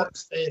chuckles at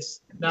once.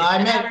 Face. No,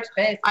 I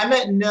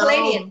met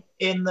Neil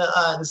in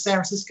the San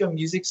Francisco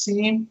music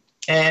scene,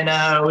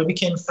 and we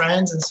became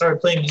friends and started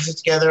playing music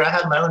together. I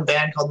have my own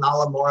band called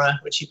Nala Mora,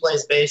 which he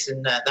plays bass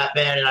in that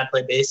band, and I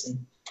play bass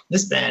in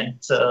this band.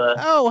 So.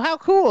 Oh, how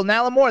cool,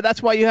 Nalamora!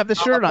 That's why you have the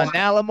shirt on,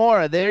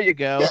 Nalamora. There you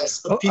go.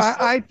 Yes,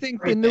 I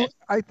think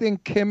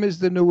Kim is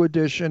the new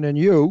addition, and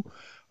you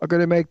are going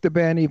to make the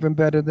band even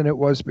better than it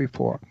was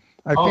before.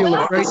 I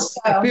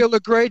feel a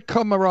great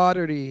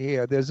camaraderie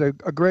here. There's a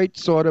great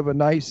sort of a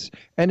nice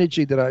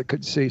energy that I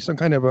could see. Some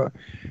kind of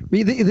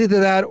either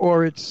that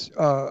or it's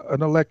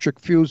an electric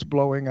fuse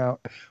blowing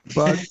out.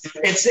 But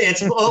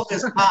it's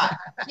Olga's pot.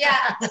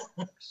 Yeah.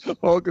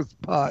 Olga's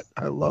pot.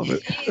 I love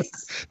it.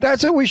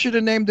 That's what we should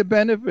have named the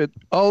benefit.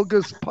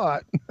 Olga's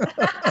pot.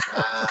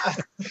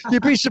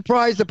 You'd be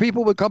surprised that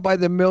people would come by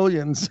the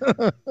millions.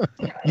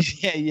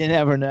 Yeah, you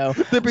never know.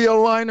 There'd be a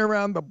line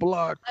around the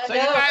block. So you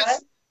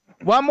guys,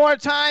 one more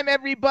time,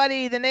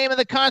 everybody. The name of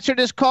the concert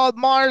is called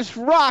Mars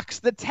Rocks.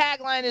 The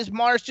tagline is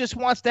Mars just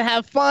wants to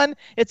have fun.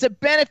 It's a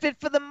benefit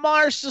for the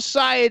Mars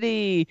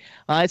Society.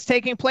 It's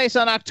taking place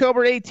on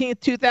October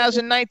 18th,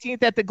 2019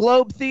 at the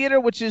Globe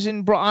Theater, which is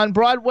on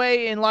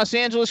Broadway in Los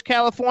Angeles,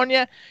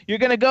 California. You're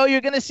going to go.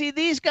 You're going to see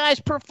these guys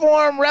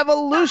perform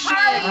Revolushn.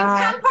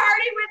 Come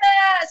party with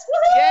us.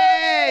 Woo-hoo!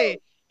 Yay!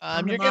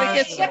 You're gonna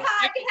get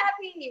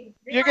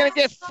you're gonna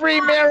get free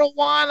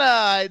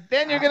marijuana.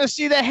 Then you're gonna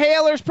see the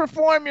Hailers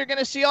perform. You're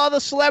gonna see all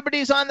the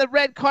celebrities on the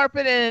red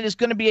carpet, and it is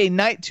gonna be a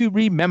night to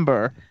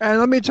remember. And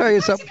let me tell you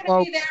something,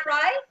 folks. Be there,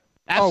 right?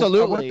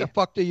 Absolutely. What the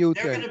fuck do you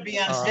think? They're going to be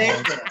on stage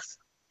with us.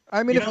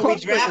 I mean, you of know, we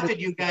course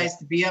drafted you guys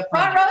to be up.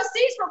 Front row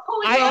seats for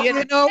pulling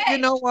you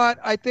know what?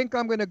 I think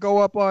I'm going to go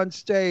up on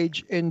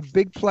stage in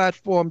big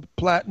platform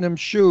platinum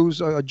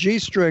shoes, a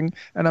G-string,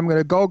 and I'm going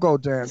to go-go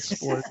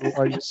dance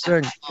while you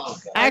sing.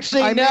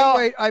 Actually,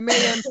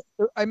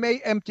 I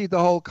may empty the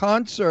whole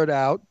concert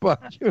out,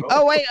 but you know,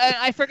 oh wait,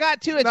 I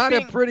forgot too. It's not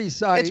a pretty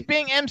sight. It's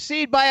being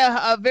emceed by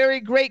a very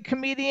great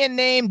comedian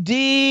named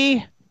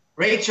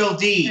Rachel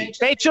D.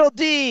 Rachel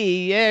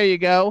D. There you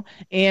go.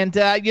 And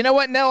you know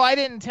what? No, I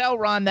didn't tell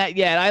Ron that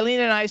yet. Eileen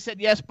and I said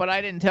yes, but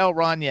I didn't tell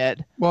Ron yet.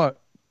 What?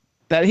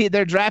 That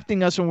they're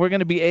drafting us and we're going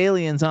to be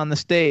aliens on the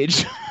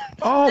stage.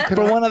 Oh,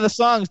 for one of the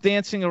songs,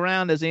 dancing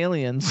around as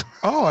aliens.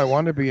 Oh, I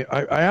want to be.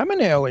 I am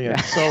an alien.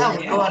 So yeah,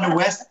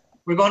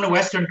 we're going to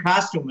Western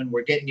costume, and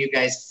we're getting you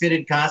guys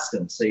fitted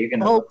costumes, so you're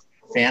going to look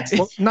fancy.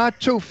 Well, not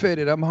too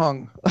fitted. I'm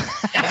hung.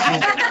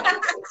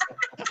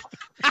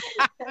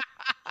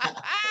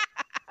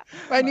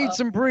 I need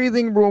some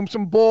breathing room,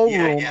 some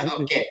ballroom. Yeah,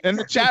 okay. In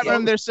the chat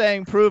room, they're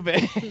saying, prove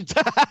it.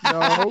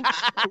 No,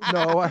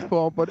 I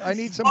won't. But I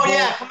need some. Oh,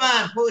 yeah, come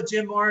on. Pull a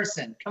Jim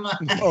Morrison. Come on.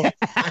 No.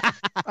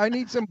 I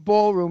need some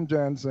ballroom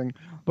dancing.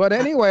 But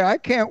anyway, I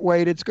can't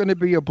wait. It's going to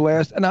be a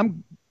blast. And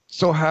I'm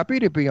so happy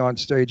to be on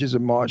stage as a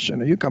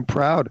Martian. I'm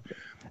proud.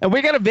 And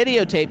we're going to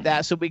videotape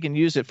that so we can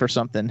use it for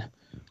something.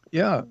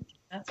 Yeah.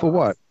 For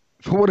what?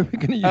 For what are we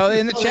going to use? Oh,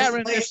 in the chat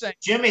room, they're saying,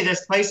 Jimmy,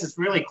 this place is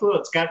really cool.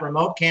 It's got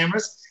remote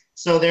cameras.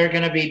 So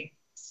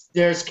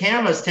there's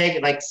cameras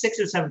taking, like 6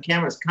 or 7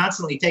 cameras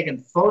constantly taking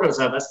photos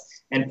of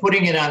us and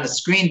putting it on the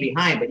screen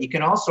behind. But you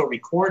can also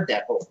record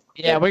that whole.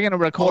 Yeah, we're going to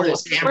record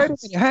it. Wait a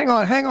minute.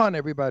 Hang on,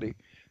 everybody.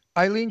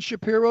 Eileen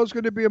Shapiro's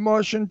going to be a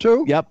Martian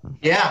too? Yep.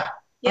 Yeah.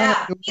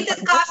 Yeah, he's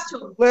in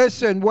costume.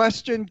 Listen,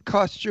 Western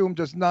costume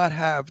does not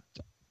have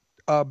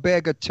a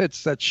bag of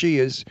tits that she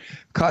is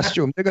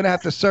costume. They're going to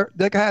have to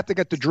they're going to have to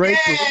get the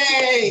drapery.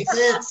 Yay,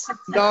 tits.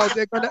 No,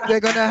 they're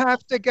going to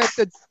have to get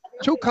the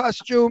 2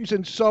 costumes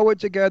and sew it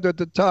together at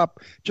the top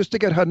just to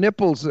get her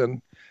nipples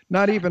in,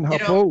 not even her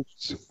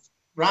boobs.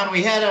 Ron,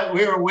 we had a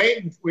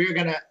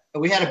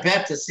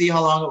bet to see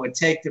how long it would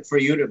take for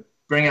you to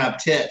bring up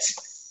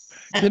tits.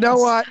 You know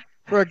what?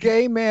 For a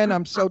gay man,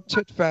 I'm so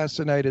tit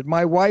fascinated.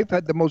 My wife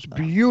had the most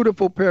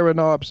beautiful pair of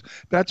knobs.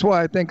 That's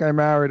why I think I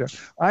married her.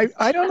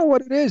 I don't know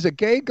what it is, a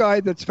gay guy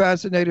that's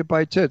fascinated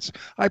by tits.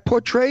 I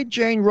portrayed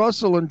Jane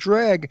Russell in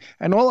drag,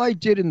 and all I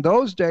did in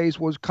those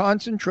days was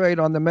concentrate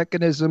on the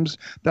mechanisms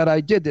that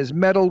I did. There's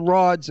metal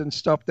rods and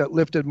stuff that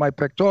lifted my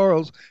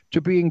pectorals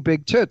to being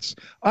big tits.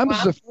 I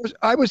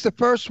was the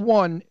first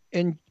one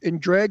in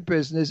drag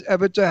business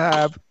ever to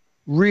have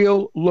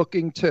real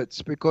looking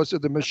tits because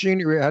of the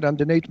machinery I had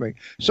underneath me.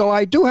 So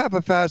I do have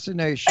a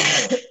fascination.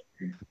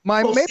 You're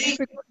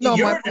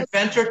an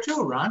inventor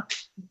too, Ron.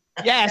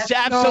 Yes,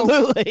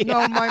 absolutely.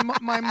 No,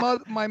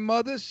 my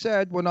mother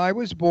said when I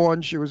was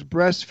born, she was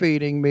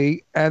breastfeeding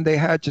me, and they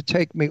had to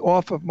take me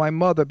off of my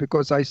mother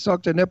because I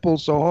sucked a nipple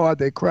so hard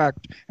they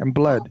cracked and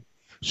bled.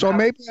 So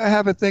maybe I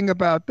have a thing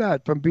about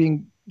that from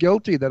being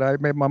guilty that I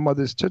made my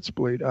mother's tits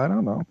bleed. I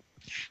don't know.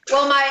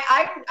 Well,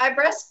 I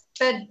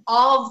breastfed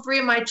all 3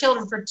 of my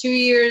children for 2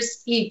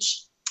 years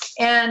each.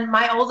 And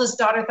my oldest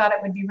daughter thought it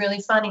would be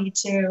really funny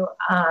to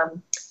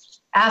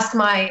ask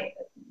my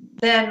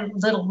then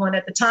little one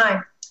at the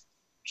time.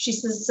 She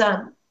says,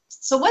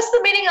 so what's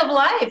the meaning of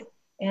life?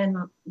 And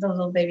the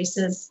little baby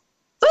says,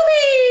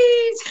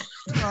 boobies!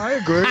 I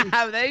agree.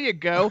 There you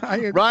go.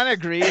 Ron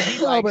agrees. He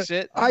likes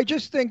it. I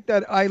just think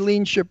that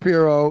Eileen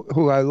Shapiro,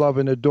 who I love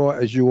and adore,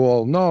 as you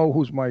all know,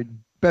 who's my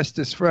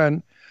bestest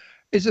friend,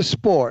 is a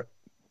sport.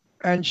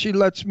 And she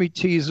lets me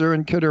tease her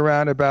and kid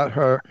around about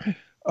her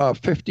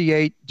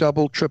 58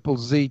 double triple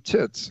Z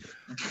tits.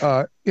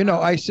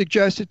 I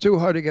suggested to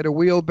her to get a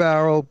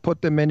wheelbarrow,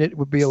 put them in it. It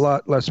would be a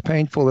lot less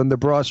painful than the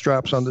bra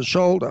straps on the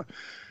shoulder.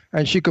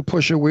 And she could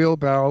push a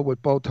wheelbarrow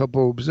with both her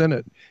boobs in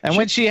it. And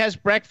when she has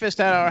breakfast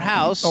at our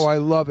house... Oh, I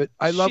love it.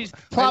 She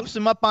plops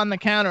them up on the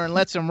counter and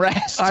lets them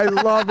rest. I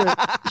love it.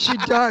 She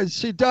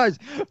does.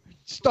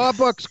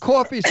 Starbucks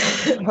coffee,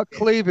 her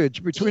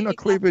cleavage. Between her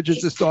cleavage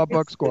is the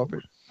Starbucks coffee.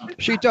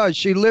 She does.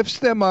 She lifts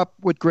them up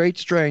with great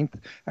strength,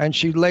 and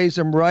she lays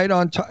them right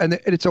on top. And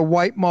it's a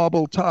white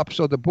marble top,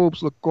 so the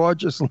boobs look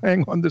gorgeous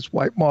laying on this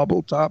white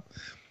marble top.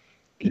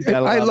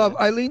 I love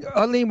Eileen.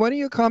 Eileen, when are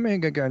you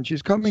coming again?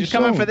 She's coming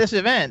coming for this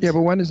event. Yeah,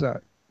 but when is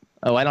that?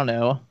 Oh, I don't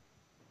know.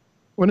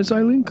 When is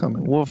Eileen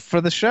coming? Well,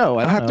 for the show.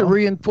 I have to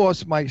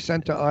reinforce my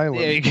center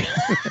island. There you go.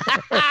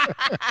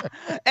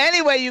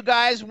 Anyway, you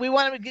guys, we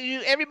want to give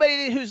you,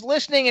 everybody who's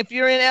listening, if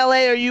you're in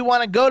LA or you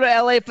want to go to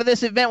LA for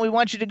this event, we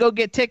want you to go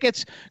get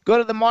tickets. Go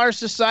to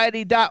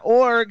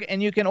themars.society.org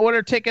and you can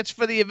order tickets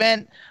for the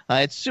event.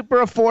 It's super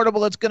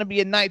affordable. It's going to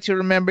be a night to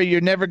remember.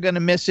 You're never going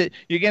to miss it.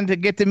 You're going to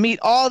get to meet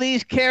all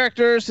these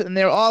characters, and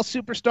they're all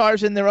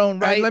superstars in their own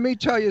right. And let me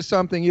tell you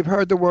something. You've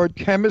heard the word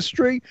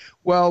chemistry.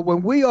 Well,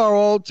 when we are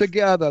all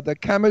together, the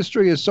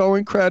chemistry is so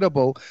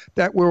incredible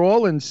that we're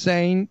all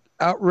insane,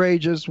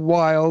 outrageous,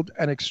 wild,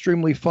 and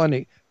extremely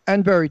funny,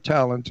 and very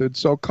talented.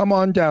 So come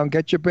on down,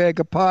 get your bag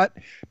of pot.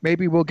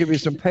 Maybe we'll give you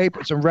some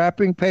paper, some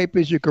wrapping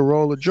papers. You can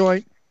roll a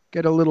joint,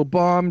 get a little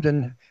bombed,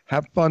 and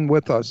have fun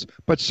with us.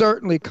 But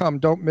certainly come.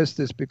 Don't miss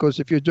this, because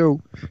if you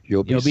do,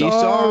 you'll be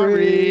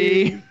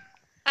sorry.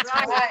 Right.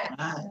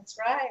 That's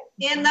right.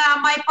 And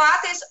my pot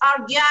is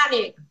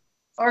organic.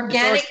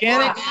 Organic.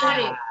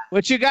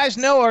 Which you guys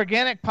know,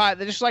 organic pot,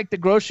 they're just like the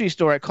grocery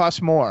store. It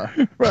costs more.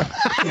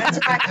 That's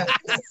right.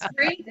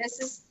 This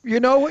is free. You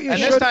know what you and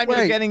should this time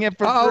you're getting it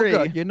for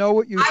free. You know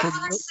what you I should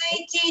want to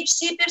say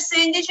THC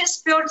percentage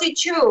is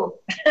 32.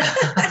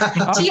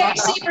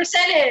 THC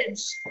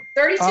percentage,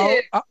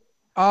 32.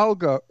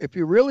 Olga, if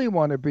you really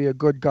want to be a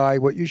good guy,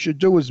 what you should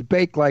do is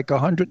bake like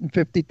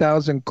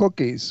 150,000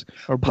 cookies.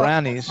 Or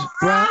brownies.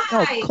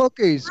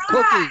 Cookies.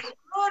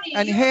 Brownie,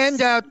 and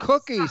hand out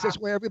cookies. That's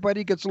where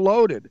everybody gets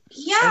loaded.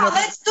 Yeah,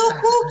 let's do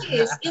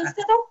cookies.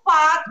 Instead of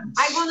pot,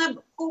 I'm going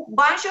to cook a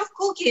bunch of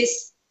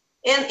cookies.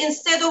 And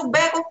instead of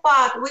bag of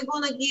pot, we're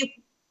going to give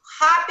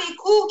happy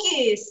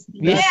cookies.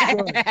 Yeah.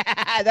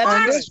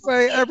 And this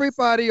way,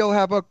 everybody will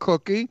have a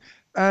cookie.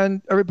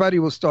 And everybody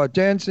will start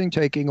dancing,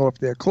 taking off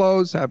their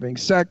clothes, having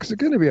sex.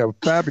 It's going to be a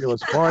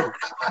fabulous party.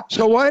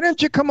 So why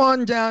don't you come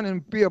on down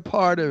and be a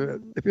part of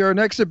it? If you're an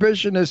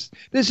exhibitionist,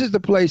 this is the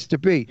place to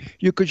be.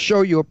 You could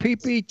show your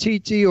pee-pee,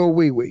 TT, or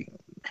wee-wee.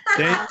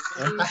 You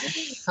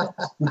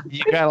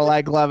got to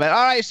love it.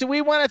 All right, so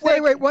we want to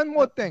thank... Wait, one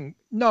more thing.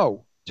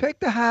 No, take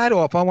the hat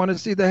off. I want to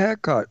see the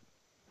haircut.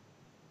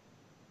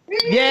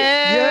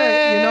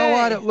 Yeah, you know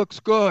what? It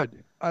looks good.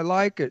 I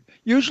like it.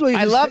 Usually,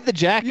 I love the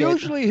jacket.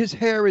 Usually, his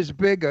hair is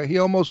bigger. He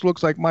almost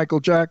looks like Michael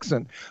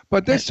Jackson.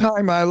 But this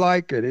time, I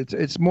like it.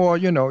 It's more,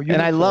 uniform.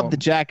 And I love the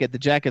jacket. The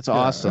jacket's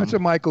awesome. That's a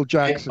Michael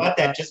Jackson. I bought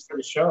that just for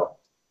the show.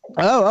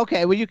 Oh,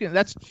 okay. Well, you can.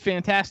 That's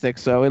fantastic.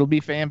 So it'll be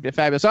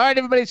fabulous. All right,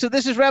 everybody. So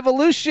this is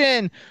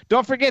Revolushn.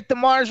 Don't forget the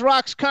Mars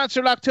Rocks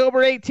concert, October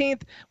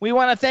 18th. We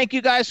want to thank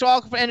you guys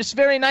all, and it's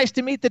very nice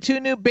to meet the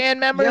 2 new band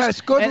members. Yes,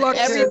 good luck,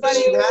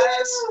 everybody.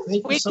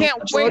 We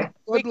can't wait.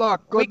 Good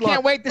luck. We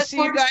can't wait to see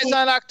you guys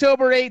on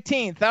October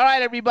 18th. All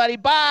right, everybody.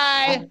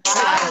 Bye.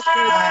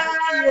 Bye.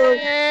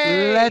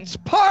 Let's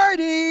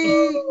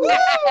party.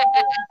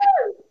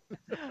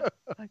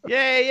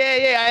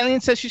 Yeah. Eileen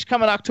says she's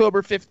coming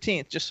October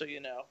 15th, just so you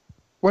know.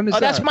 When is Oh,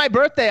 that? that's my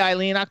birthday,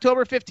 Eileen.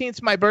 October 15th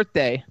is my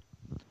birthday.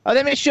 Oh,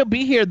 that means she'll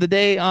be here the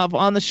day of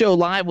on the show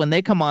live when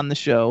they come on the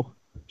show.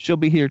 She'll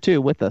be here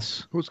too with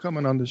us. Who's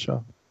coming on the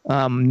show?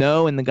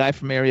 No, and the guy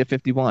from Area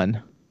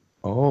 51.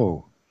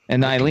 Oh.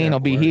 And Eileen will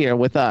be here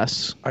with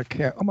us. I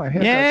can't. Oh, my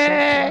hair.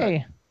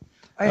 Yay!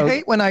 I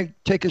hate when I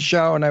take a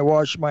shower and I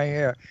wash my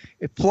hair.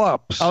 It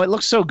flops. Oh, it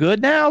looks so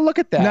good now. Look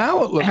at that.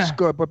 Now it looks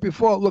good, but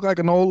before it looked like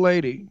an old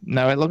lady.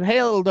 No, it looked.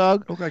 Hey, little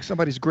dog. Looked like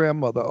somebody's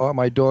grandmother. Oh,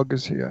 my dog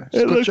is here.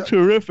 It looks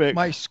terrific.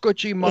 My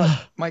Scoochie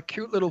mutt, my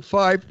cute little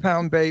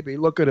 5-pound baby.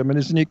 Look at him, and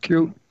isn't he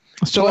cute?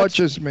 So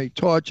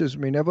tortures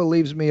me, never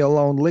leaves me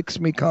alone, licks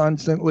me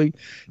constantly,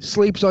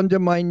 sleeps under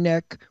my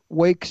neck,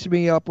 wakes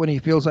me up when he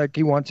feels like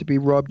he wants to be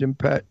rubbed and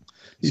pet.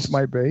 He's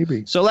my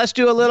baby. So let's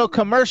do a little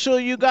commercial,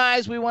 you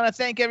guys. We want to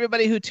thank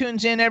everybody who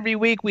tunes in every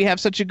week. We have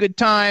such a good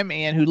time,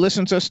 and who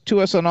listens to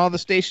us on all the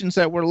stations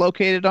that we're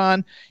located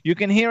on. You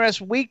can hear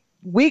us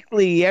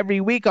weekly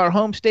every week. Our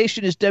home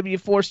station is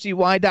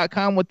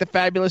W4CY.com with the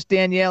fabulous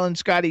Danielle and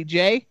Scotty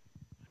J.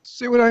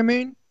 See what I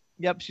mean?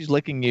 Yep, she's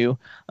licking you.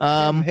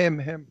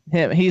 Him.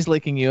 He's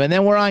licking you. And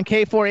then we're on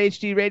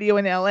K4HD Radio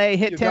in LA.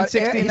 Hit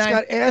 1069. He's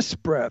got ass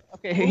breath.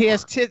 Okay, he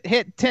has hit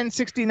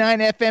 1069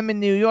 FM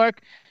in New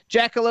York.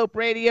 Jackalope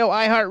Radio,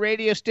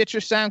 iHeartRadio, Stitcher,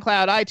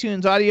 SoundCloud,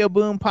 iTunes, Audio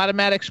Boom,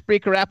 Podomatic,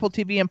 Spreaker, Apple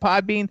TV, and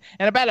Podbean,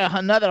 and about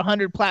another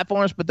 100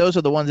 platforms, but those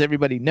are the ones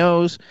everybody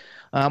knows.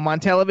 On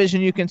television,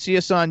 you can see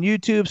us on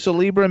YouTube,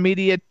 Celebra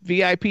Media,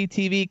 VIP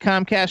TV,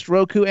 Comcast,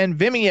 Roku, and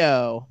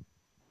Vimeo.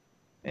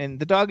 And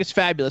the dog is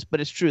fabulous, but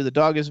it's true. The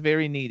dog is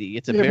very needy.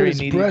 It's a very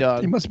needy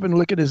dog. He must have been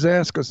licking his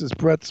ass because his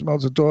breath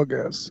smells of dog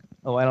ass.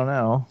 Oh, I don't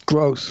know.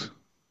 Gross.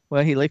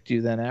 Well, he licked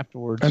you then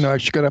afterwards. I know. I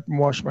should get up and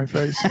wash my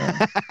face now.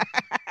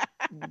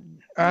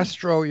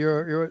 Astro,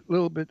 you're a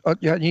little bit.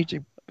 You need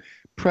to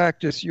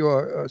practice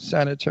your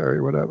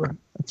sanitary, whatever.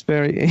 It's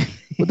very.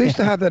 Well, they used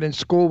to have that in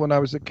school when I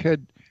was a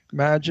kid.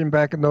 Imagine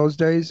back in those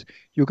days,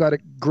 you got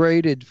it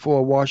graded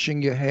for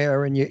washing your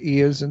hair and your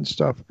ears and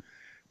stuff.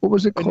 What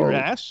was it called? Your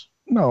ass?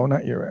 No,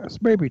 not your ass.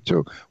 Maybe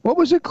too. What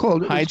was it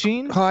called?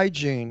 Hygiene?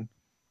 Hygiene.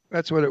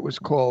 That's what it was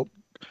called.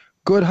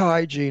 Good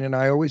hygiene, and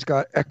I always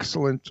got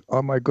excellent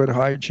on my good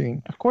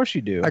hygiene. Of course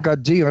you do. I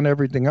got D on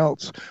everything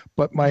else,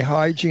 but my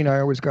hygiene, I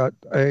always got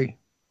A.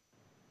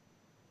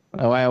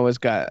 Oh, I always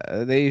got.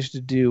 They used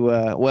to do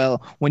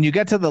well when you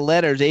got to the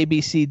letters A,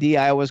 B, C, D.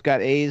 I always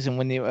got A's, and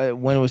when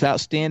it was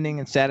outstanding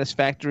and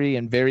satisfactory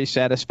and very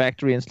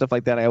satisfactory and stuff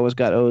like that, I always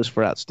got O's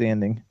for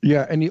outstanding.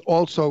 Yeah, and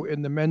also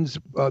in the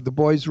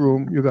boys'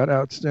 room, you got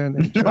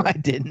outstanding. No, I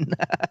didn't.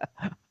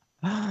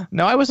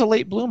 No, I was a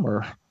late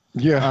bloomer.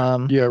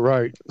 Yeah. Yeah.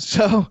 Right.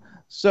 So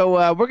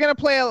we're gonna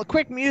play a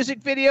quick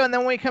music video, and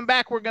then when we come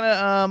back, we're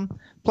gonna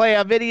play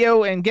a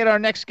video and get our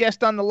next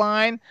guest on the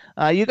line.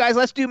 You guys,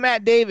 let's do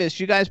Matt Davis.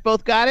 You guys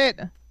both got it?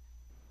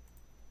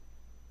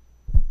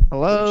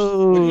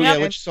 Hello.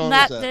 Which song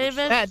Matt is that?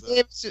 Davis. Matt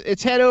Davis.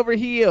 It's Head Over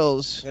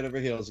Heels. Head Over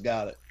Heels.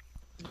 Got it.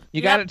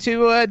 You got it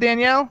too,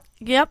 Danielle?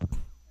 Yep.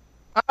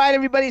 All right,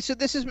 everybody. So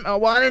this is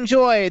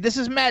enjoy. This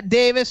is Matt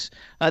Davis.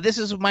 This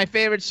is my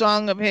favorite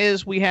song of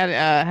his. We had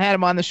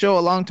him on the show a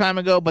long time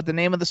ago, but the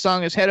name of the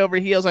song is Head Over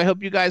Heels. I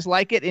hope you guys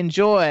like it.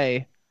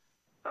 Enjoy.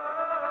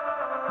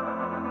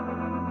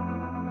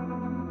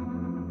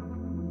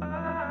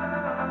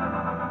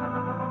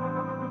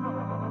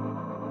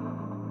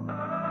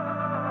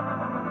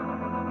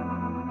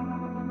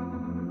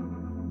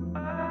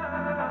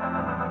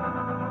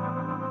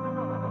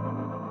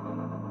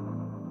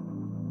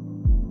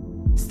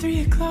 It's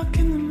 3 o'clock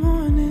in the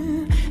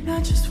morning, and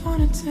I just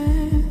wanna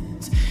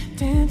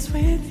dance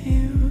with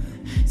you,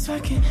 so I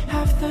can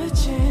have the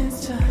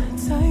chance to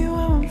tell you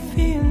how I'm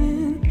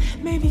feeling.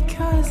 Maybe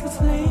 'cause it's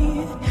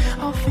late,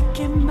 I'll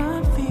forget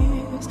my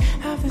fears,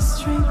 have the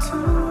strength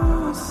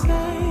to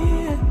say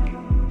it,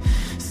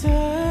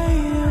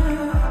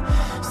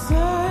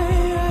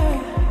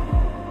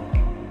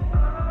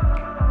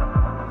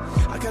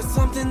 I got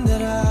something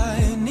that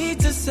I need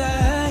to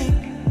say,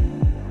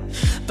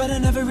 but I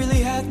never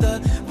really had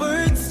the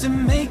words to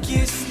make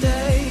you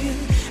stay.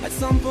 At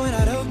some point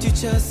I'd hoped you'd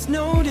just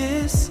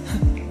notice,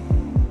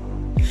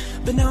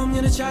 but now I'm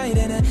gonna try it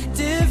in a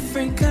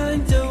different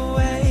kind of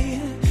way.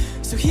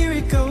 So here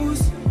it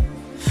goes,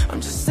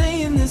 I'm just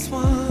saying this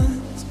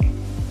once.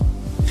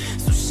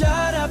 So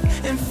shut up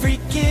and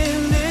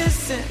freaking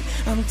listen,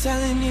 I'm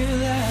telling you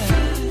that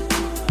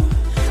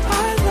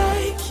I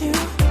like you,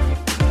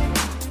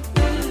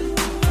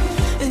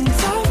 and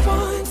I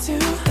want to.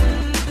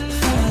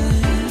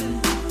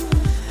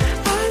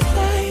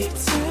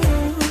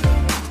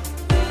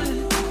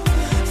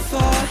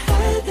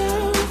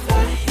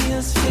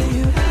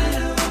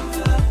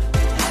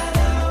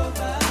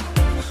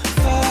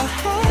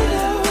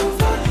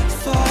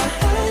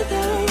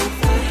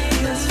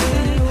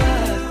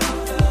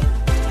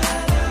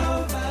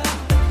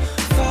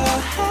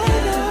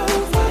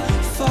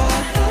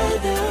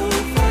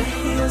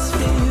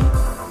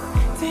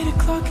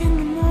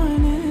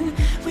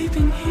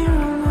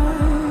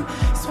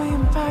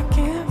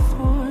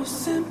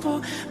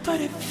 But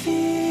it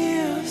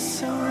feels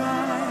so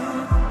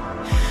right.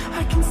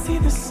 I can see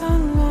the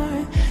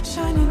sunlight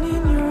shining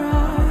in your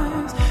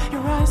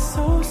eyes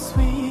so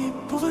sweet,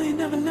 but will you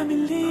never let me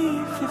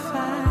leave if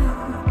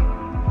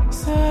I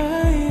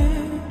say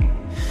it,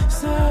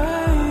 say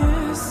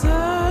it,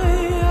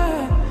 say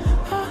it.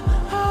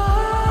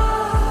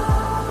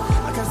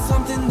 I got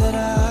something that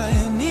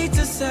I need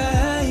to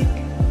say,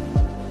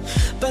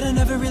 but I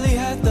never really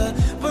had the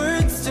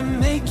words to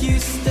make you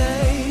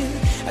stay.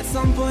 At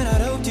some point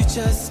I'd hoped you'd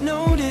just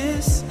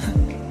notice,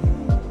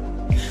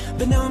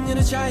 but now I'm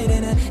gonna try it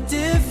in a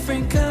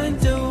different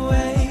kind of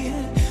way.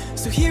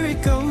 So here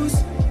it goes,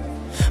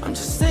 I'm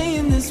just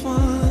saying this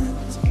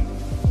once.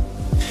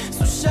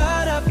 So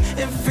shut up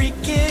and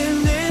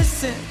freaking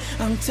listen.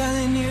 I'm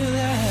telling you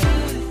that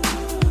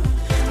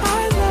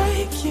I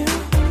like you,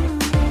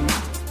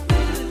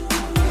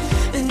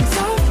 and I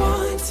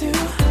want to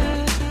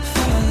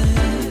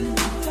fall in.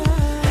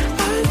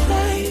 I'd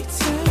like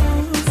to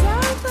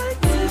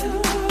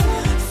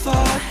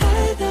fall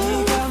head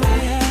over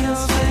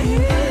heels for you.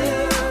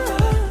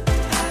 Fall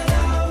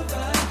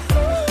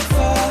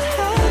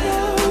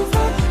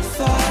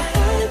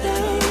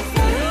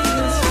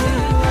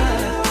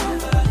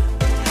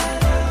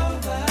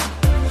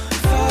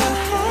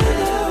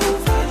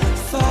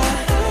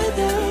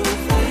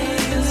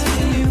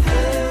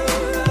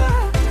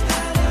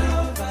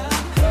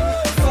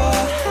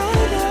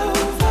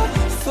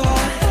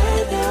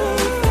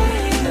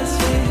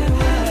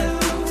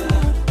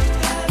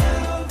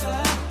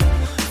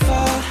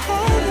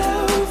head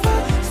over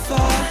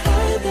heels for you. Fall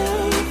head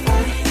over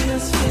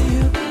heels for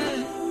you.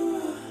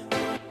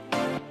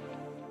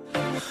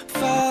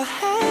 Fall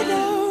head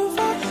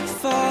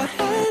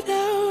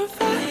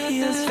over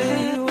heels for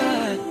you.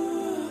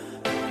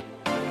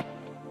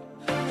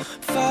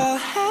 Fall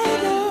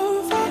head over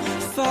heels for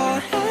you. Fall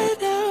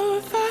head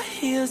over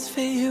heels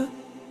for you.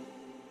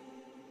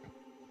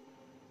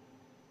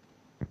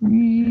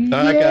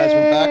 All right, guys,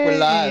 we're back. We're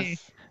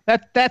live.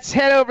 That's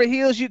Head Over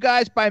Heels, you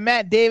guys, by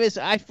Matt Davis.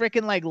 I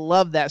freaking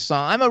love that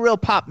song. I'm a real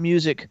pop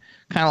music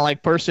kind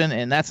of person,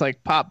 and that's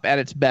pop at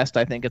its best.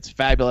 I think it's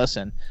fabulous,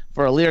 and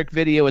for a lyric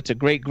video, it's a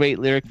great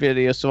lyric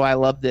video. So I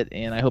loved it,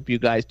 and I hope you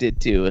guys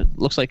did too. It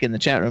looks like in the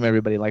chat room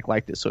everybody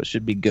liked it, so it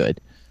should be good.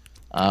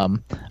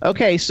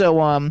 Okay,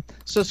 so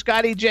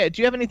Scotty J,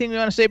 do you have anything you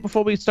want to say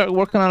before we start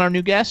working on our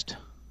new guest?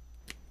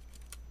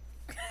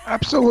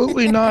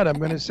 Absolutely not. I'm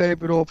going to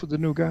save it all for the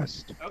new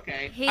guest.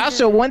 Okay.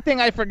 Also, one thing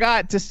I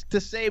forgot to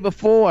say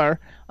before,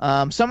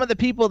 some of the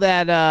people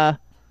that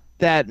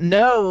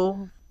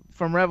know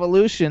from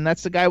Revolushn,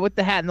 that's the guy with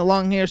the hat and the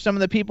long hair. Some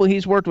of the people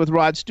he's worked with: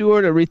 Rod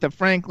Stewart, Aretha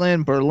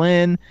Franklin,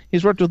 Berlin.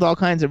 He's worked with all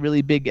kinds of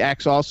really big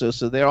acts also.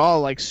 So they're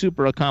all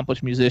super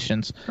accomplished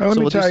musicians. Let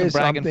me tell you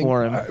bragging something.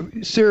 for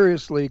him.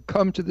 Seriously,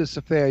 come to this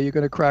affair. You're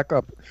going to crack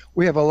up.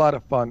 We have a lot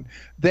of fun.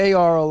 They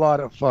are a lot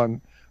of fun.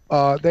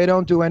 They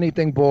don't do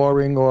anything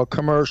boring or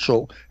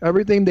commercial.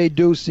 Everything they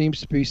do seems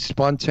to be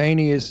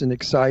spontaneous and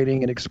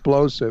exciting and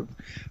explosive.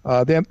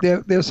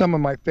 They're some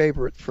of my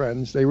favorite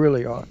friends. They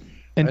really are.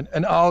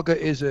 And Olga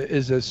is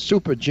a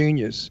super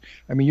genius.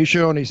 I mean, you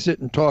should only sit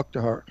and talk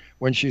to her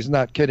when she's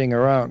not kidding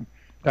around.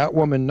 That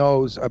woman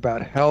knows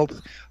about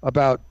health,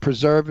 about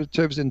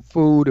preservatives in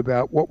food,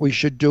 about what we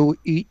should do,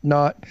 eat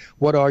not,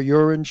 what our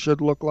urine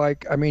should look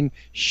like. I mean,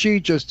 she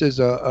just is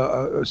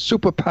a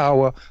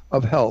superpower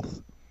of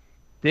health.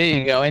 There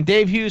you go. And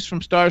Dave Hughes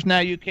from Stars Now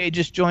UK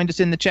just joined us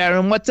in the chat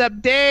room. What's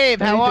up,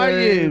 Dave? How are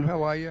you?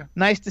 How are you?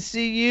 Nice to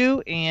see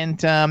you.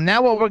 And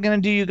now what we're going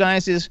to do, you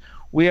guys, is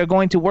we are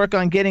going to work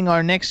on getting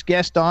our next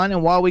guest on.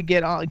 And while we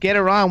get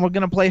her on, we're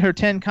going to play her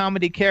 10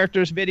 comedy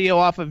characters video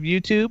off of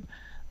YouTube.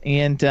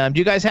 And do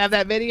you guys have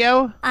that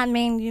video? I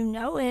mean, you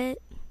know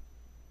it.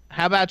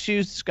 How about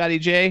you, Scotty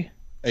J?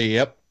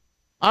 Yep.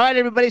 All right,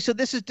 everybody. So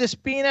this is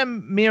Despina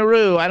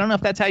Mirou. I don't know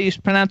if that's how you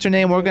pronounce her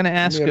name. We're going to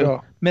ask her.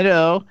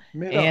 Mirou.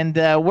 And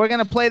we're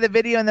going to play the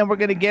video, and then we're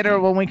going to get her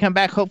when we come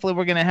back. Hopefully,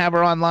 we're going to have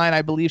her online.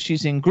 I believe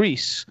she's in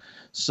Greece.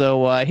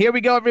 So here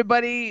we go,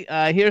 everybody.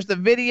 Here's the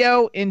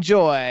video.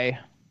 Enjoy.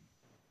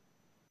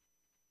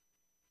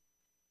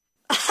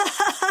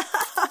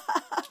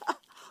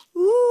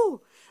 Ooh,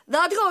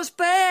 that goes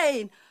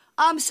pain.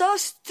 I'm so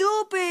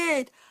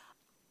stupid.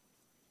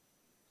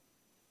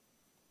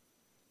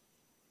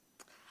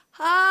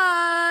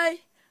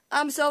 Hi,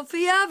 I'm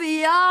Sofia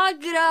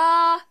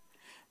Viagra,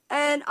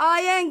 and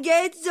I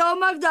engaged to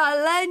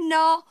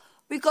Magdalena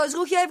because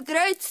we have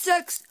great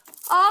sex.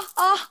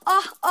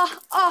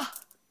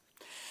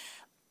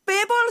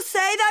 People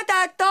say that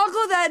I talk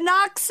with an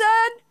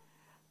accent.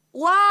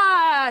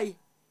 Why?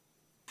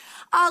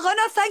 I'm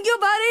gonna thank you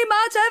very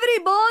much,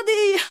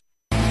 everybody.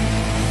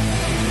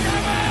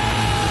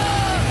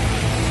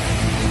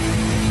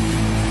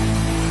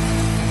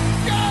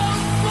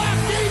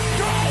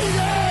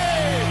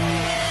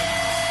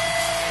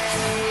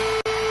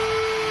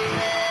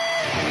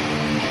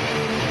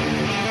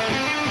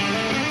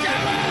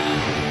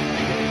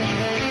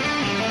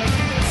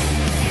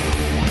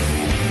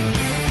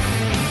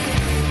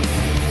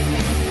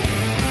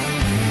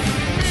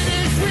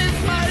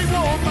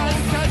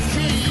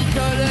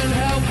 Couldn't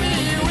help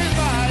me with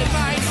my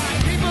mind.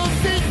 People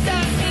think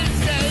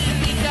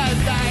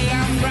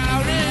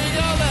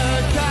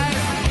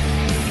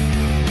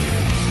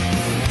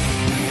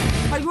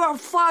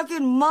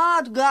fucking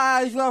mad,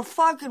 guys. You're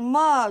fucking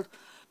mad.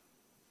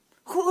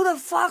 Who the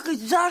fuck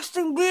is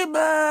Justin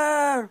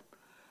Bieber?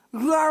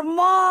 You're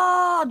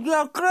mad.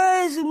 You're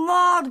crazy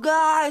mad,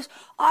 guys.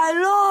 I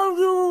love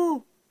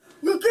you.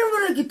 You give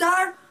me the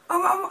guitar.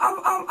 I'm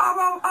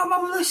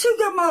the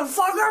singer,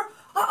 motherfucker.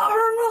 I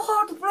don't know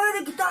how to play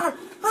the guitar.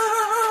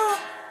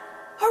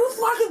 Are you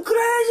fucking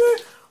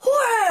crazy? Who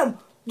I am?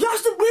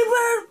 Justin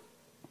Bieber?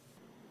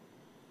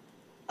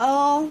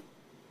 Oh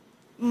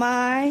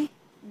my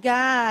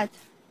God.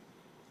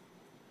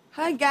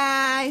 Hi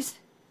guys.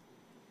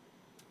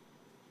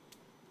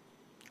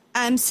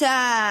 I'm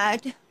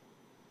sad.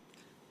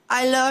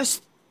 I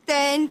lost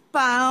 10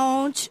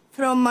 pounds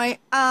from my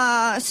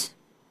ass.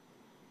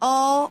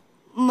 Oh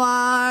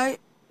my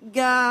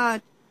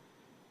God.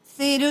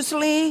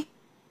 Seriously?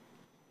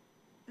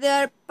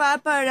 There are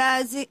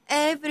paparazzi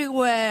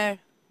everywhere.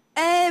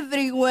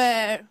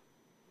 Everywhere.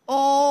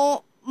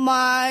 Oh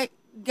my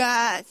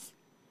God.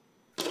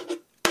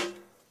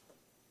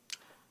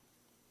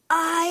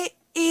 I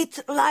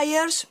eat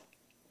liars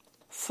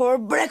for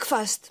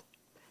breakfast.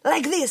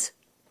 Like this.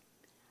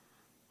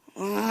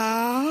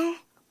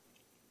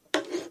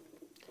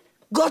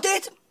 Got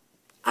it?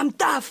 I'm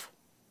tough.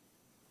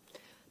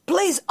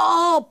 Please,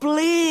 oh,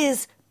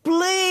 please,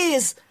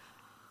 please.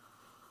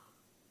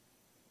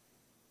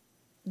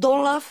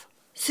 Don't laugh.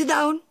 Sit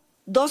down.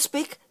 Don't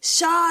speak.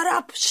 Shut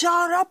up,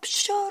 shut up,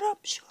 shut up,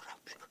 shut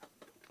up.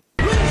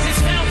 Lose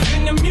yourself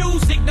in the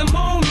music the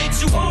moment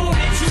you own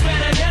it. You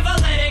better never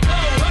let it go.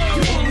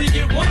 You only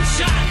get one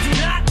shot. Do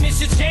not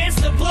miss your chance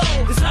to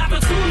blow. This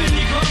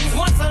opportunity comes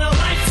once in a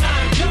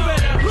lifetime. You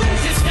better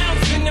lose yourself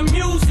in the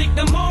music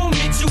the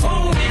moment you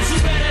own it. You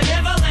better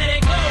never let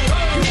it go.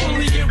 You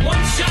only get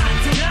one shot.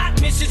 Do not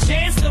miss your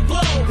chance to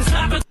blow. This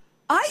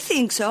I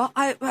think so.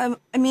 I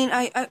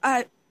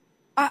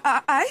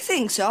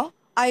think so.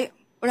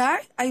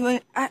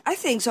 I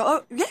think so.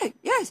 Oh, yeah,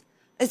 yes.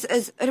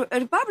 It's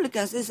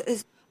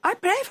Republicans. I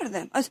pray for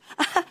them.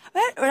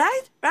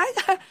 Right.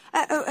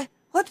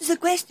 What is the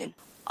question?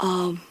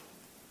 I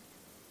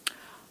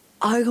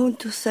want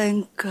to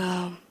thank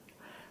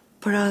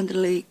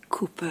Bradley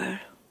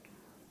Cooper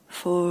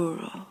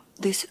for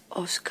this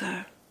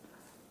Oscar.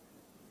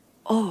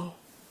 Oh,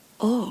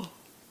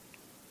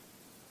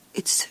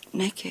 it's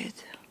naked,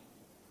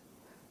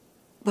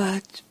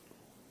 but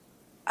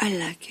I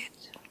like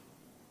it.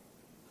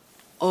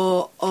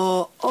 Oh,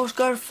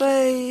 Oscar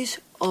face.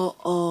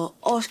 Oh,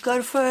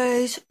 Oscar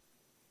face.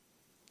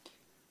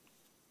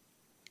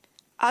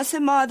 As a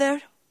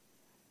mother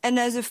and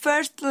as the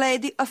First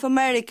Lady of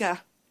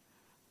America,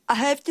 I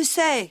have to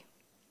say,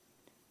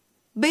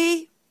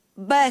 be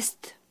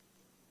best.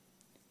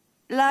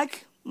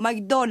 Like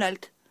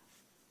McDonald's.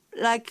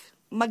 Like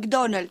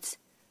McDonald's.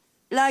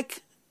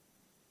 Like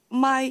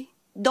my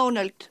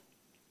Donald.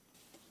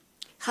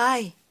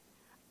 Hi,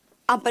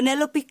 I'm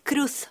Penelope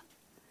Cruz,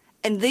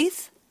 and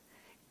this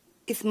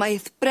is my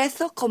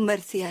espresso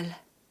comercial.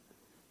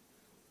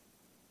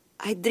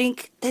 I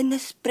drink 10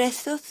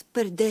 espressos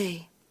per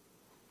day.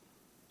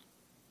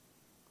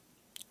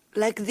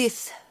 Like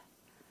this.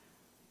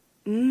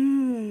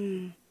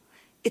 It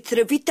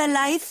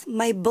revitalizes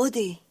my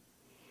body.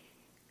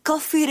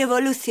 Coffee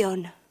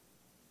Revolushn.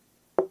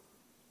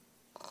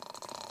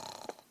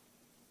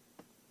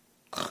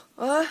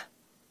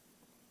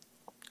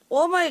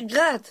 Oh my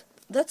God,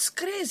 that's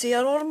crazy.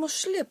 I almost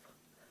sleep.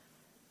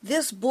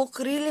 This book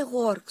really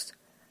works.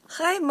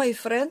 Hi, my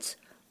friends.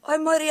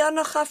 I'm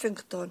Ariana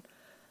Huffington.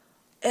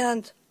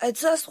 And I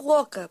just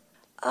woke up.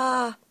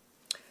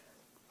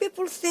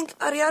 People think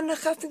Ariana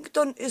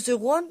Huffington is a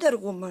Wonder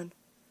Woman.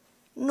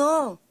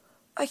 No,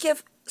 I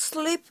have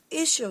sleep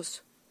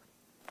issues.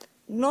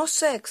 No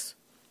sex.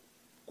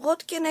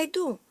 What can I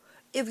do?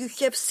 If you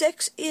have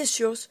sex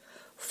issues,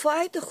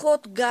 find a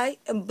hot guy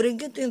and bring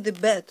it in the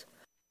bed.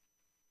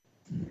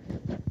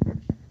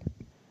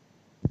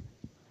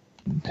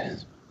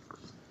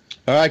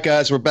 All right,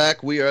 guys, we're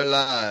back. We are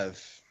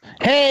live.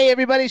 Hey,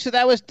 everybody. So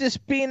that was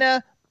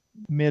Despina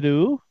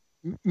Mirou.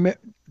 Here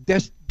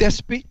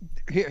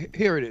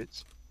it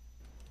is.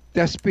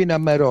 Despina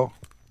Mirou.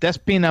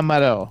 Despina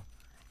Mirou.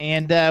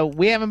 And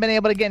we haven't been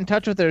able to get in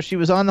touch with her. She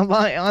was on the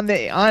line on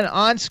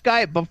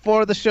Skype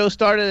before the show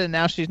started, and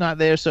now she's not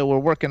there. So we're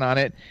working on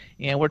it,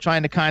 and we're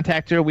trying to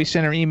contact her. We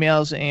sent her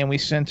emails and we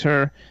sent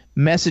her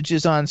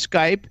messages on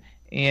Skype,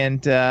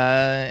 and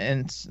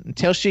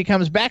until she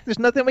comes back, there's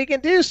nothing we can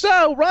do.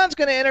 So Ron's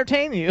going to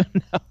entertain you.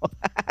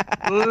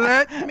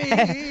 Let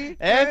me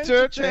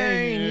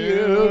entertain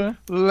you.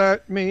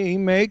 Let me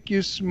make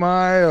you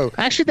smile.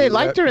 Actually, they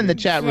liked her in the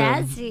chat room.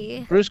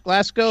 Jazzy. Bruce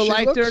Glasgow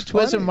liked her.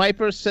 Twism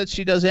Viper said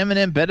she does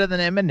Eminem better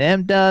than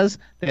Eminem does.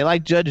 They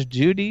like Judge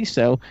Judy.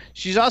 So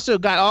she's also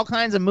got all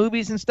kinds of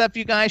movies and stuff,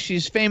 you guys.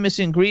 She's famous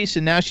in Greece,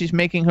 and now she's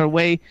making her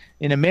way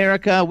in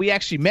America. We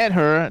actually met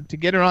her to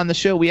get her on the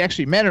show. We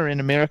actually met her in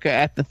America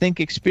at the Think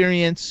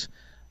Experience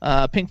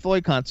Pink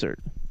Floyd concert.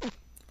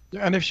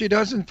 And if she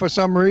doesn't, for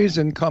some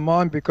reason, come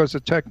on because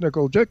of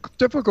technical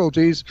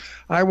difficulties,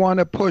 I want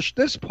to push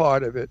this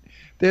part of it.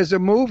 There's a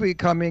movie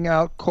coming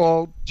out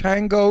called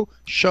Tango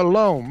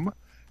Shalom,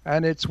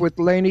 and it's with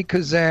Lainey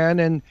Kazan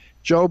and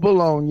Joe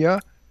Bologna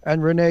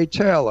and Renee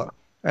Taylor.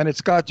 And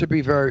it's got to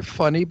be very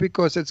funny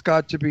because it's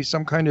got to be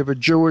some kind of a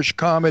Jewish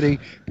comedy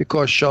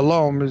because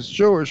Shalom is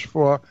Jewish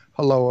for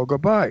hello or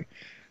goodbye.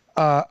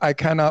 I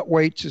cannot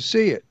wait to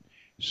see it.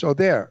 So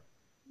there,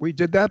 we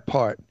did that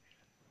part.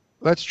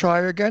 Let's try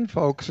again,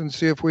 folks, and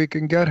see if we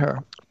can get her.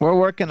 We're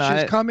working on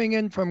it. She's coming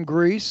in from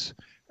Greece,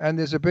 and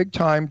there's a big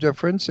time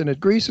difference, and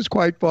Greece is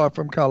quite far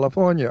from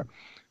California.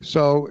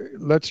 So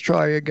let's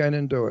try again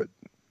and do it.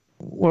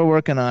 We're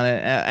working on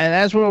it. And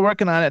as we're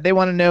working on it, they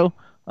want to know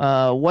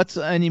what's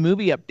any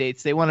movie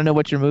updates. They want to know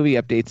what your movie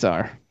updates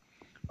are.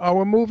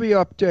 Our movie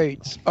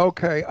updates.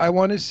 Okay, I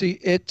want to see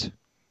It.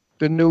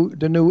 The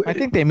new. I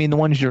think they mean the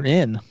ones you're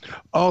in.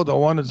 Oh, the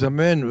ones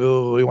I'm in.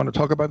 Ooh, you want to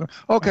talk about them?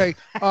 Okay.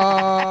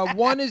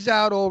 One is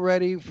out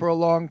already for a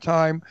long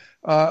time.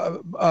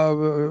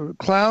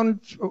 Clown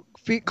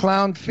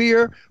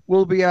Fear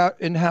will be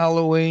out in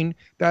Halloween.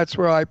 That's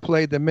where I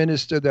play the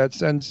minister that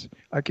sends.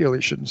 I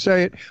really shouldn't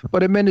say it,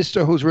 but a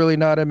minister who's really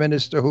not a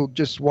minister who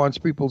just wants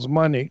people's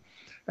money,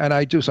 and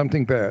I do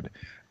something bad.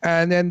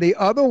 And then the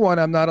other one,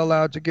 I'm not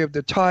allowed to give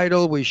the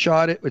title. We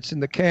shot it. It's in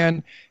the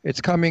can.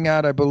 It's coming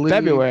out, I believe,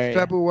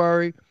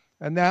 February.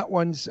 And that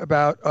one's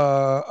about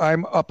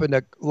I'm up in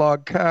a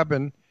log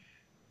cabin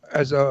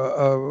as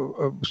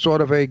a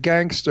sort of a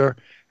gangster,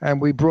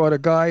 and we brought a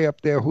guy up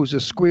there who's a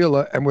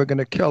squealer, and we're going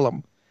to kill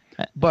him.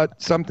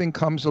 But something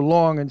comes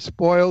along and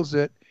spoils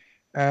it,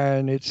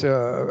 and it's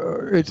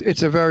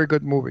a very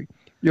good movie.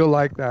 You'll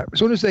like that. As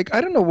soon as I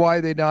don't know why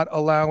they're not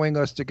allowing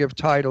us to give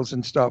titles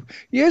and stuff.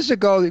 Years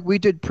ago, we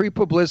did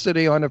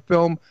pre-publicity on a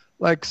film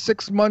like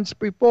 6 months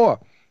before.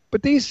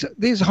 But these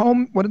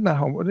home, what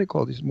do they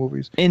call these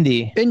movies?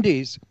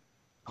 Indies.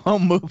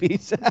 Home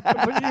movies.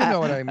 But you know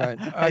what I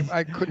meant.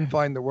 I couldn't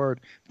find the word.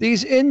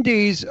 These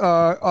indies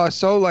are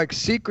so like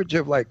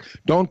secretive, like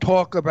don't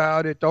talk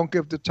about it, don't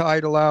give the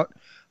title out.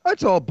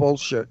 That's all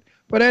bullshit.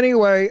 But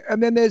anyway,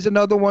 and then there's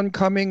another one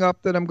coming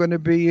up that I'm going to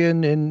be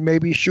in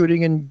maybe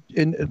shooting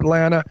in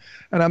Atlanta,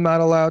 and I'm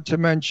not allowed to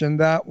mention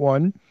that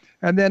one.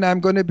 And then I'm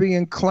going to be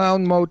in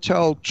Clown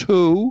Motel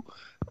 2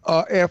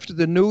 after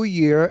the new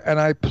year, and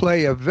I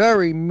play a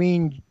very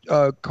mean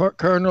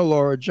colonel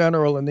or a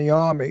general in the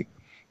army,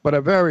 but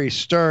a very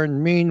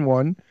stern, mean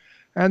one.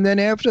 And then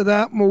after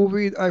that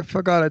movie, I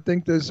forgot. I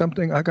think there's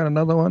something. I got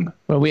another one.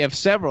 Well, we have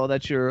several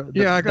that you're.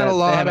 Yeah, I got a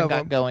lot haven't of got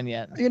them going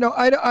yet. You know,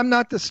 I'm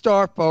not the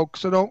star, folks,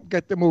 so don't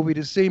get the movie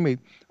to see me.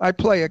 I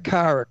play a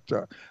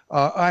character.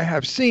 I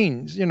have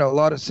scenes, a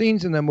lot of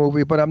scenes in the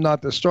movie, but I'm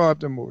not the star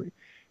of the movie.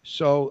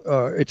 So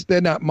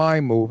they're not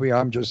my movie.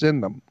 I'm just in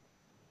them.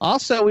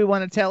 Also, we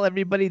want to tell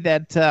everybody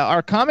that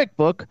our comic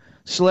book,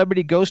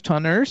 Celebrity Ghost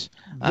Hunters,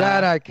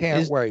 that I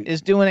can't wait,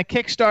 is doing a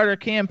Kickstarter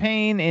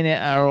campaign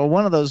or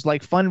one of those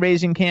like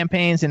fundraising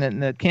campaigns,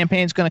 and the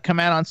campaign's going to come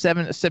out on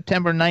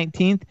September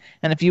 19th.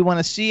 And if you want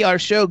to see our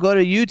show, go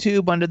to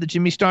YouTube under the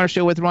Jimmy Star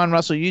Show with Ron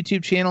Russell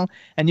YouTube channel,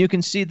 and you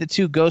can see the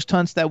 2 ghost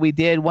hunts that we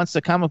did. Once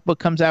the comic book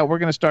comes out, we're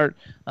going to start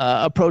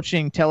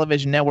approaching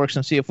television networks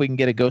and see if we can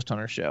get a ghost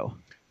hunter show.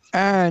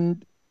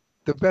 And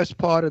the best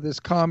part of this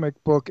comic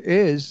book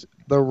is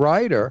the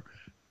writer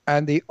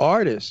and the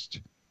artist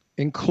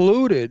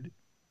included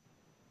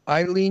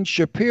Eileen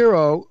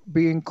Shapiro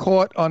being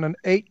caught on an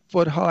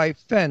 8-foot-high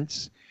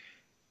fence.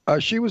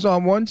 She was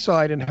on one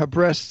side and her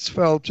breasts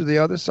fell to the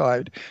other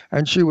side,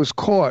 and she was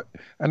caught.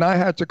 And I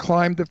had to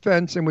climb the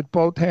fence and with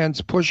both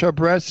hands push her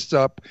breasts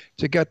up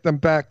to get them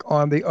back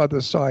on the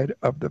other side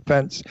of the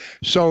fence.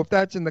 So if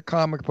that's in the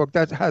comic book,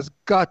 that has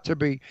got to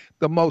be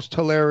the most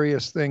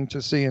hilarious thing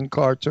to see in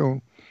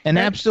cartoon. And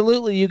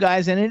absolutely, you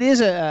guys, and it is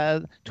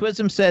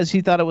Twism says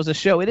he thought it was a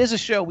show. It is a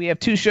show. We have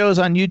 2 shows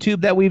on YouTube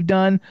that we've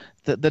done.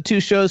 The 2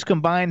 shows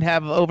combined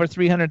have over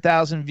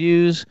 300,000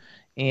 views,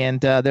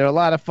 and they're a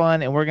lot of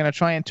fun, and we're going to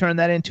try and turn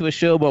that into a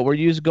show, but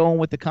we're going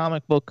with the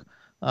comic book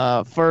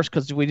first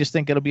because we just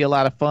think it'll be a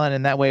lot of fun,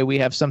 and that way we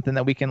have something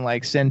that we can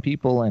like send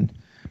people, and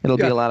it'll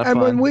be a lot of fun.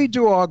 And when we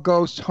do our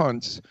ghost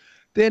hunts,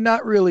 they're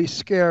not really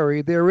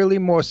scary. They're really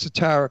more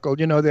satirical.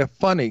 They're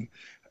funny,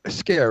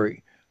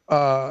 scary.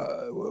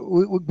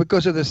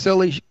 Because of the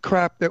silly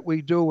crap that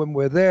we do when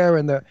we're there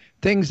and the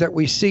things that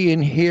we see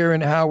and hear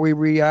and how we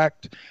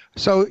react.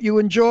 So you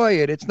enjoy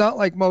it. It's not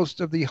like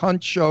most of the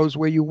hunt shows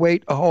where you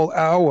wait a whole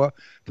hour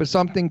for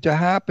something to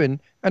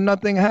happen and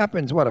nothing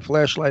happens. What, a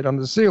flashlight on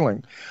the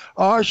ceiling?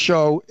 Our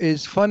show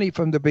is funny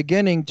from the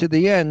beginning to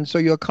the end, so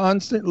you're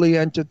constantly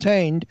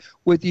entertained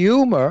with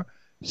humor,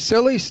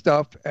 silly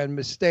stuff, and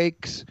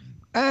mistakes,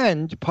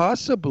 and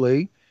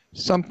possibly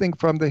something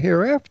from the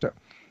hereafter.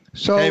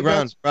 So hey,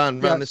 Ron,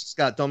 this is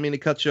Scott. Don't mean to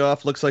cut you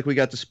off. Looks like we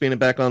got Despina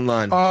back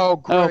online. Oh,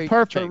 great. Oh,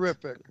 perfect.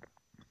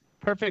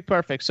 Terrific.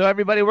 Perfect. So,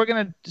 everybody, we're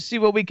going to see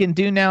what we can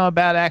do now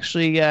about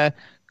actually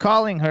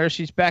calling her.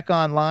 She's back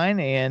online,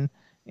 and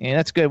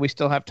that's good. We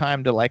still have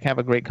time to, have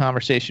a great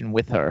conversation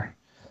with her.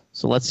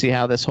 So let's see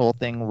how this whole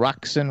thing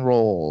rocks and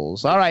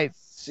rolls. All right.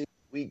 See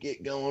what we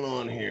get going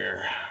on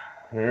here.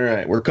 All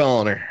right, we're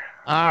calling her.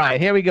 All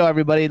right, here we go,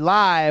 everybody.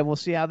 Live. We'll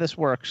see how this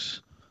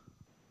works.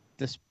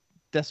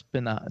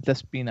 Despina.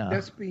 Despina,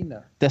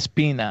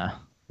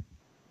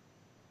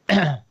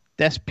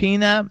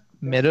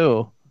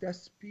 Mirou.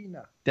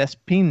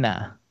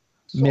 Despina.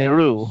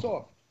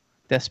 Mirou.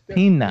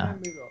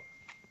 Despina.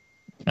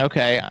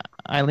 Okay,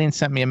 Eileen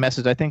sent me a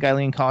message. I think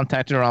Eileen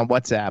contacted her on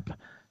WhatsApp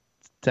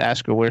to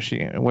ask her where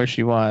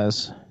she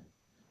was.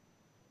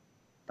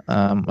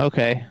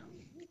 Okay.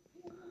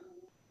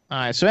 All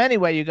right. So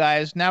anyway, you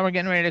guys, now we're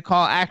getting ready to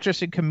call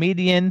actress and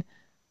comedian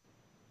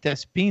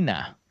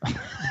Despina.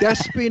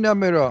 Despina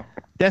Mirou.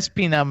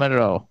 Despina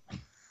Mirou.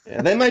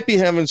 Yeah, they might be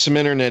having some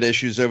internet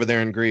issues over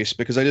there in Greece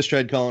because I just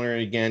tried calling her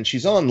again.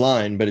 She's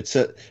online,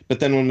 but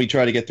then when we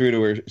try to get through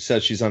to her, it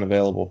says she's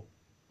unavailable.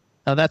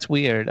 Oh, that's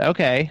weird.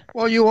 Okay.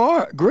 Well, you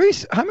are.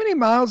 Greece, how many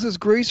miles is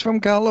Greece from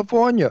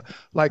California?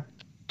 Like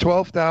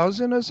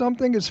 12,000 or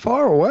something? It's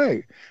far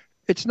away.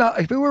 It's not.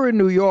 If it were in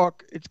New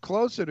York, it's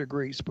closer to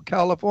Greece, but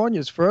California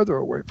is further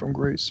away from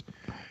Greece.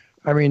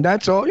 I mean,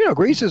 that's all.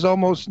 Greece is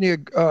almost near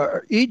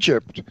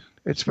Egypt.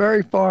 It's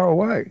very far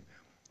away.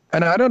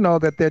 And I don't know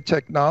that their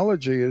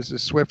technology is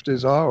as swift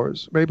as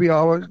ours. Maybe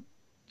our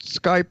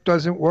Skype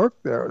doesn't work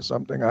there or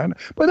something.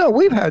 But no,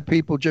 we've had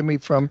people, Jimmy,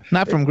 from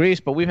not from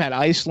Greece, but we've had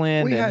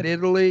Iceland. We had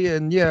Italy,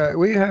 and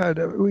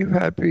we've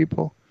had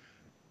people.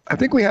 I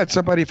think we had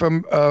somebody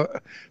from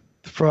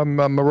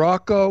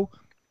Morocco.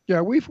 Yeah,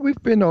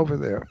 we've been over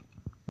there.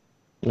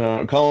 No,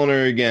 I'm calling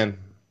her again.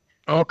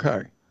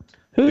 Okay.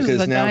 Who's because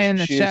the now guy in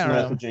the she's chat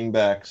room? messaging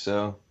back,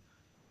 so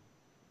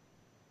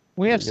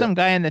we have some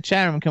guy in the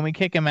chat room. Can we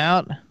kick him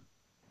out?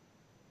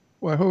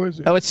 Well, who is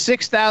it? Oh, it's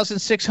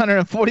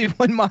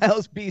 6,641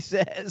 miles, B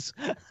says.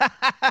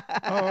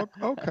 Oh,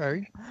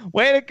 okay.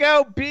 Way to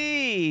go,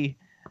 B.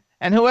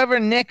 And whoever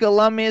Nick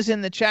Alum is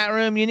in the chat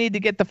room, you need to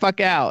get the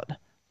fuck out.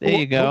 There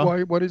you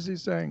go. What is he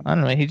saying? I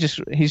don't know.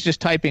 He's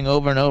just typing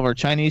over and over.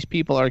 Chinese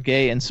people are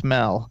gay and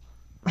smell.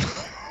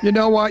 You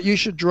know what? You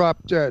should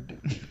drop dead.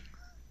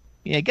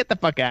 Yeah, get the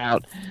fuck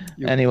out.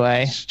 You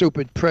anyway.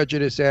 Stupid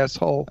prejudice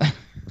asshole.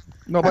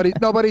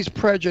 Nobody's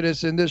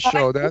prejudiced in this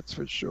show, that's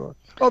for sure.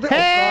 Oh,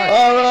 hey!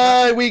 All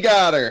right, we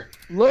got her.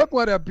 Look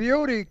what a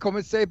beauty.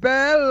 Come sei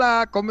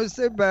bella, come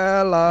sei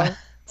bella.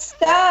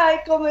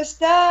 Stai, come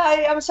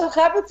stai? I'm so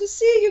happy to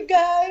see you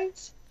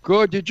guys.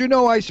 Good. Did you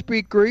know I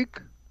speak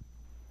Greek?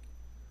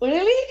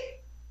 Really?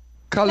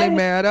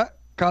 Kalimera.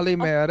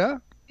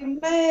 Kalimera.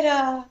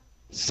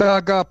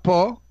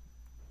 Sagapo.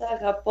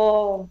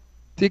 Sagapo.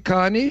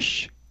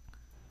 Tikanis.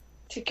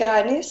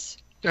 Tikanis.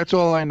 That's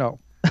all I know.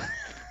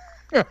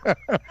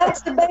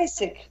 That's the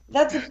basic.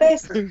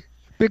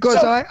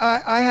 Because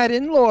I had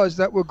in-laws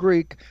that were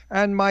Greek,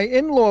 and my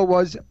in-law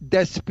was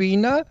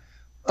Despina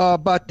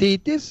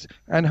Batitis,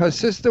 and her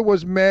sister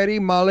was Mary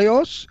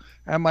Malios,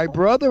 and my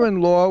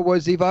brother-in-law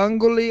was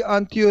Evangeli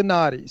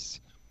Antionaris.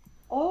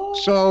 Oh.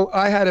 So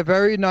I had a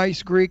very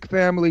nice Greek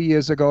family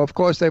years ago. Of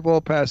course, they've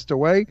all passed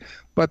away,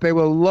 but they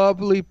were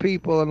lovely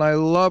people, and I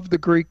love the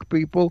Greek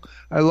people.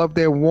 I love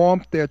their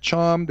warmth, their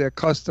charm, their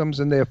customs,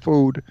 and their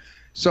food.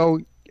 So,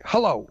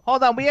 hello.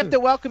 Hold on, we have to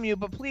welcome you,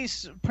 but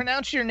please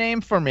pronounce your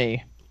name for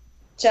me.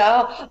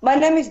 Ciao, my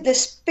name is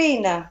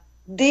Despina.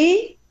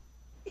 D-E-S.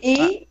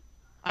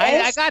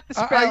 I got the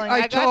spelling.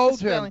 I told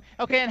him.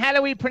 Okay, and how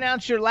do we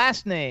pronounce your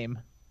last name?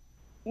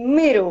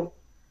 Mirou.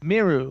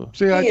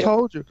 See, I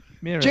told you.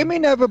 Mirou. Jimmy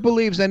never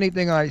believes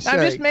anything I say. I'm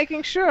just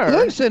making sure.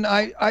 Listen,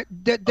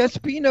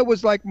 Despina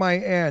was like my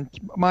aunt,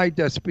 my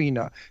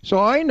Despina. So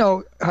I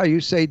know how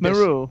you say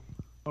Mirou.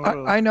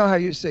 I know how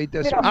you say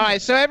Despina. All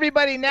right, so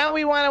everybody, now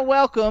we want to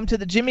welcome to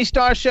the Jimmy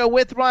Star Show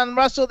with Ron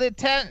Russell,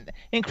 the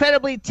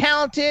incredibly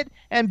talented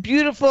and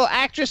beautiful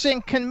actress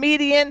and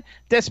comedian,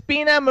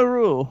 Despina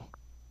Mirou.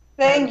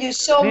 Thank you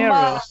so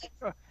much.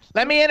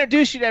 Let me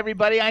introduce you to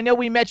everybody. I know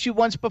we met you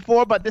once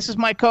before, but this is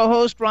my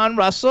co-host, Ron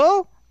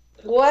Russell.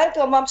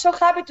 Welcome. I'm so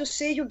happy to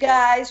see you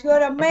guys.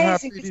 You're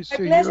amazing. It's my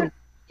pleasure to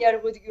be here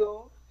with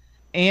you.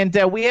 And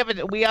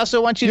we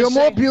also want you You're to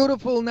more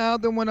beautiful now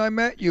than when I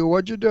met you.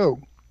 What'd you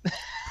do?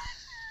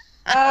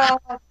 By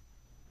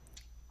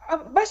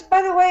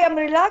the way, I'm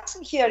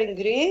relaxing here in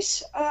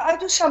Greece. I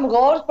do some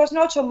work, but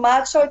not so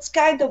much, so it's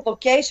kind of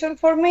vacation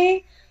for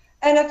me.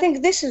 And I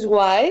think this is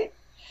why.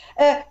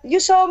 You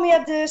saw me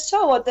at the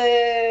show, at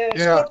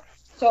the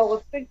show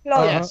with Pink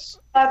Floyd. Yes.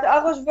 But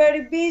I was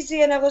very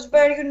busy and I was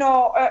very,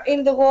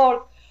 in the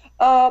work.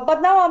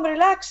 But now I'm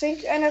relaxing,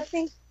 and I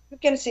think you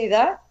can see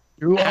that.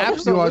 You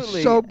are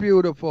so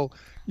beautiful.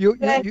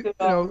 Thank you.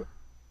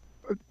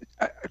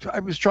 I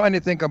was trying to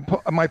think of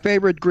my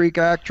favorite Greek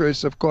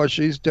actress. Of course,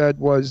 she's dead.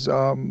 Was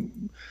what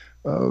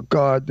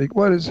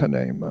is her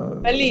name?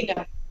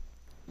 Melina.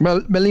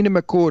 Melina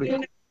Mercouri.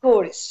 Melina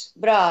Mercouri.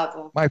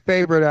 Bravo. My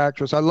favorite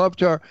actress. I loved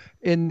her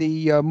in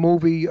the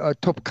movie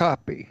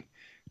Topkapi.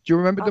 Do you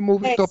remember the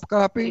movie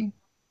Topkapi?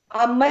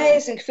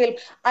 Amazing film.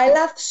 I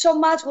laughed so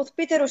much with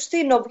Peter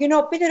Ustinov.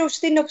 Peter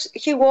Ustinov,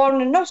 he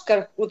won an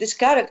Oscar with his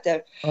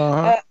character.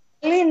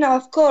 Melina,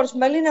 of course.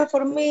 Melina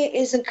for me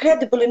is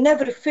incredible in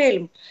every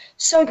film.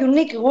 So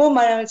unique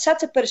woman and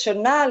such a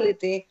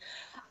personality.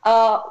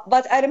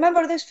 But I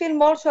remember this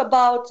film also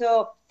about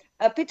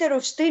Peter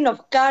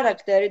Ustinov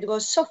character. It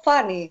was so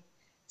funny.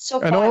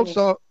 So And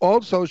funny.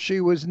 also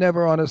she was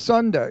Never on a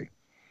Sunday.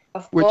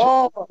 Of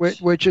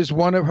course. Which is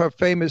one of her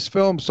famous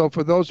films. So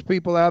for those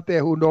people out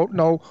there who don't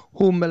know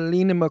who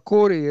Melina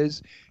Mercouri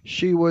is,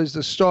 she was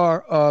the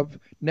star of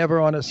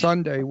Never on a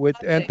Sunday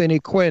with Anthony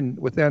Quinn.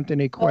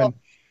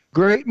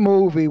 Great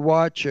movie,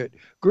 watch it.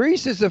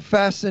 Greece is a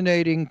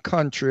fascinating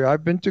country.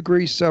 I've been to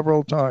Greece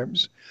several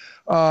times.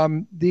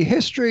 The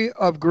history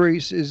of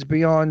Greece is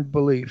beyond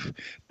belief.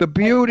 The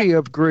beauty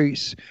of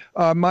Greece.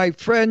 My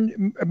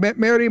friend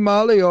Mary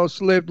Malios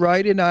lived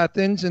right in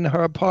Athens in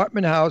her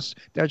apartment house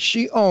that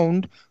she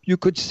owned. You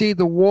could see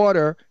the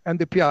water and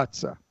the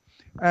piazza.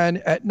 And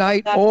at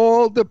night,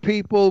 all the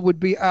people would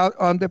be out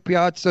on the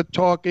piazza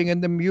talking,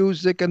 and the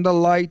music and the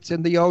lights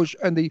and the ocean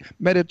and the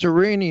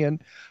Mediterranean.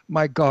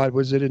 My God,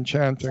 was it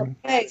enchanting.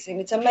 It's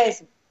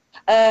amazing.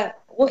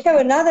 We have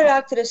another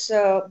actress,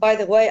 by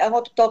the way. I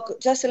want to talk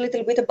just a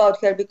little bit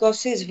about her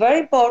because she's very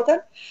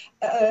important.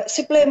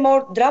 She plays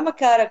more drama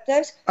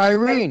characters.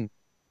 Irene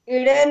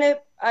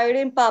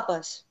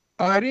Papas.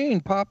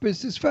 Irene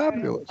Papas is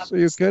fabulous. Are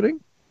you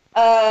kidding?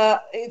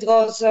 It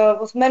was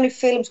with many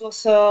films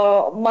with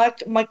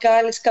Michael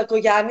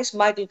Kakoyannis,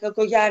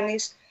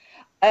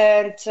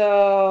 and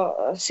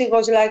she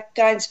was like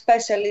kind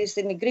specialist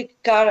in Greek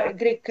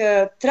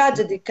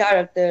tragedy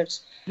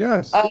characters.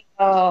 Yes.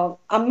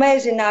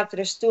 Amazing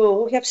actress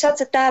too. We have such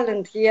a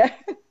talent here.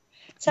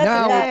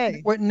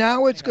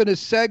 Now it's going to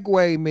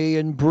segue me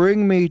and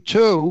bring me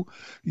to,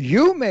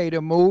 you made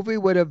a movie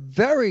with a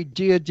very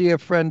dear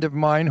friend of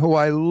mine who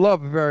I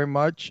love very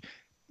much,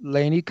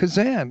 Lainie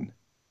Kazan.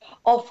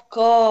 Of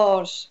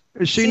course.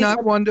 Is she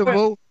not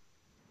wonderful?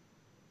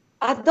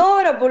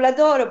 Adorable. I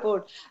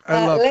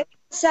love Lainie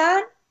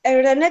Kazan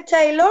and Renee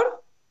Taylor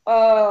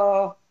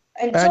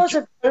and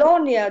Joseph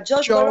Bologna.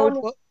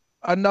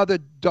 Another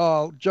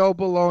doll. Joe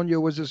Bologna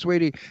was a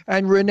sweetie.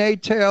 And Renee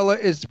Taylor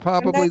is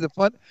probably the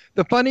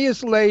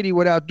funniest lady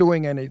without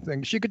doing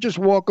anything. She could just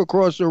walk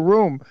across a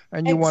room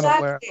and you want to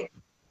laugh.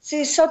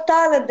 She's so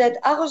talented.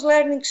 I was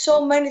learning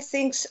so many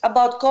things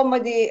about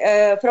comedy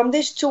from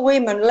these two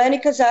women,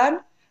 Lainie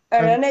Kazan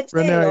and Renee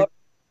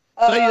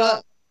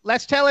Taylor.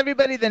 Let's tell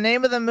everybody the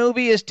name of the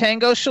movie is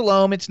Tango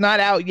Shalom. It's not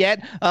out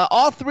yet.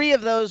 All three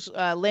of those,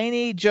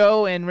 Lainie,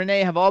 Joe, and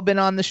Renee, have all been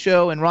on the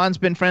show, and Ron's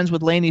been friends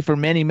with Lainie for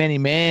many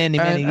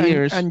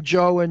years. And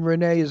Joe and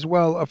Renee as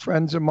well are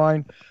friends of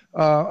mine.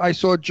 I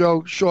saw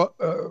Joe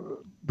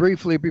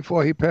briefly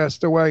before he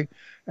passed away,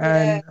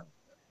 and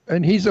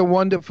he's a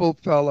wonderful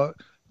fella,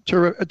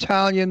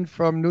 Italian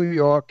from New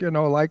York,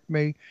 like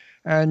me,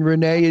 and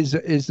Renee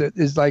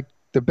is like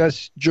the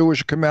best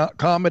Jewish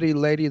comedy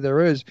lady there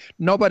is.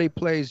 Nobody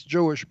plays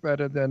Jewish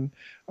better than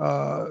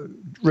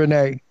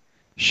Renee.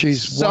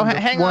 She's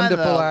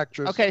wonderful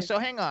actress. Okay, so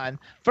hang on.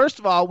 First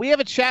of all, we have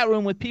a chat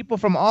room with people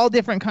from all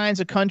different kinds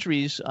of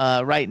countries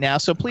right now.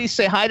 So please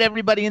say hi to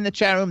everybody in the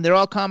chat room. They're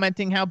all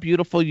commenting how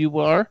beautiful you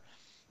are.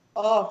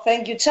 Oh,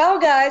 thank you. Ciao,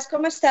 guys.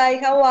 Come stai?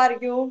 How are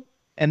you?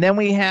 And then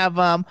we have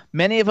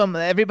many of them.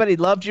 Everybody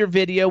loved your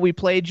video. We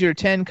played your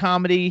 10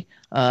 comedy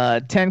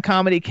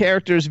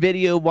characters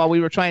video while we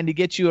were trying to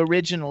get you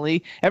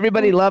originally.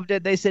 Everybody loved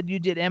it. They said you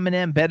did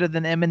Eminem better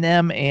than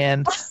Eminem,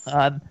 and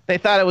they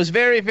thought it was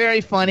very,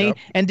 very funny. Yep.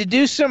 And to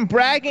do some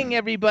bragging,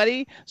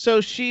 everybody. So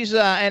she's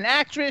an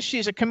actress.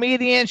 She's a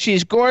comedian.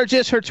 She's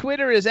gorgeous. Her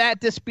Twitter is at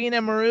Despina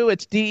Mirou.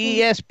 It's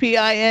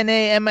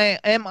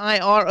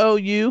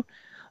DESPINAMIROU.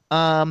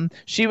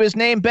 She was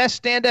named Best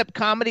Stand-Up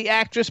Comedy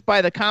Actress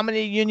by the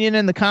Comedy Union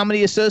and the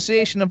Comedy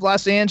Association of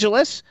Los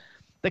Angeles.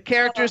 The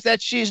characters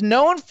that she's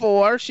known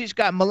for, she's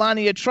got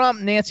Melania Trump,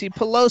 Nancy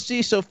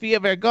Pelosi, Sofia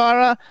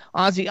Vergara,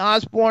 Ozzy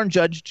Osbourne,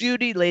 Judge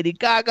Judy, Lady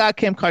Gaga,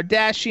 Kim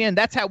Kardashian.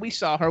 That's how we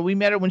saw her. We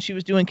met her when she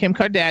was doing Kim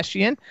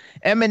Kardashian.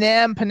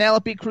 Eminem,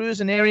 Penelope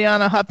Cruz, and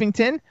Ariana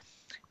Huffington.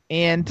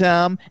 And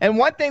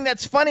one thing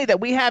that's funny that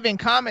we have in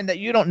common that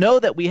you don't know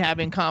that we have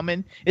in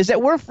common is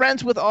that we're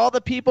friends with all the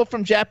people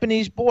from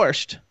Japanese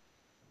Borscht.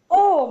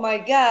 Oh, my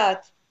God.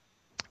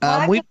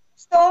 Eric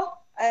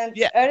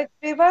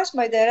Rivas,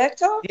 my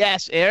director.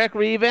 Yes, Eric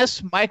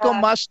Rivas, Michael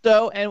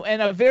Musto,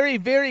 and a very,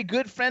 very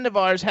good friend of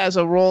ours has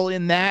a role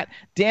in that,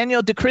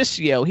 Daniel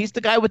DeCrisio. He's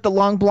the guy with the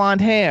long blonde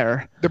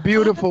hair. The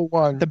beautiful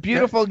one. The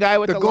beautiful guy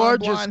with the long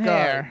blonde guy.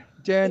 Hair.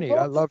 Danny,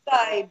 I love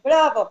him.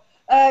 Bravo.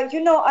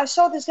 I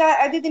saw this guy.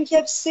 I didn't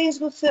have scenes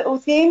with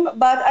him,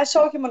 but I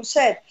saw him on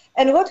set.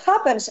 And what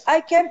happens?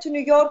 I came to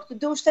New York to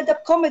do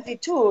stand-up comedy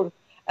tour.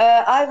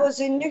 I was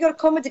in New York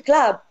Comedy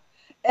Club.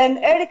 And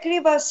Eric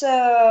Rivas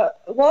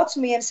watched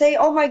me and say,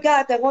 "Oh my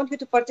God, I want you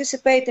to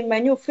participate in my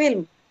new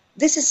film.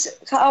 This is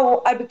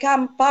how I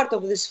become part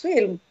of this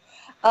film."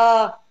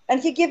 And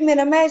he gave me an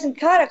amazing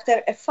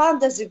character, a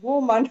fantasy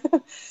woman.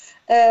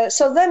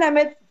 So then I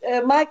met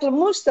Michael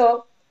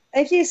Musto,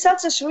 and he is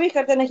such a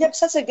sweetheart, and I had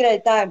such a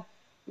great time.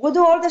 We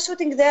do all the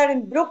shooting there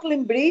in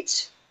Brooklyn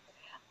Bridge.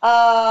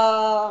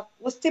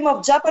 with team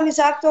of Japanese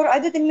actor. I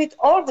didn't meet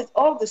all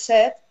the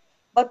set,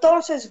 but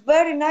also it's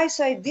very nice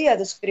idea,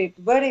 the script,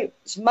 very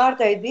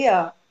smart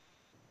idea.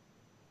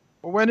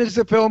 When is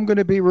the film going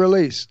to be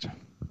released?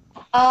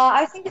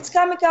 I think it's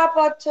coming up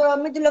at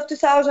middle of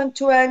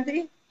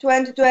 2020,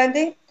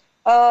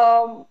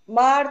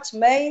 March,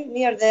 May,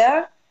 near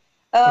there.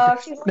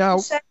 Now,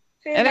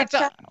 and it's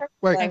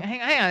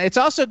hang on. It's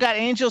also got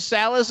Angel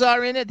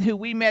Salazar in it, who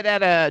we met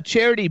at a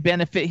charity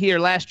benefit here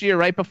last year,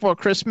 right before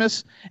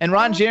Christmas. And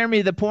Ron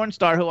Jeremy, the porn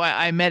star, who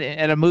I met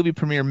at a movie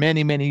premiere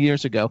many, many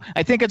years ago.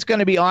 I think it's going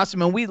to be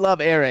awesome, and we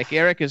love Eric.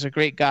 Eric is a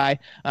great guy.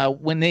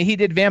 When he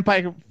did Vamp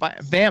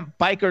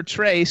Biker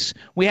Trace,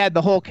 we had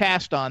the whole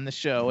cast on the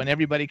show, and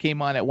everybody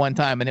came on at one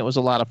time, and it was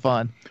a lot of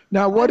fun.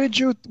 Now, what did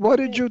you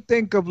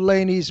think of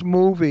Lainey's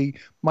movie,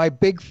 My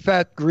Big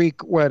Fat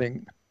Greek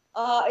Wedding?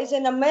 It's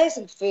an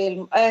amazing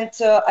film, and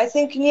I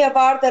think Nia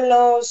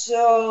Vardalos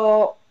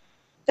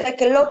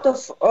take a lot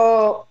of.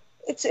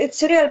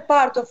 It's a real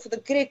part of the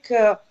Greek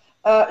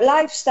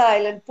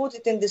lifestyle and put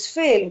it in this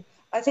film.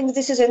 I think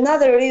this is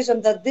another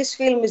reason that this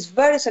film is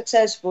very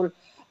successful.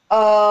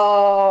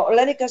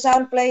 Lenny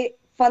Kazan play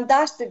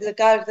fantastic the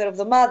character of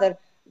the mother.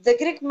 The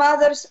Greek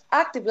mothers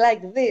acted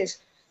like this.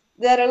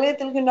 They're a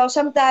little,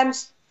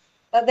 sometimes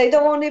they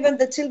don't want even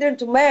the children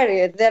to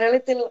marry it. They're a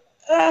little.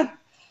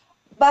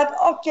 But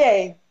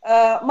okay,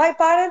 my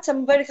parents,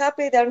 I'm very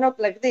happy they're not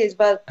like this,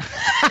 but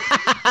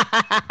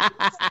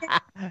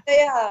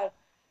they are.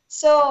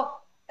 So,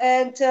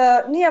 and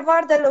Nia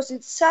Vardalos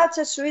is such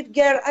a sweet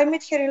girl. I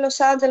met her in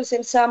Los Angeles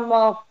in some,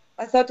 I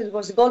thought it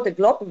was the Golden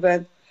Globe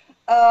event.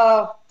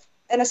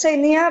 And I say,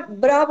 Nia,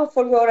 bravo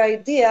for your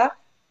idea.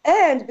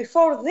 And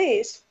before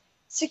this,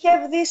 she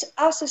have this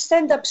as a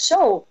stand-up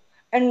show.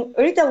 And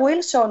Rita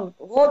Wilson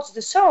watched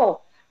the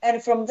show.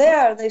 And from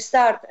there, they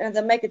start and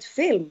they make it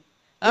film.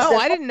 Oh,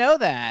 I didn't know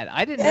that.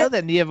 I didn't know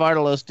that Nia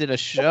Vardalos did a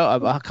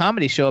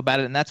comedy show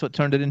about it, and that's what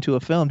turned it into a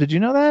film. Did you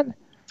know that?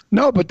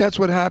 No, but that's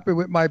what happened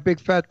with My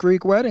Big Fat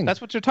Greek Wedding. That's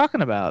what you're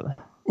talking about.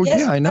 Well, yes.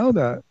 Yeah, I know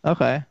that.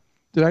 Okay.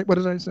 What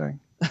did I say?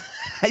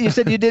 You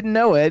said you didn't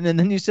know it, and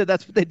then you said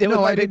that's what they did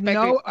with My Big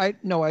Fat Greek. I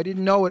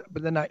didn't know it,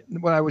 but then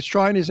what I was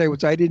trying to say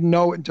was I didn't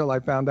know it until I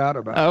found out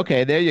about it.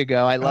 Okay, there you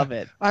go. I love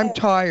it. I'm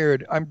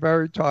tired. I'm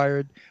very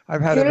tired.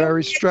 I've had a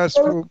very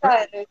stressful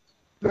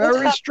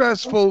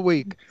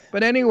week.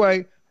 But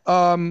anyway,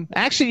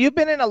 actually, you've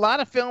been in a lot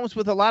of films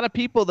with a lot of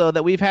people, though,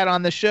 that we've had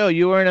on the show.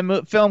 You were in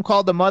a film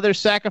called The Mother's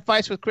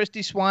Sacrifice with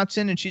Christy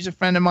Swanson, and she's a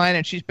friend of mine,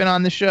 and she's been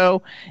on the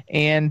show.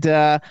 And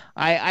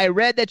I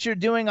read that you're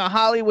doing a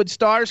Hollywood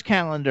Stars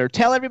calendar.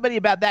 Tell everybody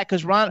about that,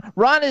 because Ron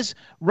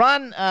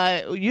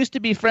used to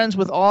be friends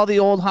with all the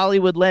old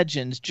Hollywood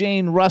legends,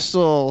 Jane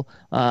Russell,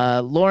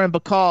 Lauren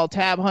Bacall,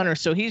 Tab Hunter.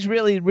 So he's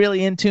really,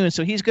 really in tune.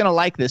 So he's going to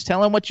like this.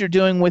 Tell him what you're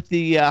doing with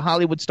the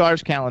Hollywood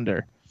Stars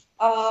calendar.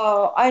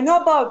 I know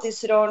about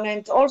this, Ron,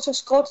 and also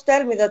Scott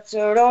told me that,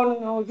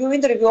 Ron, you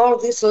interview all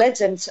these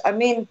legends. I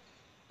mean,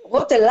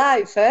 what a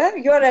life, eh?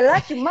 You're a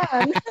lucky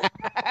man.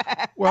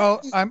 Well,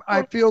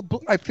 I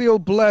feel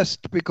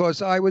blessed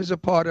because I was a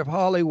part of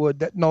Hollywood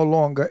that no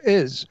longer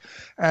is.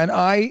 And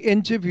I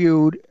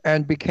interviewed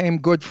and became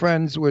good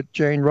friends with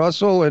Jane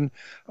Russell and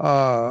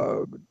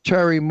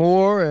Terry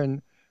Moore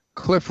and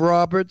Cliff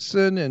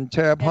Robertson and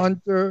Tab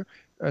Hunter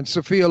and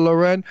Sophia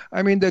Loren.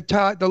 I mean,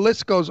 the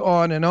list goes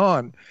on.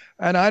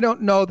 And I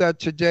don't know that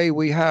today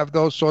we have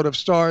those sort of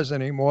stars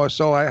anymore.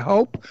 So I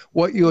hope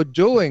what you're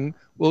doing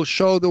will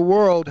show the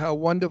world how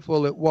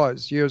wonderful it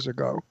was years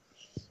ago.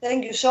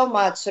 Thank you so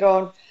much,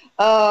 Ron.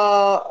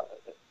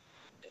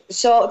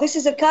 So this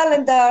is a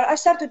calendar. I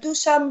started to do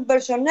some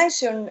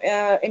impersonation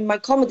in my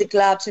comedy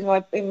clubs, in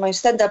my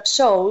stand-up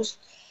shows.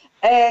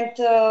 And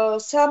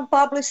some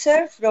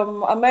publisher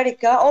from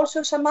America,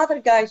 also some other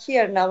guy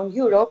here now in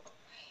Europe,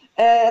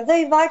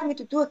 they invite me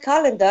to do a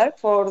calendar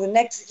for the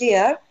next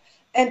year.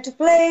 And to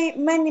play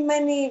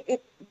many,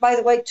 by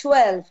the way,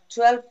 12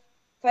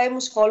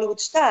 famous Hollywood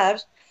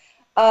stars,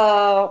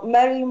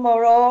 Marilyn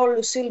Monroe,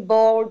 Lucille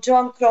Ball,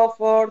 Joan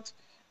Crawford,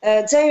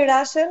 Jane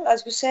Russell,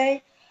 as we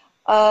say,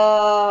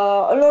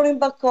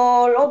 Lauren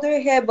Bacall,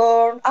 Audrey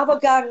Hepburn, Ava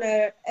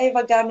Gardner,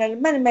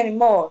 many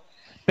more.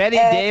 Betty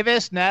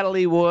Davis,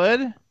 Natalie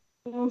Wood.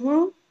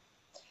 Mm-hmm.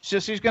 So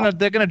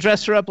they're gonna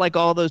dress her up like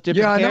all those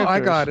different characters. Yeah, I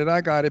know,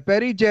 I got it.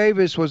 Betty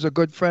Davis was a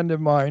good friend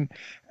of mine,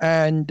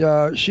 and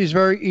she's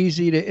very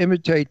easy to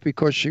imitate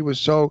because she was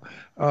so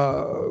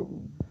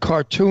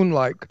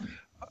cartoon-like.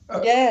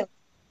 Yeah.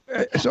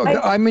 So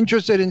I'm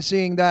interested in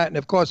seeing that, and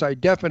of course I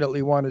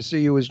definitely want to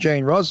see you as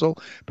Jane Russell,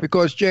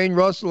 because Jane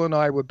Russell and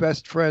I were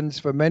best friends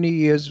for many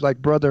years,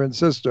 like brother and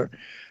sister.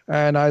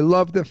 And I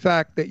love the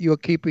fact that you're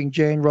keeping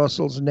Jane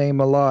Russell's name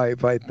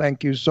alive. I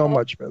thank you so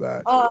much for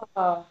that.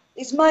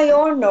 It's my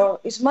honor.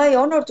 It's my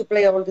honor to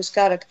play all these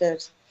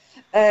characters.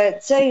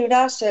 Jane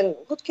Russell,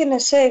 what can I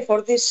say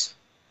for this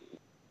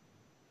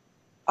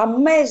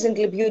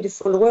amazingly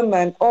beautiful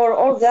woman, or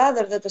all the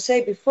other that I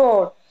said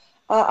before?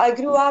 I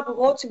grew up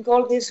watching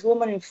all these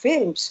women in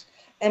films,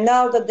 and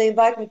now that they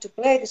invite me to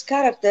play these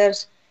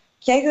characters,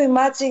 can you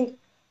imagine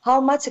how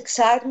much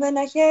excitement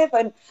I have,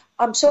 and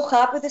I'm so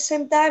happy at the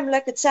same time,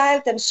 like a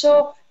child, and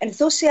so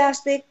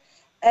enthusiastic,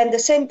 and at the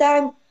same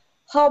time,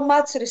 how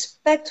much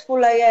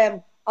respectful I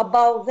am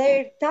about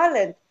their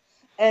talent,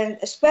 and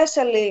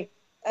especially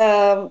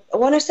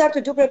when I start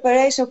to do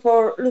preparation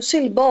for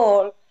Lucille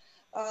Ball,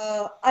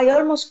 I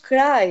almost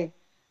cry,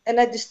 and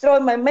I destroy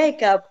my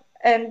makeup,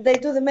 and they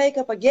do the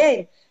makeup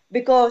again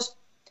because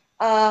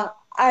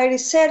I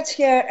research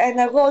her and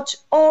I watch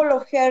all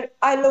of her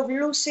I Love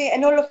Lucy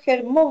and all of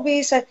her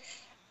movies. And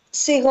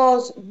she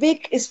was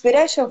big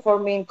inspiration for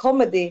me in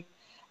comedy.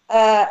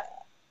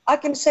 I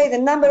can say the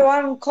number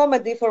one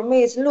comedy for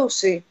me is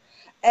Lucy.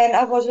 And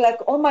I was like,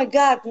 oh my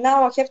God,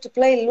 now I have to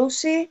play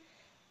Lucy.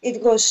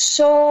 It was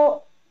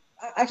so,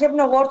 I have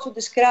no words to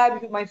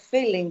describe my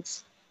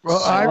feelings.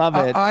 Well, I love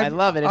it. I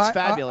love it. It's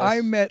fabulous.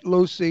 I met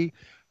Lucy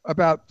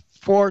about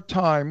 4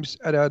 times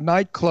at a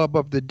nightclub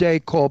of the day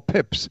called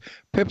Pips.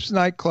 Pips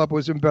nightclub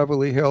was in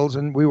Beverly Hills,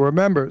 and we were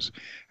members.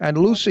 And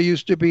Lucy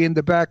used to be in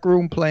the back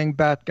room playing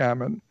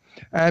backgammon.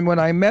 And when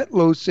I met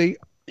Lucy,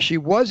 she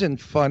wasn't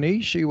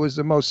funny. She was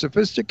the most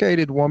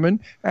sophisticated woman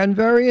and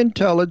very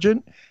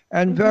intelligent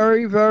and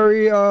very,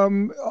 very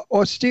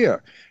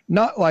austere.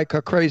 Not like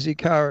a crazy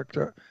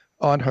character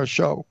on her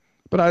show.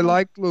 But I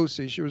liked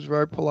Lucy. She was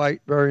very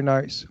polite, very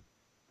nice.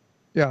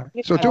 Yeah.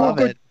 So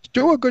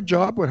do a good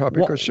job with her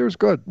because she was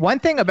good. One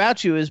thing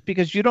about you is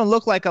because you don't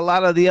look like a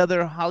lot of the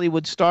other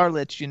Hollywood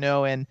starlets, you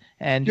know, and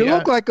you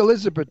look like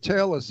Elizabeth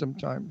Taylor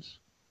sometimes.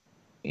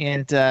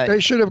 And they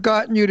should have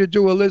gotten you to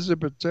do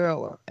Elizabeth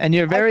Taylor. And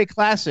you're very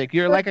classic.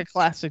 You're like a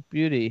classic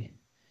beauty.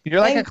 You're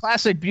like a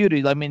classic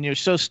beauty. I mean, you're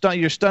so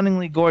you're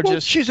stunningly gorgeous. Well,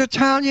 she's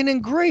Italian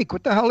and Greek.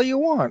 What the hell do you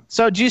want?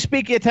 So, do you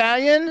speak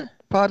Italian?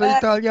 Parla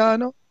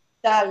Italiano?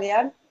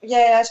 Italian.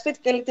 Yeah, I speak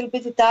a little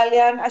bit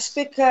Italian. I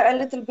speak a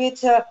little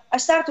bit. I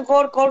start to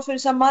work also in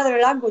some other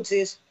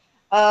languages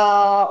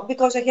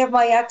because I have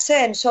my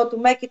accent. So to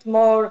make it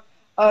more,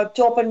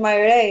 to open my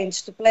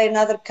range, to play in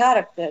other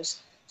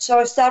characters. So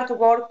I start to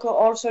work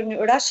also in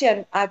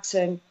Russian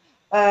accent.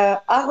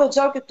 I was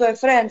joking to a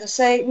friend. I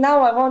say,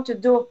 now I want to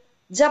do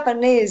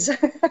Japanese.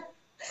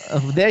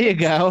 There you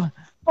go.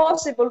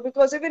 Possible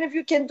because even if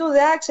you can do the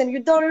accent, you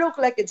don't look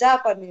like a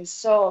Japanese.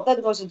 So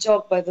that was a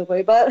joke, by the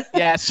way. But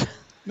yes.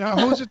 Now,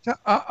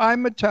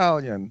 I'm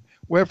Italian.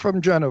 We're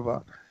from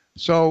Genova.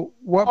 So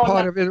what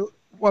part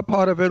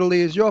of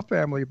Italy is your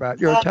family about?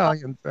 Your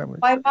Italian family?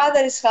 My mother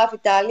is half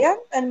Italian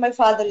and my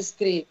father is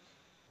Greek.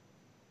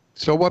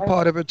 So what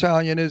part of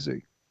Italian is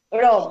he?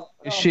 Rome.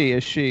 Is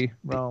she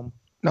Rome?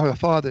 No, her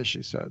father,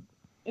 she said.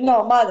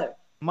 No, mother.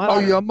 Oh,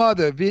 your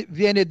mother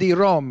viene di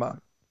Roma.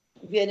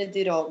 Viene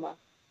di Roma.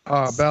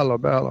 Ah, bello,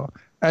 bello.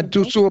 And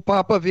tu suo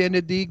papa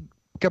viene di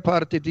che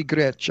parte di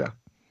Grecia?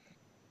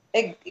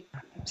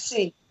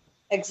 Sì,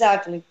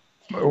 exactly.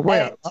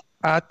 Where?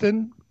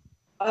 Athens?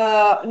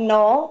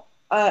 No,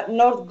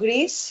 North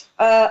Greece,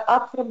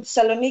 up from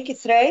Thessaloniki,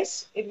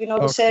 Thrace, if you know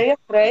this area,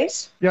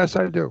 Thrace. Yes,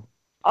 I do.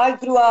 I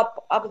grew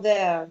up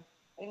there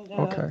in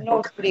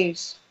North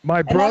Greece.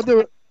 My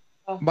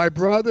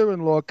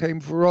brother-in-law came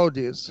from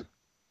Rhodes.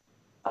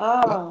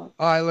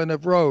 Island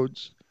of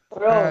Rhodes.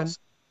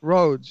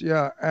 Rhodes,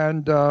 yeah.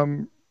 And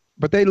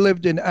but they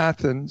lived in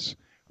Athens,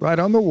 right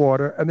on the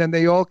water, and then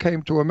they all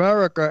came to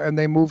America and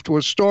they moved to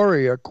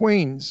Astoria,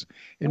 Queens,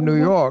 in New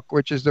York,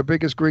 which is the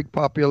biggest Greek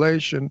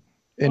population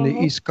in the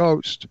East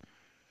Coast.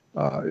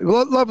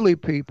 Lovely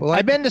people.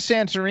 I've been to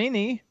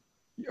Santorini.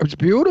 It's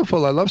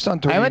beautiful. I love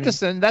Santorini. I went to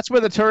that's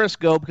where the tourists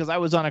go because I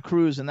was on a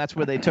cruise and that's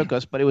where they took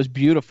us. But it was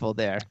beautiful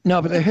there.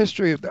 No, but the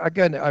history of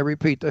I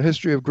repeat, the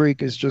history of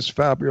Greek is just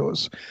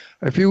fabulous.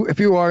 If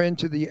you are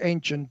into the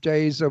ancient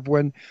days of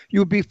when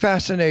you'd be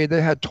fascinated,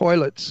 they had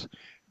toilets.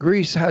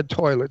 Greece had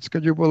toilets.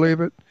 Could you believe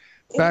it?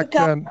 Back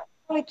then.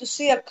 Only to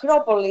see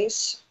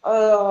Acropolis.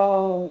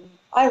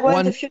 I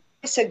went a few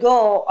days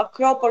ago,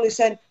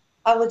 Acropolis, and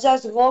I was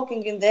just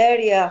walking in the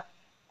area,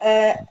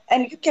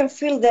 and you can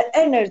feel the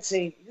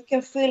energy. You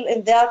can feel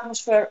in the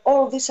atmosphere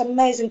all this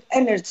amazing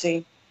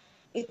energy.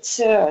 It's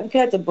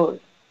incredible.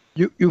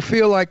 You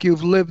feel like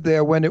you've lived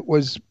there when it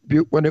was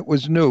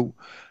new.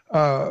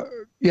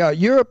 Yeah,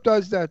 Europe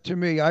does that to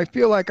me. I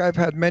feel like I've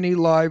had many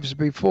lives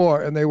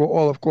before, and they were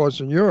all, of course,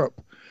 in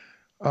Europe.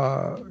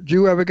 Do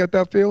you ever get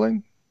that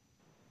feeling?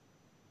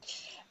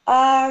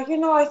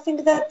 I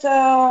think that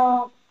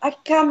I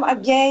come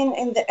again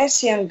in the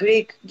Asian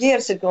Greek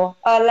years ago.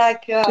 I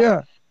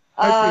feel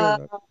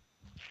that.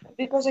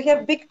 Because I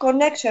have big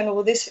connection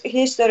with this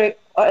history.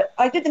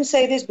 I didn't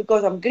say this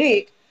because I'm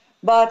Greek,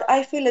 but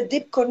I feel a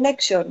deep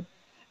connection.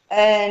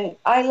 And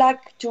I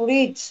like to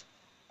read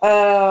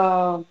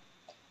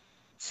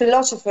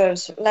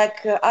philosophers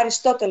like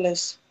Aristotle,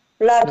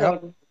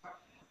 Plato,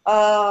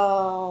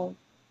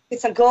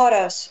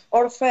 Pythagoras,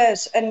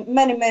 Orpheus, and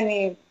many,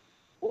 many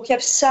who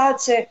have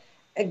such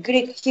a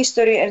Greek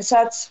history and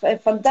such a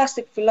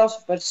fantastic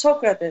philosopher,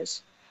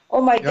 Socrates.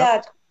 Oh my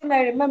God, who can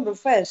I remember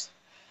first?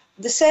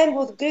 The same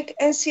with Greek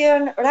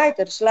ancient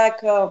writers like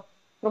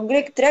from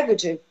Greek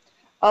tragedy.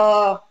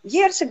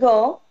 Years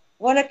ago,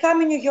 when I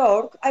come in New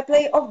York, I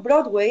play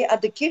off-Broadway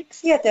at the Kirk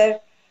Theater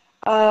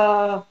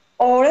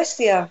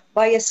Orestia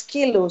by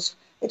Aeschylus.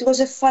 It was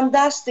a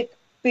fantastic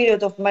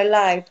period of my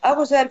life. I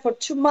was there for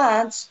 2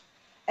 months,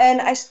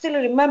 and I still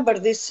remember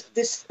this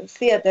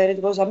theater.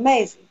 It was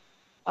amazing,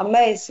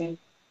 amazing.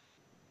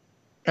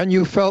 And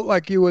you felt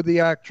like you were the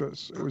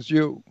actress. It was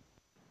you.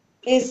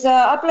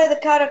 I played the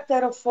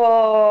character of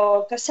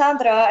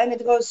Cassandra, and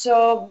it was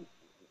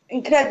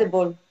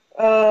incredible.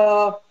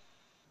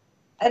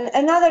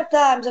 And other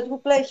times that we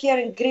play here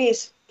in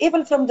Greece,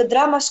 even from the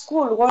drama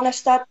school, when I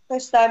started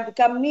first time to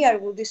come near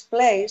with this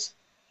place,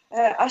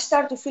 I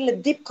start to feel a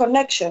deep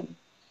connection.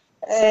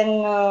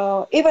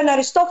 And even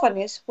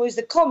Aristophanes, who is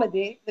the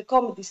comedy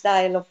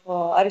style of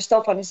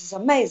Aristophanes is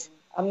amazing,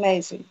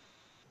 amazing.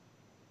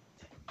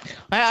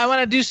 I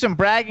want to do some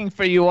bragging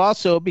for you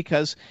also,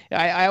 because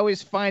I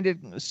always find it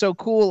so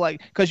cool,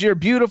 like, because you're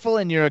beautiful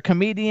and you're a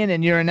comedian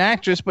and you're an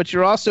actress, but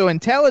you're also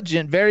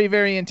intelligent, very,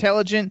 very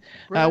intelligent.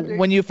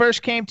 When you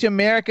first came to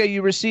America,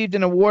 you received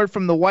an award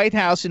from the White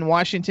House in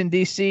Washington,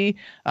 D.C.,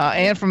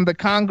 and from the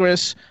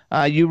Congress.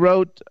 You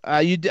wrote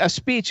a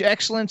speech,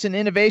 Excellence and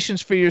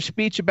Innovations, for your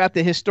speech about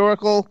the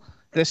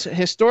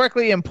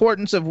historically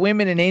importance of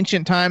women in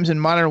ancient times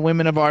and modern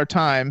women of our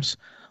times,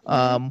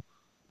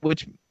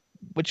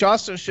 which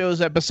also shows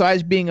that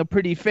besides being a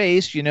pretty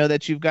face, you know,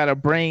 that you've got a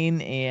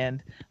brain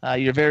and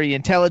you're very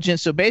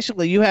intelligent. So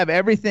basically you have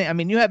everything. I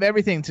mean, you have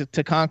everything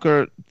to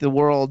conquer the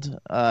world.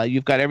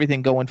 You've got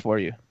everything going for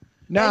you.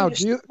 Now,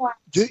 do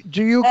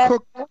you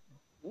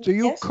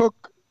cook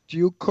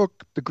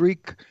the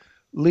Greek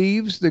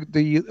leaves, the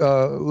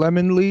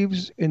lemon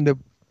leaves in the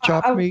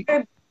chopped meat?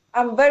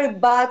 I'm very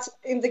bad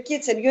in the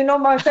kitchen. You know,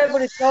 my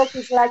favorite joke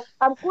is like,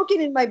 I'm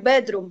cooking in my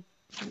bedroom.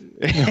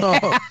 No.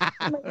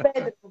 In my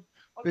bedroom.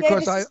 Okay,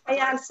 Because this is my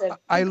answer.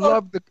 I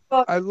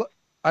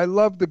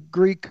love the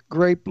Greek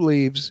grape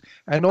leaves,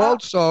 and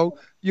also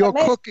your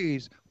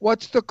cookies.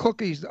 What's the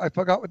cookies? I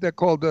forgot what they're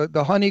called.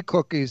 The honey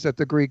cookies that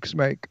the Greeks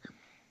make.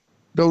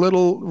 The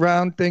little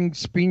round thing,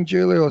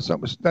 spingili or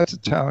something. That's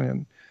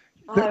Italian.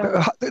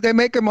 They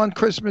make them on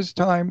Christmas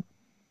time.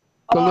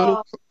 The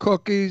little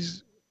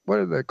cookies. What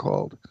are they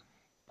called?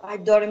 I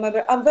don't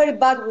remember. I'm very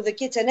bad with the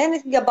kitchen.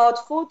 Anything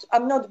about food,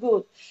 I'm not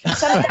good.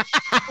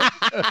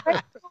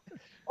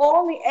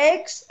 Only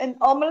eggs and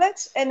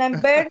omelets, and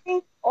I'm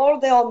burning all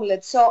the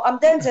omelets. So I'm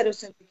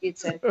dangerous in the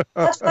kitchen.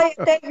 That's why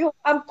I tell you,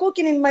 I'm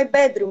cooking in my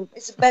bedroom.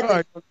 It's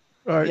better.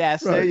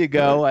 Yes, there you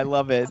go. I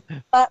love it.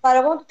 But I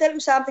want to tell you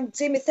something,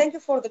 Jimmy. Thank you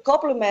for the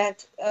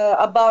compliment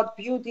about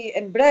beauty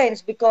and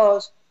brains,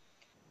 because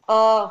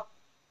I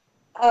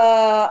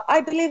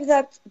believe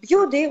that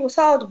beauty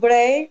without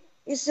brain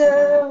is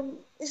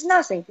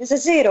nothing. It's a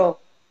zero.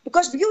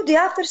 Because beauty,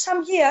 after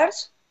some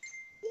years,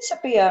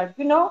 disappears,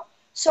 you know?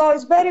 So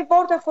it's very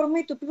important for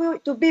me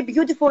to be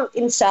beautiful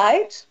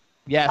inside.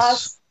 Yes.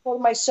 As for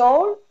my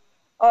soul,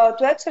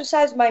 to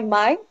exercise my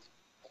mind,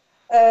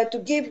 to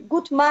give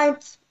good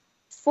mind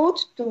food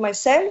to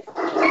myself.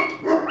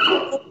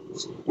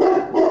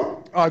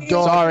 Our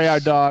dog. Sorry, our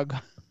dog.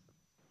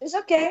 It's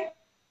okay.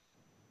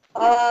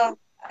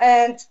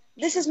 And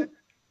this is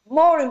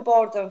more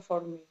important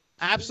for me.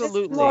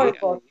 Absolutely. More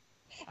important.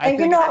 And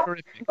you know,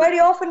 very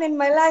often in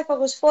my life I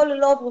was fall in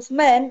love with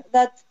men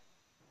that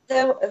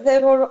they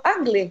were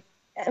ugly.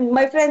 And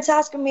my friends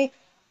asked me,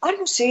 are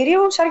you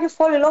serious? Are you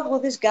fall in love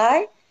with this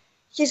guy?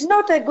 He's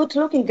not a good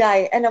looking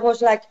guy. And I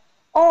was like,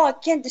 oh, I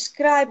can't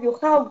describe you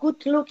how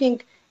good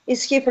looking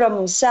is he from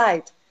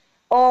inside.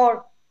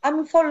 Or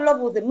I'm fall in love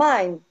with the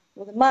mind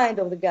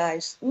of the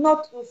guys,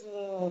 not with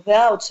the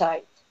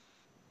outside.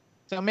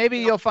 So maybe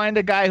you'll find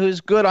a guy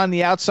who's good on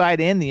the outside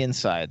and the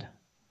inside.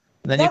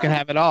 Then you can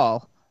have it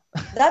all.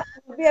 That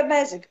would be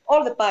amazing.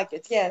 All the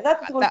packets, yeah. That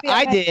would be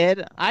amazing. I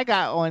did. I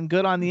got one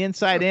good on the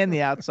inside and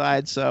the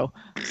outside, so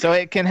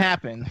it can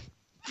happen.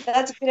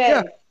 That's great.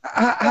 Yeah.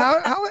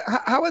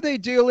 How are they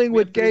dealing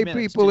with gay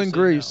people in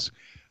Greece?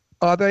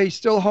 Are they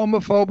still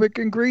homophobic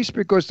in Greece?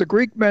 Because the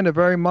Greek men are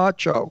very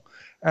macho,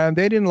 and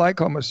they didn't like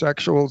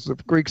homosexuals, the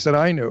Greeks that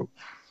I knew.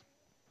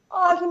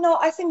 Oh, you know,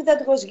 I think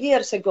that was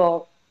years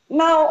ago.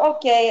 Now,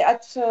 okay,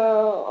 at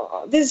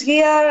this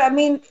year, I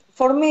mean,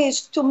 for me,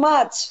 it's too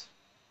much.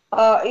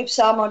 If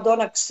someone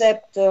don't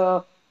accept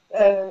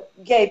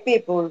gay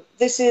people,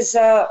 this is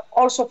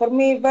also for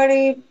me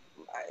very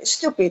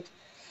stupid,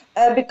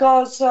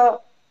 because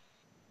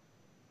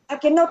I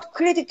cannot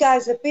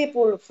criticize the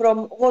people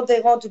from what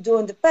they want to do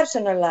in the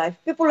personal life.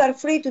 People are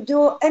free to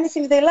do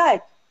anything they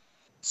like.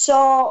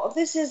 So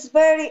this is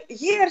very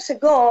years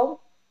ago.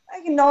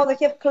 You know, they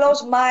have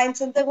closed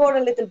minds and they were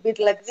a little bit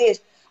like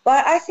this.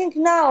 But I think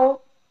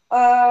now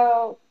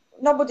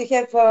nobody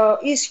have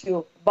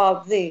issue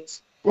about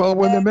this. Well,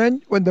 when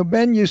the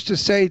men used to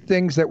say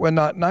things that were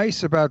not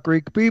nice about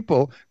Greek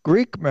people,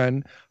 Greek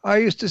men, I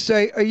used to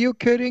say, "Are you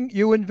kidding?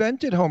 You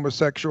invented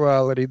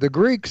homosexuality." The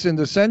Greeks in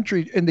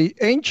the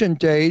ancient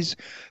days,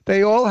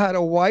 they all had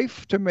a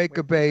wife to make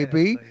a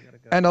baby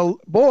and a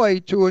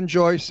boy to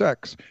enjoy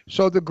sex.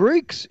 So the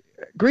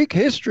Greek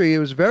history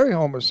was very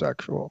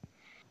homosexual.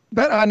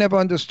 But I never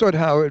understood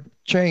how it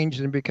changed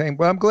and became.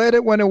 But I'm glad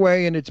it went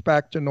away and it's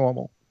back to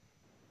normal.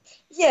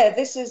 Yeah,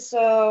 this is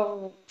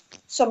so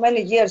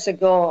many years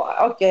ago.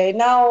 Okay,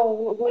 now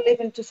we live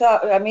in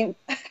 2000. I mean,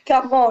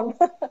 come on.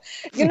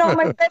 You know,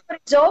 my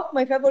favorite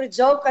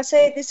joke, I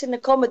say this in a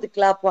comedy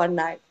club one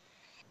night.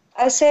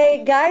 I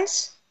say,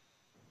 guys,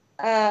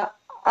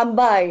 I'm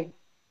bi.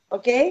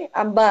 Okay,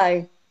 I'm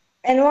bi.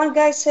 And one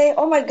guy say,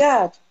 oh my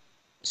God,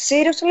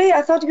 seriously?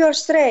 I thought you were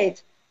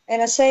straight.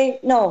 And I say,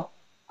 no,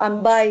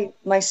 I'm bi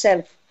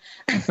myself.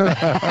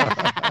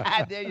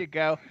 There you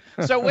go.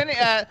 So when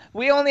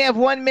we only have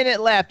 1 minute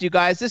left, you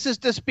guys. This is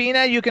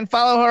Despina. You can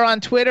follow her on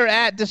Twitter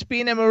at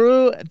Despina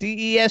Mirou,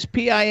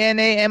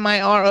 DESPINA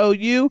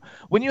MIROU.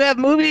 When you have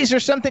movies or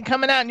something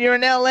coming out and you're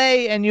in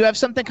LA and you have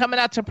something coming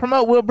out to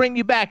promote, we'll bring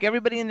you back.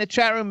 Everybody in the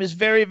chat room is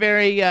very,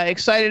 very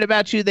excited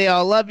about you. They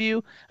all love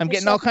you. I'm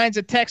getting all kinds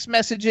of text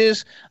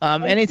messages.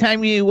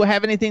 Anytime you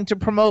have anything to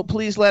promote,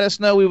 please let us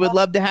know. We would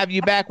love to have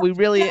you back. We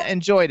really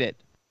enjoyed it.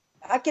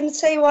 I can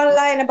say one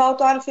line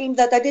about one film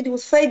that I did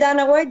with Faye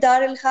Dunaway,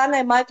 Daryl Hannah,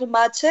 and Michael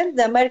Madsen,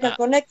 The American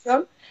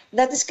Connection,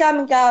 that is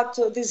coming out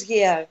this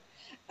year.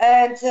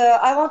 And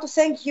I want to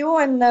thank you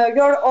and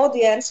your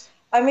audience.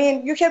 I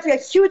mean, you have a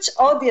huge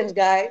audience,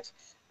 guys.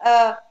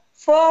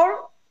 4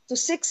 to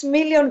 6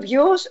 million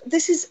views.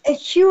 This is a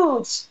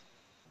huge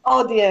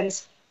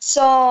audience.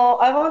 So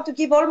I want to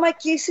give all my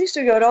kisses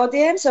to your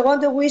audience. I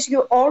want to wish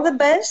you all the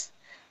best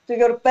to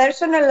your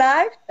personal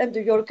life and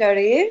to your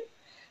career.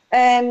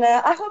 And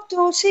I hope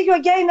to see you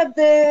again at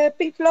the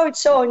Pink Floyd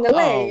show in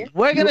LA.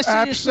 We're going to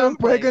see you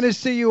someplace. We're going to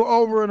see you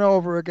over and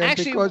over again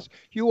because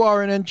you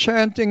are an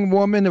enchanting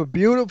woman, a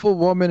beautiful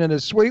woman, and a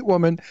sweet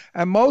woman,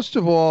 and most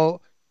of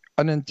all,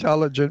 an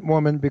intelligent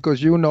woman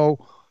because you know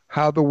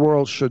how the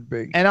world should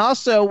be. And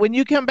also, when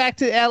you come back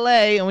to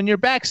LA and when you're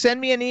back,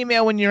 send me an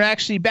email when you're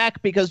actually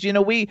back because you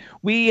know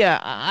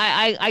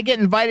I get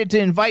invited to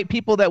invite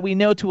people that we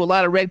know to a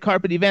lot of red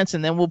carpet events,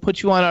 and then we'll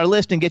put you on our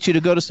list and get you to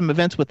go to some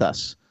events with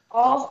us.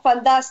 Oh,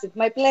 fantastic.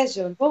 My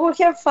pleasure. We will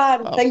have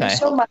fun. Okay. Thank you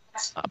so much.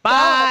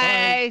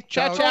 Bye.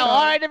 Ciao, ciao.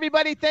 All right,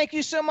 everybody. Thank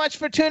you so much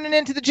for tuning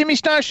in to the Jimmy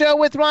Star Show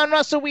with Ron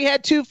Russell. We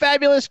had 2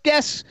 fabulous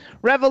guests,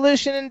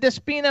 Revolushn and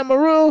Despina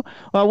Mirou.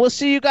 We'll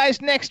see you guys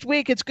next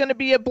week. It's going to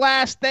be a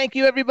blast. Thank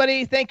you,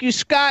 everybody. Thank you,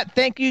 Scott.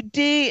 Thank you,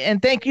 Dee. And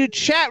thank you,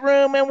 chat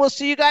room. And we'll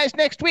see you guys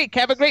next week.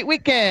 Have a great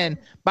weekend.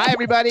 Bye,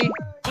 everybody.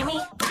 Jimmy,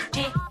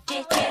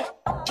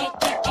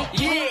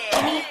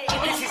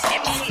 this is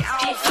MC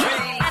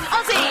and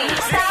Ozzy.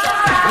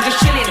 I'm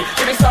just chilling,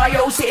 Jimmy Star,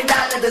 yo, sitting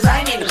down and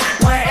designing.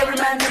 Why every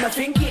man never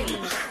thinking,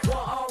 what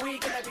are we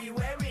gonna be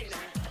wearing?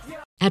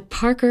 At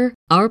Parker,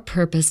 our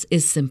purpose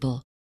is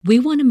simple. We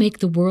want to make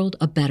the world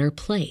a better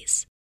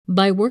place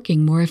by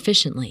working more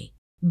efficiently,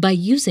 by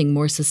using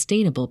more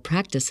sustainable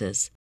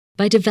practices,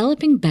 by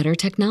developing better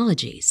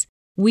technologies.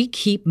 We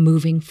keep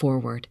moving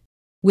forward.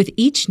 With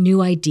each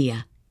new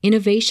idea,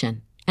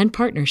 innovation, and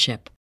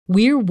partnership,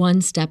 we're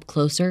one step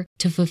closer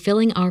to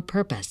fulfilling our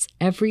purpose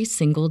every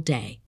single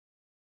day.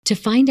 To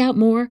find out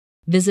more,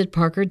 visit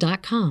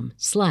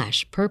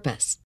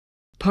parker.com/purpose.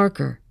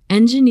 Parker,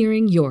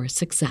 engineering your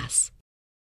success.